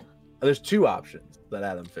 There's 2 options that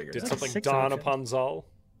Adam figured Did out. something six dawn options. upon Zal?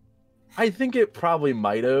 I think it probably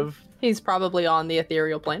might have. He's probably on the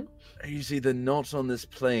ethereal plane. He's either not on this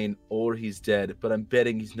plane or he's dead, but I'm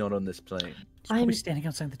betting he's not on this plane. He's probably I'm- standing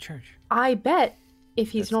outside the church. I bet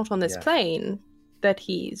if he's That's- not on this yeah. plane, that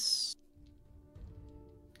he's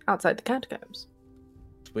outside the catacombs.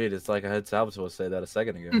 It's weird. It's like I heard Salvatore say that a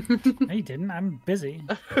second ago. No, you didn't. I'm busy.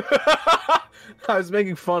 I was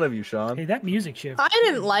making fun of you, Sean. Hey, that music shift I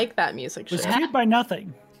didn't like that music was shit. cued by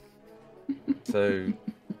nothing. So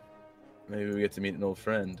maybe we get to meet an old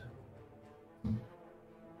friend.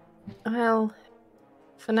 Well,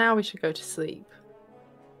 for now we should go to sleep.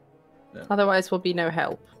 Yeah. Otherwise, we'll be no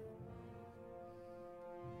help.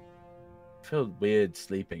 I feel weird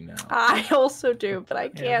sleeping now. I also do, but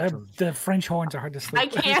I Yeah, can't. the French horns are hard to sleep. I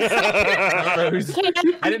with.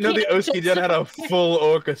 can't. I didn't know the Oski Den had a full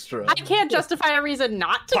orchestra. I can't justify a reason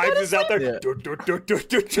not to go Pipes to is out there. Yeah.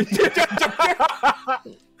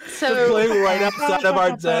 So Playing right outside of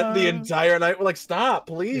our tent the entire night. We're like, stop,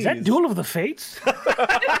 please. Is that Duel of the Fates?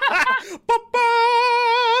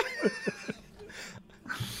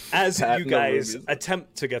 As Pat you in the guys movies.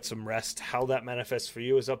 attempt to get some rest, how that manifests for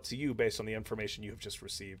you is up to you based on the information you have just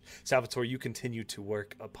received. Salvatore, you continue to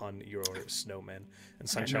work upon your snowman. And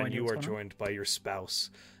Sunshine, idea you what's are going on. joined by your spouse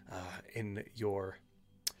in your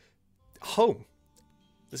home.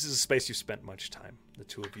 This is a space you've spent much time. The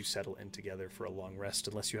two of you settle in together for a long rest,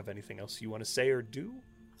 unless you have anything else you want to say or do.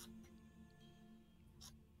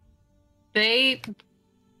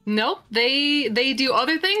 Nope. They do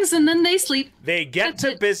other things and then they sleep. They get That's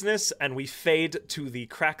to it. business, and we fade to the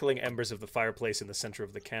crackling embers of the fireplace in the center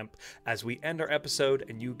of the camp as we end our episode,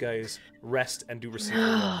 and you guys rest and do receive a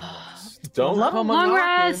long rest. Don't Level- come a Long knocking.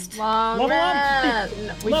 rest. long Level up. rest.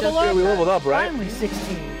 No, we Level just up. Yeah, we leveled up, right? Finally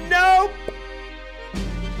 16. Nope!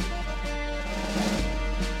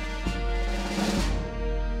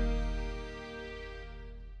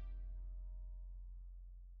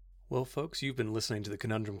 Well, folks, you've been listening to the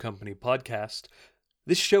Conundrum Company podcast.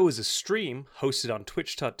 This show is a stream hosted on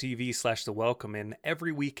twitch.tv/The Welcome In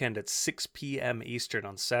every weekend at 6 p.m. Eastern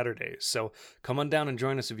on Saturdays, so come on down and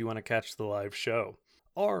join us if you want to catch the live show.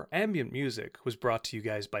 Our ambient music was brought to you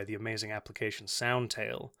guys by the amazing application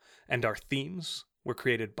Soundtail, and our themes were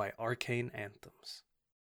created by Arcane Anthems.